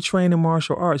 again, we train in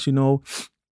martial arts,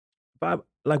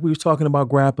 like we were talking about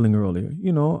grappling earlier.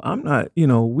 I'm not,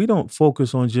 we don't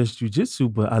focus on just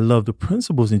jujitsu, but I love the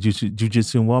principles in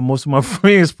jujitsu. And while most of my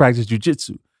friends practice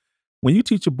jujitsu, when you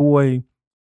teach a boy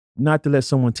not to let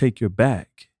someone take your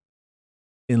back,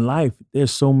 in life,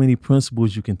 there's so many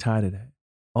principles you can tie to that.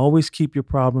 Always keep your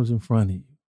problems in front of you.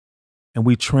 And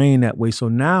we train that way. So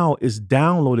now it's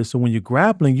downloaded. So when you're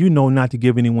grappling, not to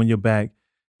give anyone your back.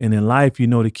 And in life,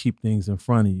 to keep things in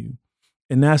front of you.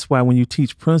 And that's why when you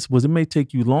teach principles, it may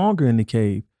take you longer in the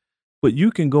cave, but you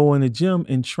can go in the gym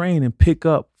and train and pick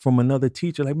up from another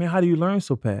teacher. Like, man, how do you learn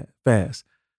so fast?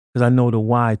 because I know the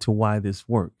why to why this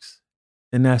works.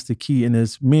 And that's the key. And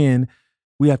as men,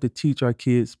 we have to teach our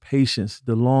kids patience,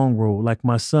 the long road. Like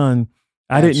my son,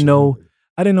 I didn't know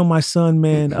my son,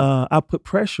 man, I put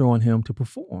pressure on him to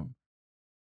perform.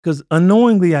 Because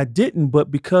unknowingly I didn't, but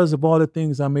because of all the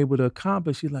things I'm able to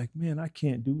accomplish, he's like, man, I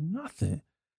can't do nothing.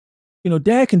 You know,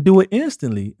 dad can do it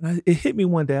instantly. And it hit me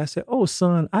one day. I said, oh,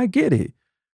 son, I get it.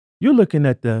 You're looking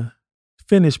at the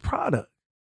finished product.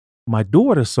 My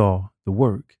daughter saw the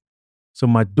work. So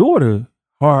my daughter,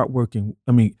 hardworking,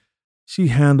 she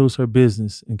handles her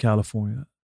business in California.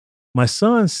 My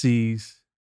son sees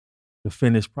the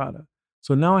finished product.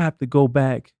 So now I have to go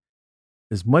back,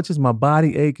 as much as my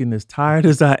body aching, as tired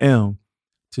as I am,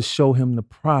 to show him the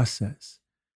process.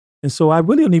 And so I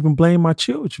really don't even blame my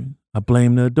children. I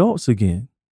blame the adults again.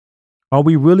 Are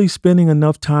we really spending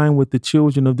enough time with the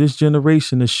children of this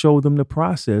generation to show them the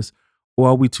process? Or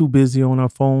are we too busy on our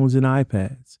phones and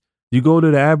iPads? You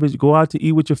go out to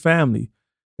eat with your family.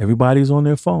 Everybody's on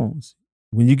their phones.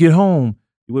 When you get home,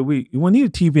 you won't need a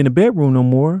TV in the bedroom no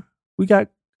more. We got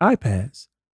iPads.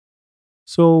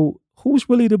 So who's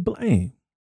really to blame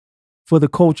for the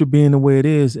culture being the way it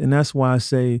is? And that's why I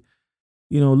say,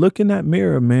 look in that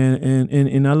mirror, man.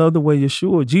 And I love the way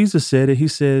Yeshua, Jesus said it. He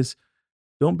says,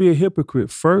 don't be a hypocrite.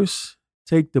 First,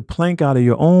 take the plank out of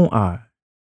your own eye.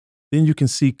 Then you can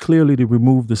see clearly to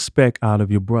remove the speck out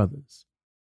of your brother's.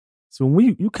 So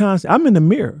when I'm in the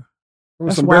mirror.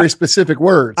 That's some very specific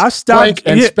words. I stopped, plank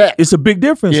and speck. It's a big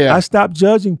difference. Yeah. I stopped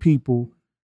judging people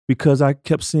because I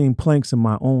kept seeing planks in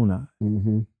my own eye.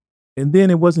 Mm-hmm. And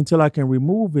then it wasn't until I can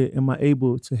remove it, am I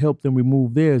able to help them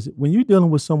remove theirs. When you're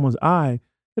dealing with someone's eye,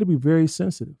 it'll be very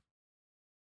sensitive.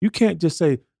 You can't just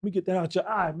say, let me get that out your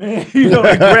eye, man, and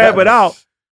grab it out,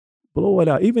 blow it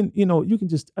out. Even,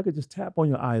 I could just tap on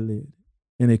your eyelid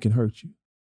and it can hurt you.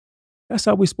 That's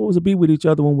how we're supposed to be with each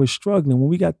other when we're struggling. When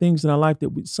we got things in our life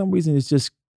that some reason it's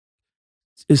just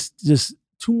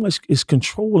too much, it's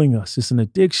controlling us. It's an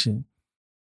addiction.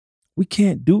 We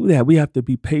can't do that. We have to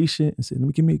be patient and say,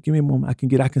 give me a moment. I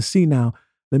can see now.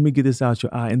 Let me get this out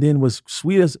your eye. And then what's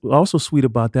also sweet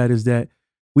about that is that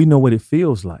we know what it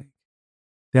feels like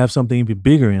to have something even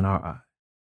bigger in our eye.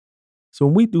 So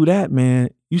when we do that,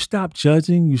 man, you stop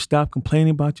judging, you stop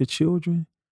complaining about your children.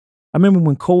 I remember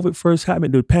when COVID first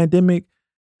happened, the pandemic,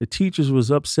 the teachers was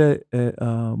upset at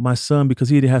my son because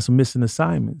he had some missing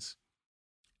assignments.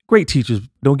 Great teachers,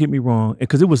 don't get me wrong,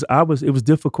 because it was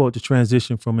difficult to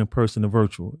transition from in-person to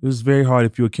virtual. It was very hard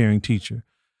if you're a caring teacher.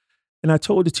 And I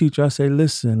told the teacher, I said,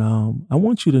 listen, I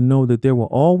want you to know that there will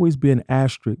always be an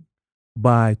asterisk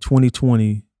by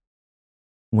 2020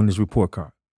 on this report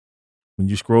card. When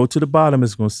you scroll to the bottom,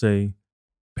 it's going to say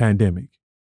pandemic.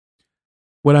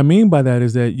 What I mean by that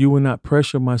is that you will not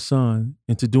pressure my son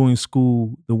into doing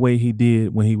school the way he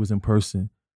did when he was in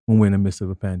person when we're in the midst of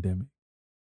a pandemic.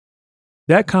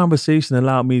 That conversation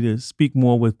allowed me to speak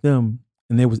more with them,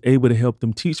 and they was able to help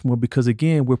them teach more because,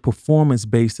 again, we're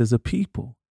performance-based as a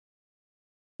people.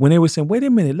 When they were saying, wait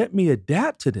a minute, let me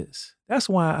adapt to this. That's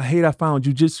why I found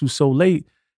jiu-jitsu so late.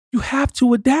 You have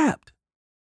to adapt.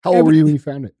 How old were you when you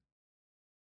found it?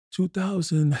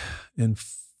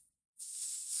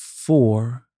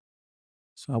 2004.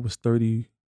 So I was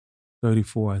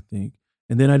 34, I think.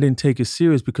 And then I didn't take it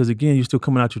serious because, again, you're still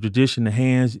coming out your tradition, the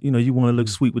hands, you want to look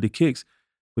sweet with the kicks.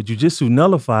 But jiu-jitsu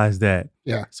nullifies that.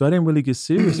 Yeah. So I didn't really get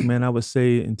serious, man. I would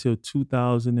say until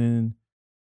 2000 and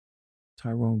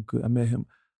Tyrone Good. I met him,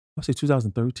 I'll say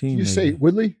 2013. Did you maybe. say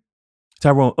Woodley?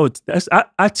 Tyrone. Oh,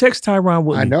 I text Tyron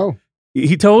Woodley. I know.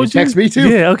 He told you? He texted me too.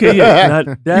 Yeah, okay,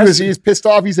 yeah. He's pissed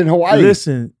off. He's in Hawaii.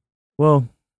 Listen, well,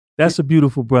 that's a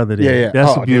beautiful brother there. Yeah.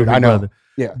 That's a beautiful brother.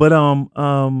 Yeah. But I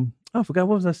forgot,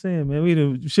 what was I saying, man? We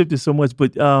done shifted so much,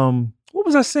 but what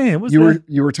was I saying?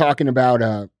 You were talking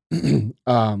about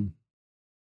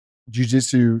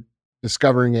jiu-jitsu,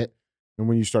 discovering it. And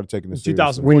when you started taking this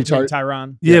 2014,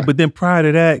 Tyron. Yeah, but then prior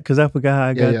to that, because I forgot how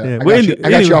I got there. I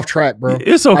got you off track, bro.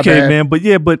 It's okay, man. But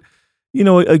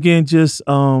again, just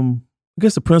I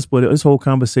guess the principle of this whole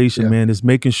conversation, man, is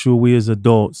making sure we as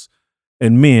adults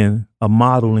and men are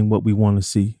modeling what we want to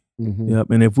see. Mm-hmm. Yep.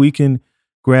 And if we can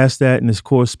grasp that and, of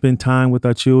course, spend time with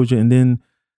our children. And then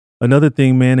another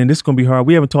thing, man, and this is going to be hard.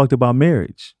 We haven't talked about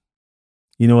marriage.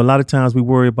 A lot of times we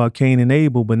worry about Cain and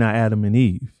Abel, but not Adam and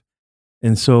Eve.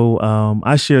 And so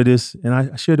I share this, and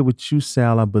I shared it with you,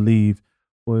 Sal, I believe,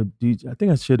 or I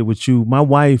think I shared it with you. My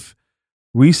wife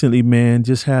recently, man,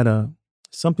 just had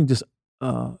something just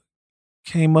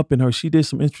came up in her. She did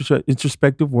some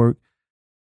introspective work,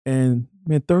 and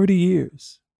man, 30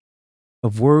 years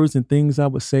of words and things I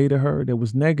would say to her that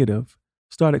was negative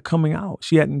started coming out.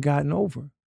 She hadn't gotten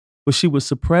over. but she would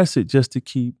suppress it just to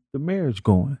keep the marriage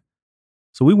going.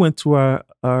 So we went to our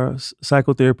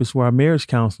psychotherapists, or our marriage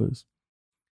counselors.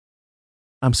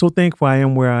 I'm so thankful I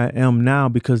am where I am now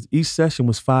because each session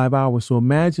was 5 hours. So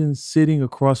imagine sitting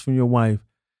across from your wife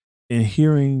and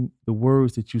hearing the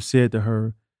words that you said to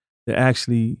her that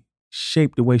actually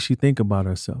shape the way she think about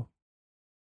herself.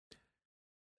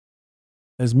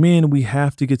 As men, we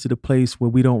have to get to the place where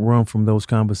we don't run from those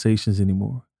conversations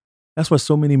anymore. That's why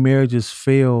so many marriages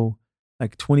fail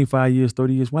like 25 years,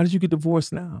 30 years. Why did you get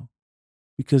divorced now?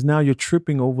 Because now you're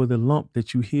tripping over the lump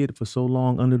that you hid for so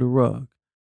long under the rug.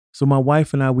 So my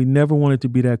wife and I, we never wanted to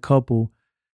be that couple.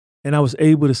 And I was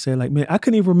able to say, like, man, I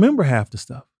couldn't even remember half the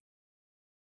stuff.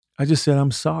 I just said,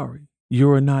 I'm sorry.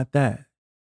 You're not that.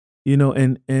 You know,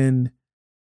 and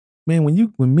man,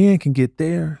 when men can get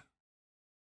there,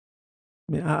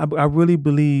 man, I really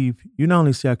believe you not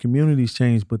only see our communities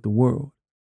change, but the world.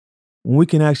 When we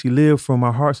can actually live from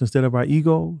our hearts instead of our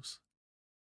egos,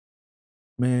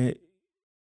 man,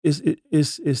 it's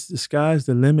the sky's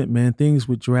the limit, man. Things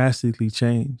would drastically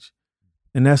change.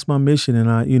 And that's my mission. And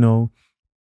I'm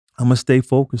gonna stay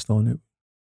focused on it.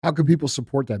 How can people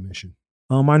support that mission?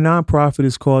 Our nonprofit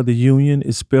is called The Union.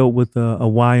 It's spelled with a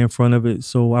Y in front of it.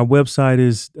 So our website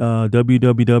is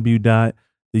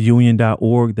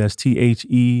www.theunion.org. That's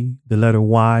THE, the letter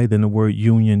Y, then the word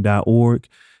union.org.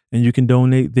 And you can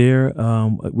donate there.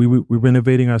 We're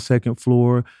renovating our second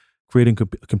floor, creating a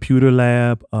computer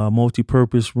lab, a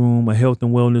multi-purpose room, a health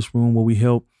and wellness room where we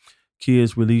help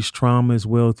kids release trauma as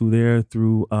well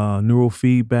through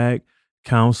neurofeedback,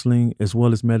 counseling, as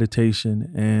well as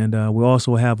meditation. And we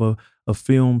also have a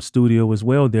film studio as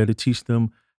well there to teach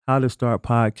them how to start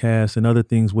podcasts and other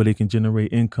things where they can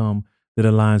generate income that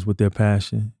aligns with their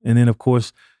passion. And then, of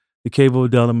course, the Cave of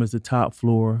Adullam is the top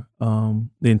floor. The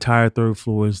entire third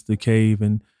floor is the cave.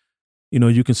 And,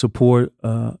 you can support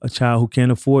a child who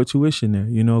can't afford tuition there,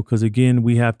 because, again,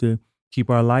 we have to keep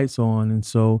our lights on. And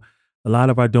so a lot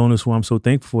of our donors, who I'm so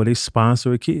thankful for, they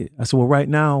sponsor a kid. I said, well, right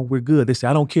now we're good. They say,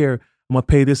 I don't care. I'm going to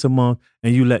pay this a month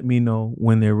and you let me know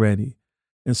when they're ready.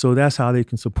 And so that's how they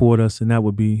can support us. And that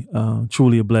would be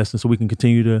truly a blessing. So we can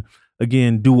continue to,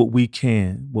 again, do what we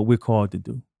can, what we're called to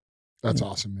do. That's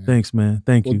awesome, man. Thanks, man.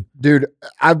 Thank you. Dude,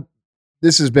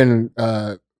 this has been,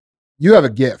 you have a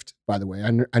gift, by the way.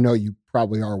 I know you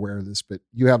probably are aware of this, but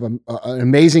you have an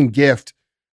amazing gift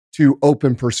to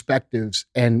open perspectives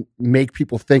and make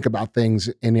people think about things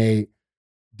in a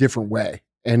different way.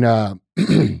 And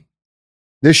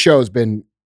this show has been,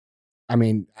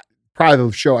 probably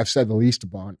the show I've said the least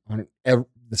about on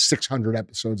the 600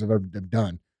 episodes I've ever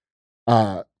done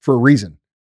for a reason.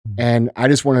 Mm-hmm. And I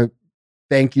just want to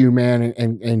thank you, man,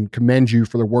 and commend you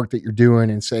for the work that you're doing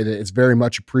and say that it's very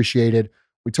much appreciated.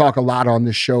 We talk a lot on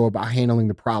this show about handling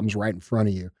the problems right in front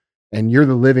of you, and you're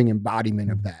the living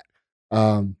embodiment of that.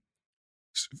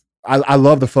 I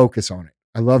love the focus on it.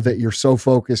 I love that you're so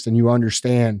focused and you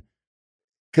understand,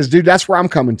 because, dude, that's where I'm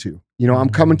coming to. I'm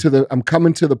coming to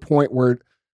the point where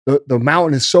the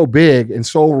mountain is so big and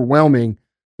so overwhelming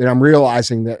that I'm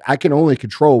realizing that I can only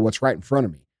control what's right in front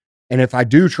of me. And if I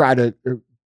do try to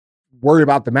worry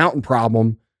about the mountain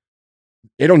problem,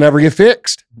 it'll never get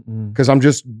fixed because I'm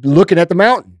just looking at the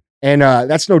mountain. And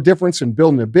that's no difference in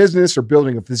building a business or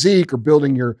building a physique or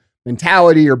building your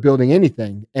mentality or building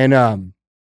anything. And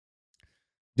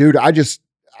dude, this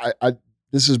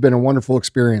has been a wonderful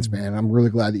experience, man. I'm really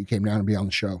glad that you came down to be on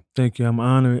the show. Thank you. I'm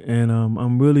honored, and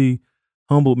I'm really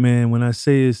humbled, man. When I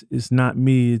say it's not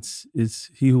me, it's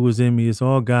He who is in me. It's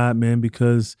all God, man,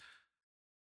 because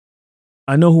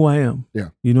I know who I am. Yeah.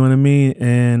 You know what I mean?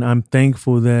 And I'm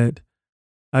thankful that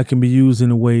I can be used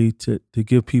in a way to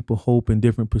give people hope and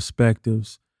different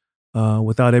perspectives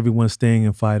without everyone staying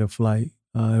in fight or flight.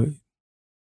 I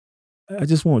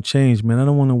just want change, man. I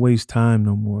don't want to waste time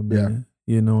no more, man.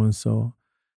 Yeah. And so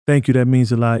thank you. That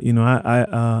means a lot.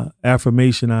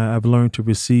 Affirmation, I've learned to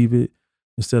receive it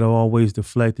instead of always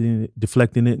deflecting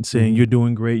it and saying, you're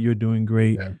doing great,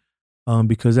 yeah.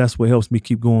 Because that's what helps me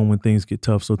keep going when things get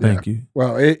tough. So thank you.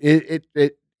 Well,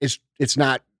 it's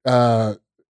not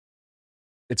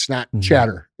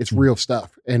chatter. It's real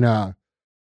stuff. And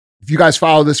if you guys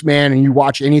follow this man and you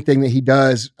watch anything that he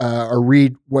does or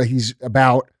read what he's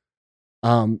about,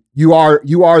 you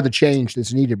are the change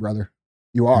that's needed, brother.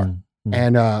 You are. Mm-hmm.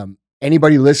 And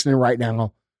anybody listening right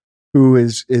now who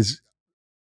is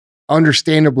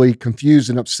understandably confused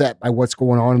and upset by what's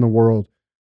going on in the world,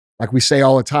 like we say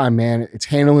all the time, man, it's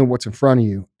handling what's in front of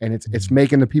you, and it's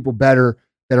making the people better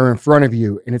that are in front of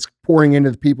you, and it's pouring into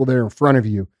the people that are in front of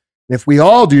you. And if we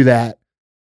all do that,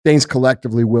 things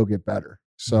collectively will get better.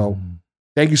 So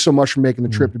thank you so much for making the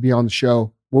trip to be on the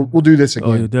show. We'll do this Oh,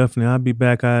 yeah, again. definitely. I'll be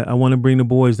back. I want to bring the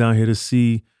boys down here to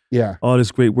see Yeah. all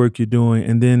this great work you're doing,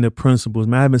 and then the principles.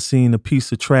 Man, I haven't seen a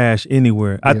piece of trash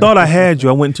anywhere. I thought I had you.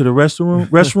 I went into the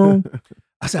restroom.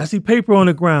 I said, I see paper on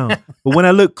the ground. But when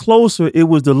I looked closer, it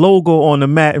was the logo on the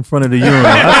mat in front of the urinal.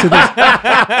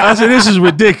 I said, this is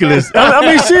ridiculous. I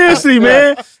mean, seriously,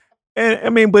 man. And I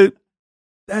mean, but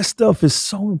that stuff is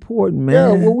so important, man.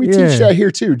 Yeah, well, we teach that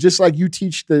here too. Just like you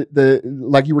teach the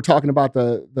like you were talking about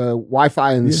the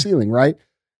Wi-Fi in the ceiling, right?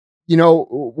 You know,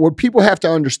 what people have to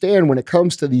understand when it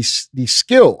comes to these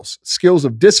skills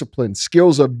of discipline,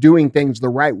 skills of doing things the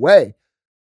right way,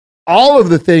 all of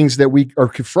the things that we are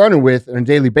confronted with on a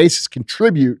daily basis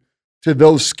contribute to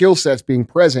those skill sets being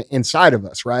present inside of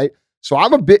us, right? So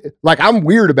I'm a bit like, I'm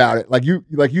weird about it. Like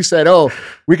you said, oh,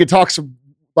 we could talk some,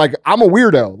 like I'm a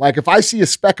weirdo. Like if I see a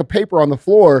speck of paper on the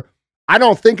floor, I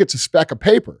don't think it's a speck of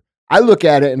paper. I look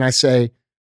at it and I say,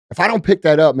 if I don't pick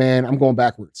that up, man, I'm going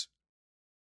backwards.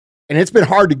 And it's been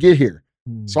hard to get here.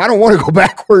 So I don't want to go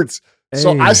backwards.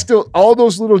 So I still, all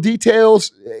those little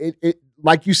details, it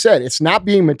like you said, it's not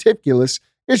being meticulous.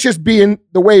 It's just being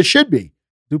the way it should be.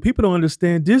 Dude, people don't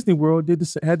understand. Disney World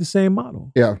had the same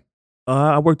model. Yeah.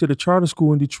 I worked at a charter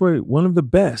school in Detroit, one of the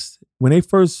best. When they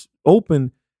first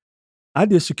opened, I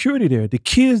did security there. The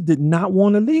kids did not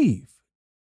want to leave.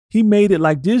 He made it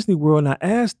like Disney World, and I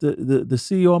asked the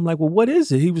CEO, I'm like, well, what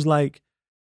is it? He was like,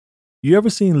 you ever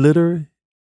seen litter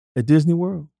at Disney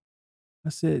World? I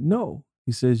said, no.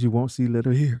 He says, you won't see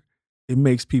litter here. It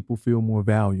makes people feel more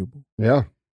valuable. Yeah.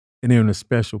 And they're in a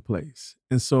special place.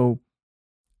 And so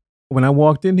when I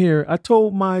walked in here, I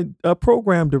told my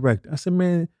program director, I said,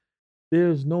 man,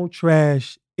 there's no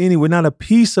trash anywhere, not a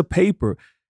piece of paper,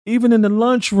 even in the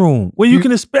lunchroom where you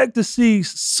can expect to see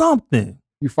something.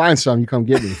 You find some, you come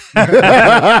get me. No,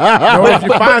 if you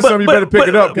find something, you better pick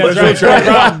it up.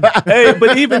 Hey,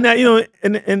 but even that, you know,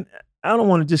 and I don't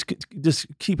want to just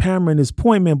keep hammering this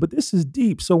point, man, but this is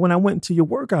deep. So when I went into your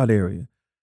workout area,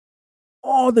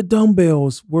 all the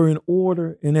dumbbells were in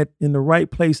order and in the right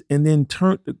place and then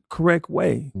turned the correct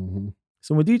way. Mm-hmm.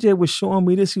 So when DJ was showing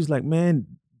me this, he was like, man,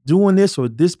 doing this or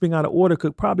this being out of order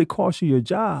could probably cost you your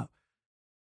job.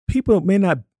 People may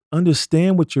not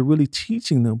understand what you're really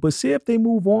teaching them, but see if they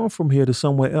move on from here to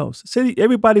somewhere else. Say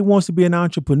everybody wants to be an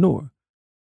entrepreneur,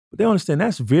 but they understand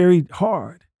that's very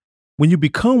hard. When you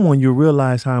become one, you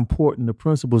realize how important the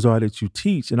principles are that you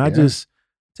teach. And I just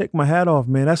take my hat off,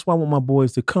 man. That's why I want my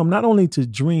boys to come, not only to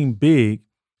dream big,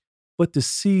 but to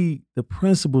see the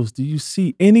principles. Do you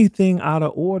see anything out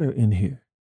of order in here?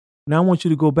 Now I want you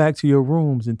to go back to your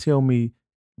rooms and tell me,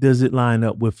 does it line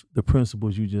up with the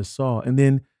principles you just saw? And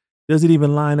then does it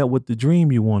even line up with the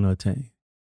dream you want to attain?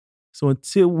 So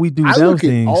until we do I those look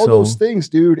things, at all those things,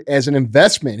 dude, as an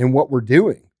investment in what we're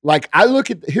doing. Like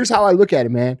here's how I look at it,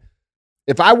 man.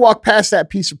 If I walk past that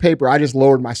piece of paper, I just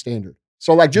lowered my standard.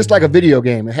 So like, just like a video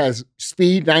game, it has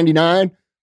speed 99.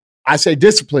 I say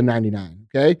discipline 99.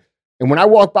 Okay. And when I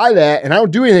walk by that and I don't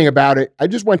do anything about it, I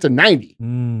just went to 90.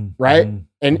 Right.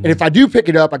 And if I do pick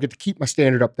it up, I get to keep my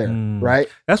standard up there. Right.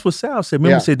 That's what Sal said.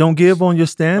 Remember, say, don't give on your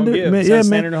standard.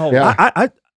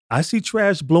 Man. I see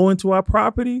trash blow into our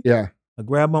property. Yeah. I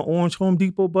grab my orange Home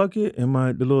Depot bucket and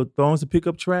the little thongs to pick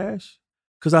up trash.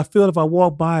 Because I feel if I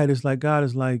walk by it, it's like God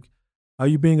is like, are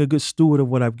you being a good steward of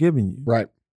what I've given you? Right.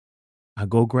 I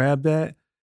go grab that,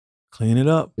 clean it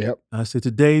up. Yep. I said,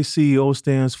 today's CEO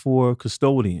stands for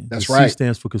custodian. That's the right. C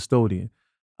stands for custodian.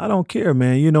 I don't care,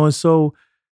 man. You know, and so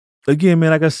again,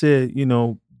 man, like I said, you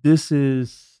know, this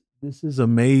is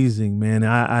amazing, man.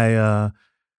 I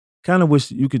kind of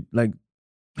wish you could like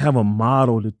have a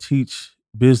model to teach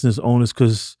business owners,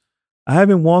 because I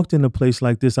haven't walked in a place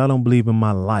like this, I don't believe, in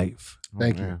my life.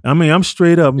 Thank you. I mean, I'm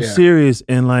straight up, I'm serious,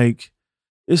 and like,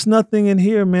 it's nothing in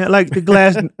here, man. Like the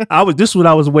glass, this is what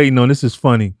I was waiting on. This is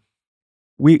funny.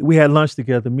 We had lunch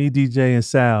together, me, DJ, and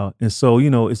Sal. And so, you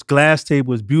know, it's glass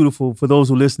table. It's beautiful. For those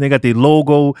who listen, they got their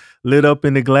logo lit up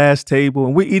in the glass table.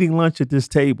 And we're eating lunch at this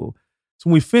table. So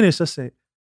when we finished, I said,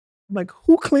 I'm like,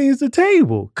 who cleans the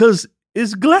table? Because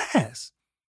it's glass.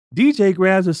 DJ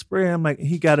grabs a spray. I'm like,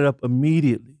 he got it up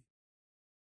immediately.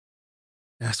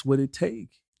 That's what it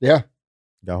takes. Yeah.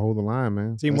 Gotta hold the line,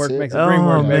 man. Teamwork That's it. makes the dream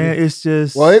work, man. baby. It's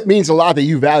just. Well, it means a lot that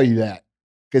you value that,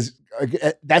 because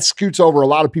that scoots over a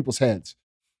lot of people's heads.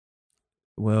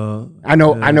 Well, I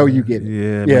know you get it.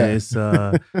 Yeah, Yeah. man. It's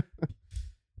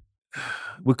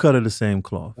we cut of the same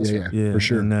cloth. Yeah, for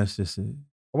sure. And that's just it.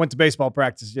 I went to baseball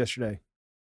practice yesterday.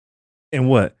 And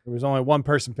what? There was only one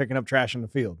person picking up trash in the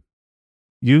field.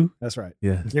 You? That's right.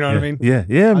 Yeah. You know what I mean? Yeah,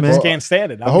 yeah, I man. just can't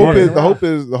stand it. The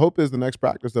hope is the next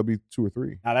practice there'll be 2 or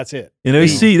 3. Now that's it. And they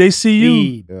see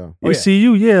you. Yeah. They see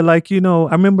you. Yeah, like, you know,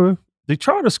 I remember the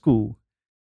charter school.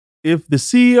 If the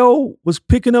CEO was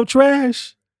picking up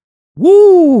trash,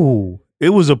 woo, it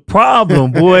was a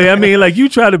problem, boy. I mean, like, you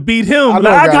try to beat him.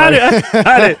 I got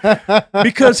it.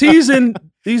 Because he's in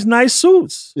these nice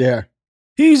suits. Yeah.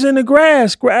 He's in the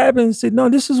grass grabbing and said, no,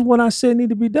 this is what I said need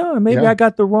to be done. Maybe I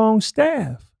got the wrong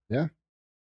staff. Yeah.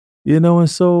 You know, and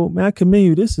so, man, I commend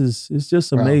you. It's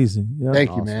just amazing. Yep.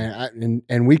 Thank you, man.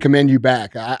 And we commend you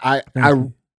back. I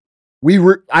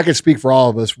can speak for all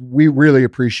of us. We really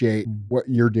appreciate what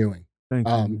you're doing. Thank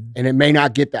you. And it may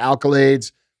not get the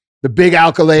accolades, the big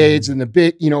accolades and the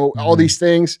big, you know, all these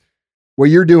things.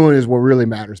 What you're doing is what really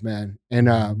matters, man.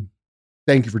 And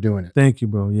thank you for doing it. Thank you,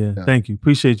 bro. Yeah. Thank you.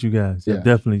 Appreciate you guys. Yeah.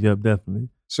 Definitely. Yep, definitely.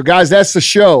 So, guys, that's the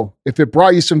show. If it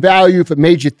brought you some value, if it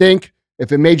made you think,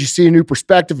 if it made you see a new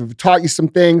perspective, if it taught you some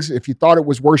things, if you thought it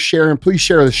was worth sharing, please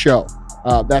share the show.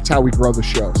 That's how we grow the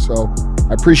show. So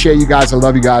I appreciate you guys. I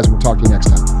love you guys. We'll talk to you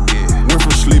next time. Went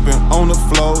from sleeping on the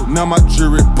floor, now my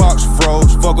jewelry box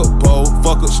froze. Fuck a bowl,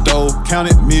 fuck a stove,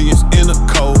 counted millions in a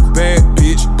cold. Bad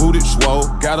bitch, booted swole,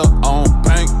 got her on